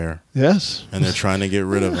over there. Yes. And they're trying to get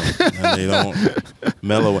rid of him. And they don't.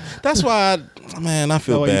 Mello. That's why, I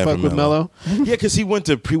feel Oh, you bad for fuck with Mello. Mello? Yeah, because he went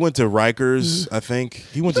to Rikers, I think.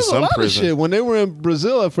 He went to There's a some lot of prison. shit. When they were in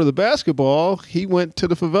Brazil for the basketball, he went to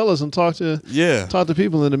the favelas and talked to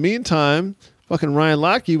people. In the meantime, fucking Ryan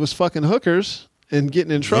Lochte was fucking hookers and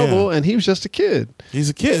getting in trouble, and he was just a kid. He's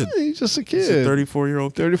a kid. Yeah, he's just a kid. He's a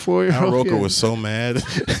 34-year-old kid. 34-year-old Al Roker kid. was so mad.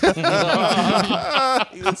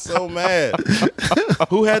 He was so mad.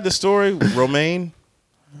 Who had the story? Romaine?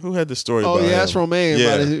 Who had the story Oh, about yeah, him? that's Romaine.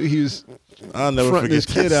 Yeah. But he was I'll never fronting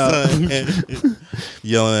forget his kid out. son.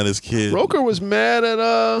 Yelling at his kid. Roker was mad at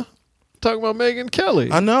talking about Megyn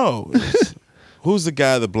Kelly. I know. Who's the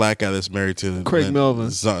guy, the black guy that's married to Craig Melvin.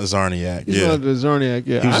 Zarniak? He's not the Zarniak.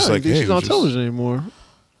 Yeah, He was I just don't like, think hey, she's we on just- television anymore.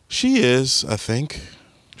 She is, I think.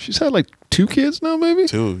 She's had like 2 kids now, maybe.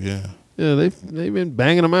 2, yeah. Yeah, they've been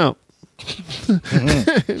banging them out,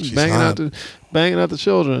 banging hot. out the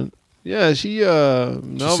children. Yeah,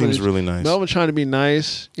 Melvin seems really nice. Melvin trying to be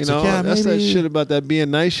nice, you It's know. like, yeah, that's maybe- that shit about that being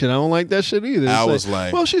nice shit. I don't like that shit either. Al It's was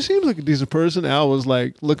like- well, she seems like a decent person. Al was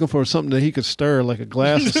like looking for something that he could stir, like a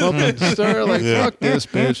glass or something. Stir, like Yeah. fuck this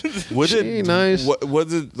bitch. Was She ain't nice. What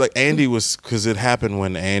was it like? Andy was, because it happened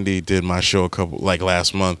when Andy did my show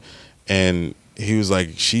last month, and he was like,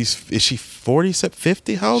 is she 40,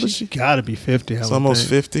 50? How old is she? Gotta be 50. It's almost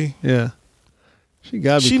 50. Yeah, she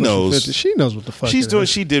gotta be. She pushing knows. 50. She knows what the fuck She's it doing. is.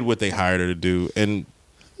 She did what they hired her to do, and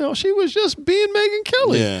No, she was just being Megyn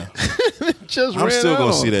Kelly. yeah, Just I'm ran still gonna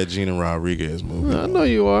out. see that Gina Rodriguez movie. I know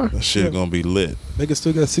you are. That shit gonna be lit. Nigga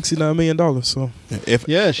still got $69 million, so. If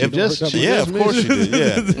Yeah, she if- just. She yeah, just of course she mentioned-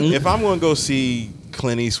 did. Yeah, if I'm gonna go see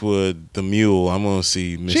Clint Eastwood, The Mule, I'm gonna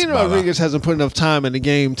see Miss Gina Bala. Rodriguez hasn't put enough time in the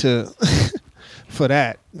game to for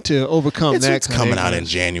that to overcome It's, that. it's kind coming of out in ignorance.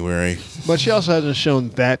 January. But she also hasn't shown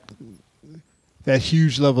that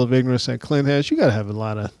huge level of ignorance that Clint has. You got to have a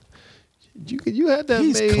lot of. You had that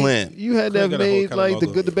He's made. Clint. You had that Clint got a whole made like the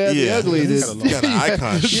catalog good, the bad, the Yeah, ugly. he's This- got an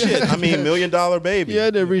icon. Shit, I mean, $1 Million Baby. You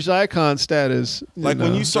had to reach icon status. Like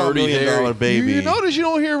when you saw $1 Dirty Million Harry. Baby, You notice you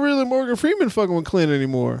don't hear really Morgan Freeman fucking with Clint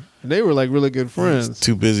anymore. And they were like really good friends.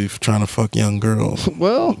 too busy trying to fuck young girls.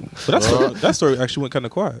 Well, But that story actually went kind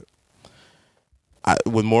of quiet.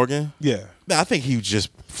 With Morgan, Yeah. I think he was just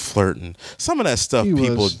flirting. Some of that stuff He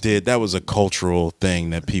people was. did, that was a cultural thing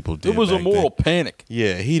that people did. It was a back moral then. panic.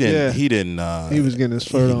 Yeah, he didn't. Yeah. He didn't. he was getting his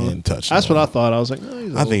flirt he on. didn't touch. That's no what I one. thought. I was like, oh,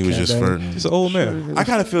 he's a I think he was little just cat daddy. flirting. He's an old man. I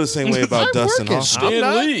kind of feel the same way about I'm Dustin working. Hoffman. I'm Stan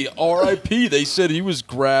not- Lee, R.I.P. They said he was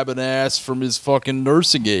grabbing ass from his fucking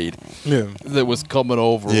nursing aide Yeah. that was coming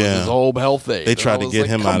over with Yeah. his home health aide. They tried And I to was get like,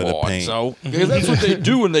 him come out of the on. paint. So, because that's what they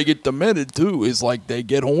do when they get demented too. Is like they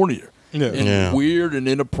get hornier Yeah. and Yeah. weird and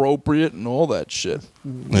inappropriate and all that shit.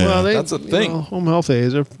 Yeah. Well, That's a thing. Home health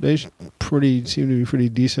aides are seem to be pretty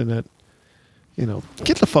decent at.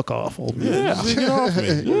 Get the fuck off, old man. Yeah, get off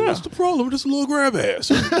me. What's the problem with this little grab ass?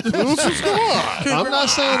 I'm not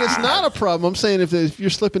saying it's not a problem. I'm saying if you're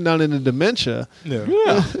slipping down into dementia, Yeah.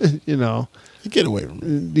 You get away from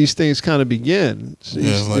me. these things kind of begin. So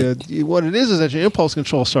what it is that your impulse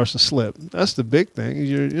control starts to slip. That's the big thing.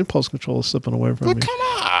 Your impulse control is slipping away from you. Come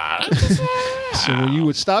on. So when you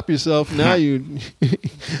would stop yourself, now you.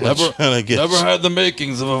 Never, trying to get never you. had the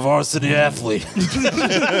makings of a varsity athlete.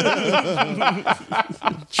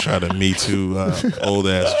 Try to Me Too old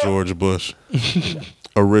ass George Bush.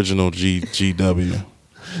 Original GW.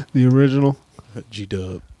 The original.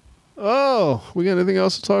 G-Dub. Oh, we got anything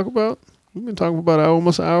else to talk about? We've been talking about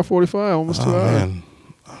almost an hour 45, almost 2 Oh hours. man,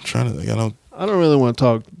 I'm trying to think. I don't really want to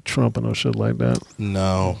talk Trump and no shit like that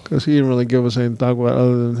No. because he didn't really give us anything to talk about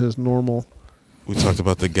other than his normal We talked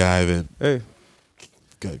about the guy that Hey.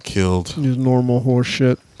 got killed, His normal horse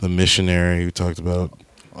shit. the missionary. We talked about.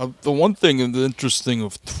 The one thing and the interesting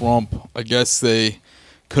of Trump, I guess they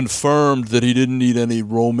confirmed that he didn't need any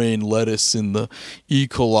romaine lettuce in the E.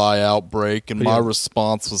 coli outbreak, and my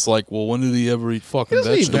response was like, "Well, when did he ever eat fucking He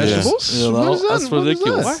doesn't eat vegetables? vegetables. You know, What is that? that's What is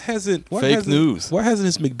ridiculous." that? Fake news. Why hasn't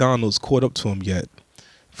this McDonald's caught up to him yet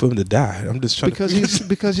for him to die? I'm just trying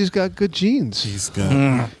Because he's got good genes. He's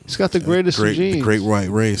got He's got the greatest of the genes. great white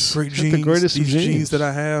race. great got genes. the greatest of These genes. genes that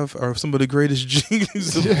I have are some of the greatest genes.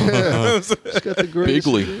 He's got the greatest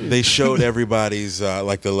of Bigly. genes. They showed everybody's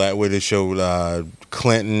like where they showed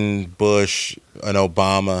Clinton, Bush, and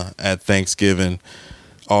Obama at Thanksgiving.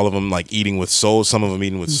 All of them like eating with some of them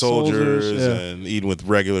eating with soldiers, Soldiers, yeah. and eating with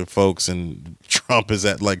regular folks, and Trump is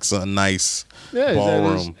at like some nice Yeah,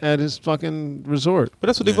 ballroom. at his fucking resort. But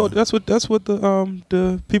that's what they voted. That's what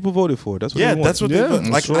the people voted for. That's what Yeah, they want. that's what Yeah, they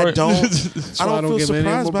like. that's I right. don't why I don't feel give any of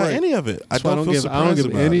them surprised a by break. any of it. That's why I don't feel surprised give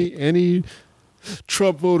about it. any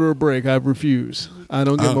Trump voter a break. I refuse. I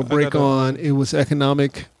don't give him a break on it was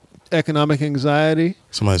economic anxiety.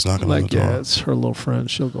 Somebody's knocking on Like, the door. yeah, it's her little friend.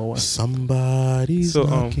 She'll go away. Somebody's So,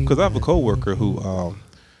 knocking. because I have a coworker who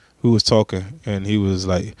was talking, and he was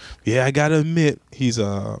like, "Yeah, I gotta admit, he's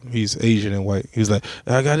Asian and white. He was like,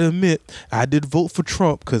 I gotta admit, I did vote for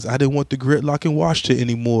Trump because I didn't want the gridlock in Washington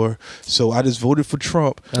anymore. So I just voted for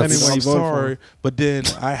Trump. Tell me why I'm you voted for sorry, him. but then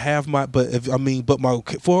I have my but my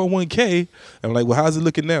 401k. I'm like, well, how's it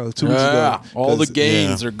looking now? 2 weeks Yeah, ago, all the 'Cause-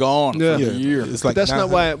 gains are gone Yeah. for the year. It's But like that's not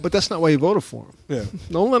why. But that's not why you voted for him. Yeah.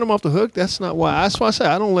 Don't let him off the hook. That's not why. That's why I say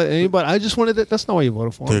I don't let anybody. I just wanted that. That's not why you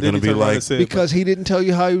voted for They're him. going to be like, Because he didn't tell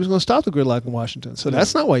you how he was going to stop the gridlock in Washington. So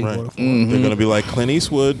that's not why you right. voted for him. They're going to be like Clint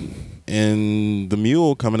Eastwood in The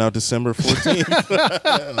Mule coming out December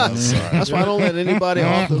 14th. I'm sorry. That's why I don't let anybody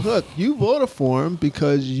off the hook. You voted for him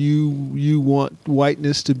because you want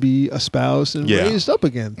whiteness to be espoused and Yeah. raised up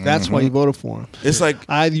again. That's why you voted for him. It's like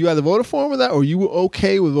You either voted for him or that, or you were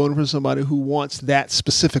okay with voting for somebody who wants that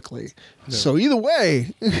specifically. So either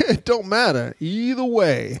way, it don't matter. Either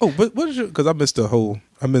way. Oh, but what is your? Because I missed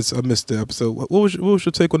I missed the episode. What was your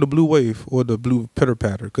take on the blue wave or the blue pitter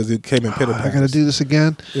patter? Because it came in pitter I patter. got to do this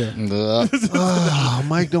again. Yeah. Oh,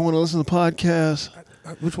 Mike don't want to listen to the podcast.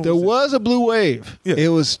 Which one There was it? was a blue wave. Yeah. It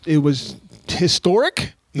was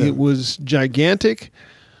historic. Yeah. It was gigantic.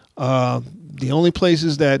 The only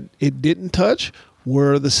places that it didn't touch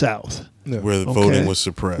were the South, Yeah. where the Okay. voting was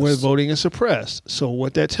suppressed. where voting is suppressed. So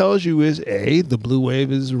what that tells you is A, the blue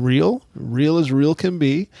wave is real as real can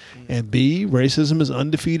be, and B, racism is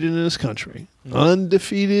undefeated in this country.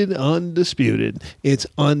 Undefeated, undisputed. It's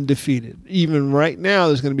undefeated. Even right now,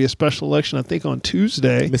 there's going to be a special election, I think, on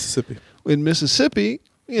Tuesday Mississippi. in Mississippi.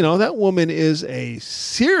 You know, that woman is a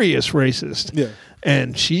serious racist. Yeah.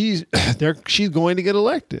 And she's going to get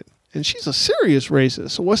elected. And she's a serious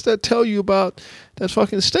racist. So what's that tell you about that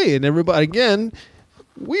fucking state? And everybody, again,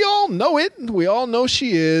 we all know it. We all know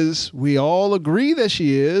she is. We all agree that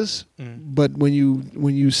she is. But when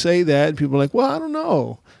you say that, people are like, well, I don't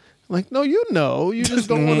know. I'm like, no, you know. You just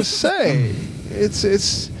don't want to say.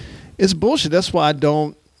 It's bullshit. That's why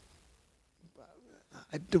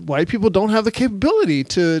white people don't have the capability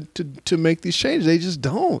to make these changes. They just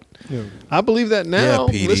don't. Yeah. I believe that now.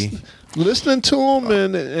 Yeah, Petey. Listening to them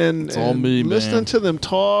and all me, listening man. to them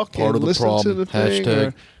talk Part and of the listening to problem. the thing,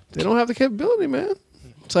 Hashtag. they don't have the capability, man.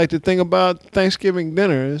 It's like the thing about Thanksgiving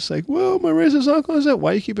dinner. It's like, well, my racist uncle is that.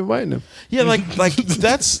 Why you keep inviting him? Yeah,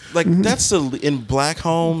 that's the in black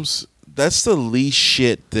homes. That's the least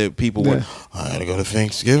shit that people would. I gotta go to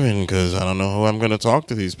Thanksgiving because I don't know who I'm gonna talk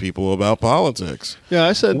to these people about politics. Yeah,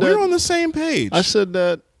 I said We're that. on the same page. I said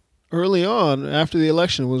that early on after the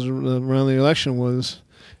election was around the election was.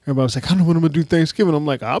 Everybody was like, I don't know what I'm gonna do Thanksgiving. I'm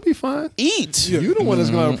like, I'll be fine. Eat. You the one that's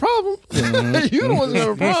gonna have a problem. You the one that's gonna have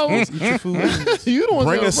a problem. Eat your food. You the one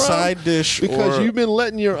Bring a that's gonna have a problem. side dish Because or you've been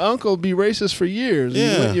letting your uncle be racist for years. You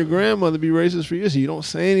Yeah. let your grandmother be racist for years. You don't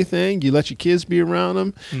say anything. You let your kids be around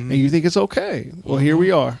them, and you think it's okay. Well, here we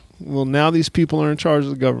are. Well, now these people are in charge of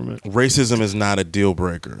the government. racism is not a deal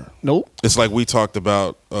breaker. Nope. It's like we talked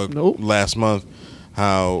about Nope. last month,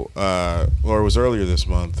 how or it was earlier this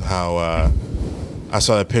month, how I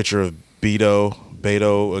saw that picture of Beto,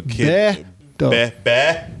 a kid. Beto.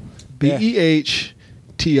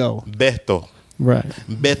 BEHTO. Beto. Right.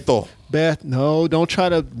 Beto. No, don't try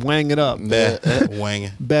to wang it up. Wang.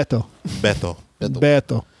 Beto. Beto.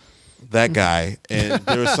 Beto. That guy. And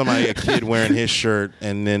there was a kid wearing his shirt,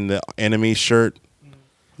 and then the enemy shirt,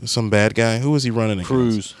 some bad guy. Who was he running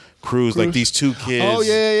against? Cruz. Like these two kids. Oh,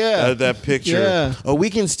 yeah. That picture. Yeah. Oh, we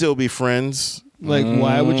can still be friends. Like,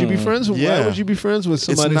 why would you be friends with? Yeah. Why would you be friends with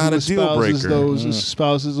somebody not who a deal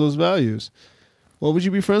espouses those values? What would you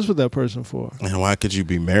be friends with that person for? And why could you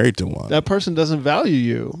be married to one? That person doesn't value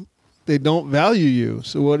you. they don't value you.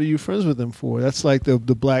 So what are you friends with them for? That's like the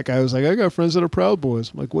black guy who's like, I got friends that are Proud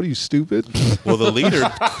Boys. I'm like, what are you, stupid? Well, the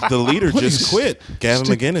leader just quit. Gavin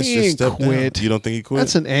McInnes He just ain't stepped quit. down. You don't think he quit?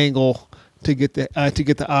 That's an angle to get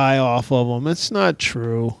the eye off of him. It's not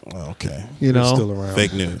true. Oh, okay. You He's know, still around.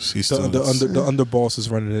 Fake news. He's still The underboss is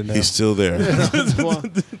running it now. He's still there.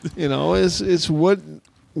 you know, it's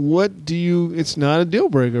what do you? It's not a deal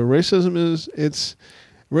breaker.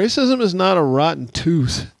 Racism is not a rotten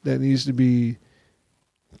tooth that needs to be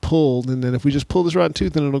pulled, and then if we just pull this rotten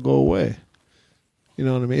tooth, then it'll go away. You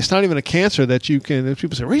know what I mean? It's not even a cancer that you can. If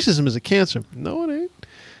people say racism is a cancer, no, it ain't,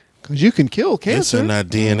 because you can kill It's cancer. in that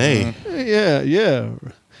DNA. Yeah.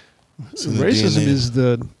 It's in the Racism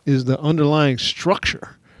DNA. is the underlying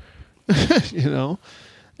structure, you know,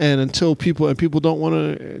 and until people don't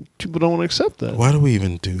want to accept that. Why do we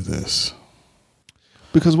even do this?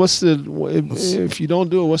 Because if you don't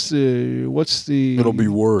do it, what's the It'll be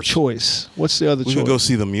worse. choice? What's the other We choice? can go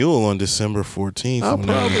see The Mule on December 14th. I'll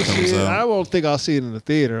whenever probably it comes see it. out. I won't think I'll see it in the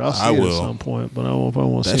theater. I'll see I it will. at some point, but I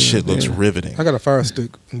won't see That it. shit in the looks theater. riveting. I got a Fire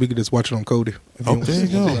Stick, and we can just watch it on Kodi. If Oh, you there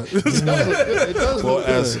you go. It does Well, look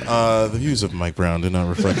as good. the views of Mike Brown do not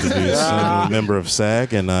reflect the views of a member of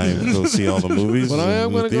SAG, and I go see all the movies. But I am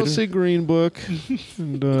in the going to go theater. see Green Book,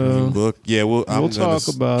 and Green Book. Yeah, I'm we'll gonna talk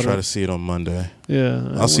about try it. to see it on Monday. yeah,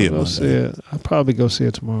 I'll see it Go Monday. I'll probably go see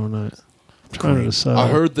it tomorrow night. I'm trying to decide. I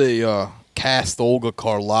heard they cast Olga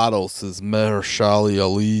Carlatos as Mahershala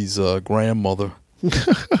Ali's grandmother. Who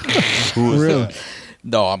is Really? that?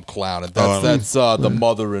 No, I'm clowning. Oh, That's the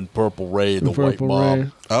mother in Purple Rain, the white Purple mom.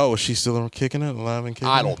 Rain. Oh, is she still kicking it, alive and kicking?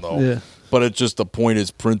 I it? don't know. Yeah. But it's just the point is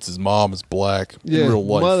Prince's mom is black Yeah, in real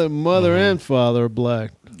life. mother and father are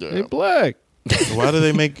black. Yeah. They black Why do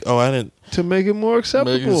they make? Oh, I didn't. to make it more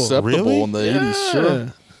acceptable. Make it acceptable Really? in the 80s,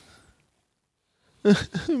 sure.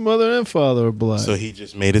 Mother and father are black. So he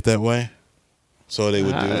just made it that way. So they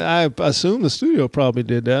would do it. I assume the studio probably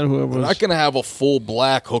did that. Whoever We're was. not going to have a full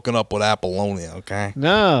black hooking up with Apollonia, okay?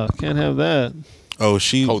 No, can't have that. Oh,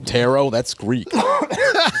 she. Kotero, that's Greek.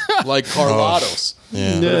 Like Carlatos.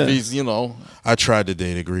 Yeah. But Yeah. if he's, you know, I tried to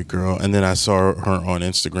date a Greek girl, and then I saw her on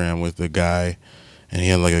Instagram with a guy, and he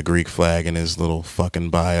had like a Greek flag in his little fucking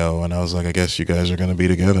bio, and I was like, I guess you guys are gonna be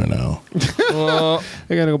together now. well,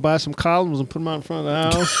 I gotta go buy some columns and put them out in front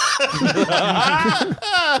of the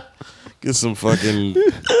house. Get some fucking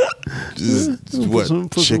what Put some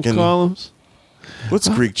chicken? columns. What's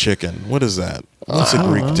Greek chicken? What is that? What's a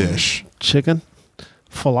Greek dish? Chicken,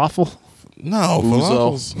 falafel, No,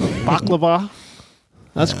 Uzo. falafels. baklava.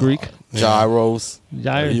 That's Greek. gyros,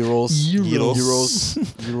 Gyro. gyros, Gyros.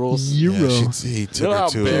 gyros. Euro. Yeah, he You took know her how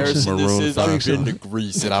to a embarrassing this Maroon is? I've 5. been to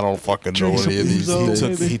Greece and I don't fucking know Drink some any of these Uzo.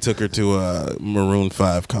 things. He took her to a Maroon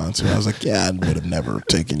 5 concert. I was like, yeah, I would have never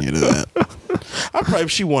taken you to that. I probably,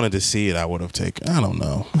 if she wanted to see it, I would have taken. I don't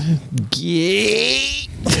know.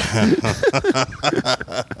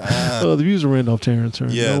 Oh, the views of Randolph Terrence are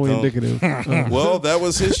Yeah, no way don't- indicative. Well, that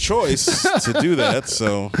was his choice to do that.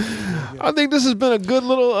 So I think this has been a good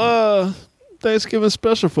little Thanksgiving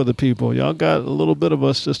special for the people. Y'all got a little bit of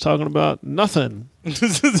us just talking about nothing. we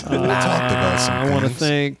talked about some I want to things.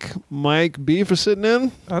 thank Mike B for sitting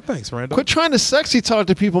in. Thanks, Randolph. Quit trying to sexy talk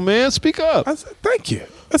to people, man. Speak up. I said thank you.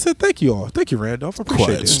 I said thank you all. Thank you, Randolph. I appreciate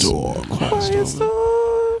Quiet it. storm. Quiet storm.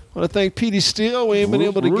 I want to thank Petey Steele. We ain't been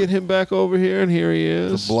able to get him back over here, and here he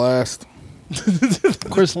is. Blast.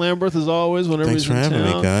 Chris Lambert, as always, whenever Thanks he's for in having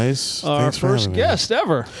town. me, guys. Our Thanks for first having me. guest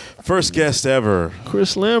ever, First guest ever.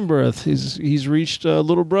 Chris Lambert. He's reached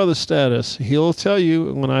little brother status. He'll tell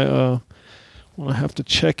you when I have to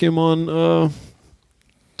check him on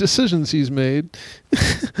decisions he's made.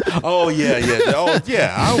 Oh yeah. Oh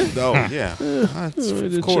yeah. Yeah.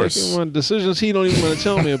 Of course. Check him on decisions he don't even want to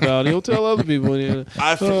tell me about. He'll tell other people.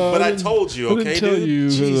 But I told you, I didn't okay, tell dude. you,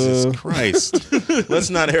 Jesus Christ. Let's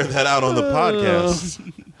not air that out on the podcast.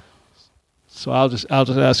 So I'll just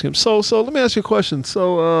ask him. So let me ask you a question.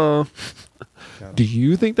 So do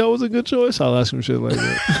you think that was a good choice? I'll ask him shit like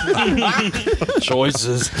that.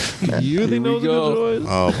 Choices. Do you think that we was a go. good choice?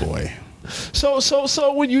 Oh boy.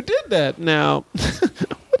 So when you did that, now,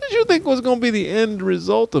 what did you think was going to be the end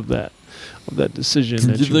result of that decision? Do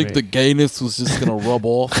that you think made? the gayness was just gonna rub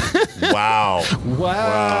off? Wow.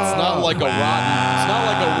 Wow. It's not like a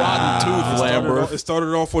rotten tooth, Lambert. It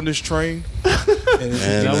started off on this train.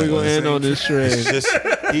 And Now we're going to end on this train. it's just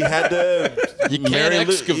he had to You can't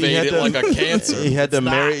excavate it like a cancer. He had to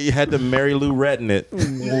Mary Lou Retton it.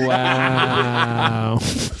 Wow.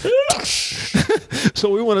 So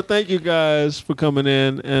we want to thank you guys for coming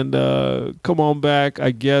in and come on back,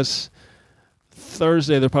 I guess,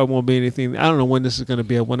 Thursday there probably won't be anything. I don't know when this is going to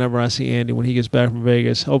be. Whenever I see Andy when he gets back from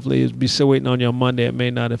Vegas, hopefully it'll be still waiting on you on Monday. It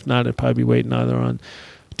may not. If not, it'll probably be waiting either on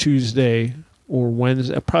Tuesday or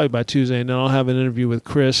Wednesday. Probably by Tuesday, and then I'll have an interview with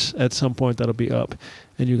Chris at some point that'll be up,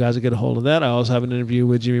 and you guys will get a hold of that. I also have an interview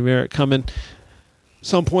with Jimmy Merritt coming.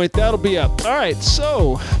 Some point that'll be up. All right,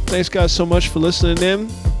 so thanks guys so much for listening in,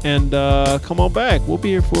 and come on back. We'll be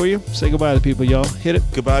here for you. Say goodbye to people, y'all. Hit it.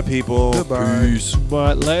 Goodbye, people. Goodbye. Peace.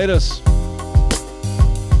 But latest.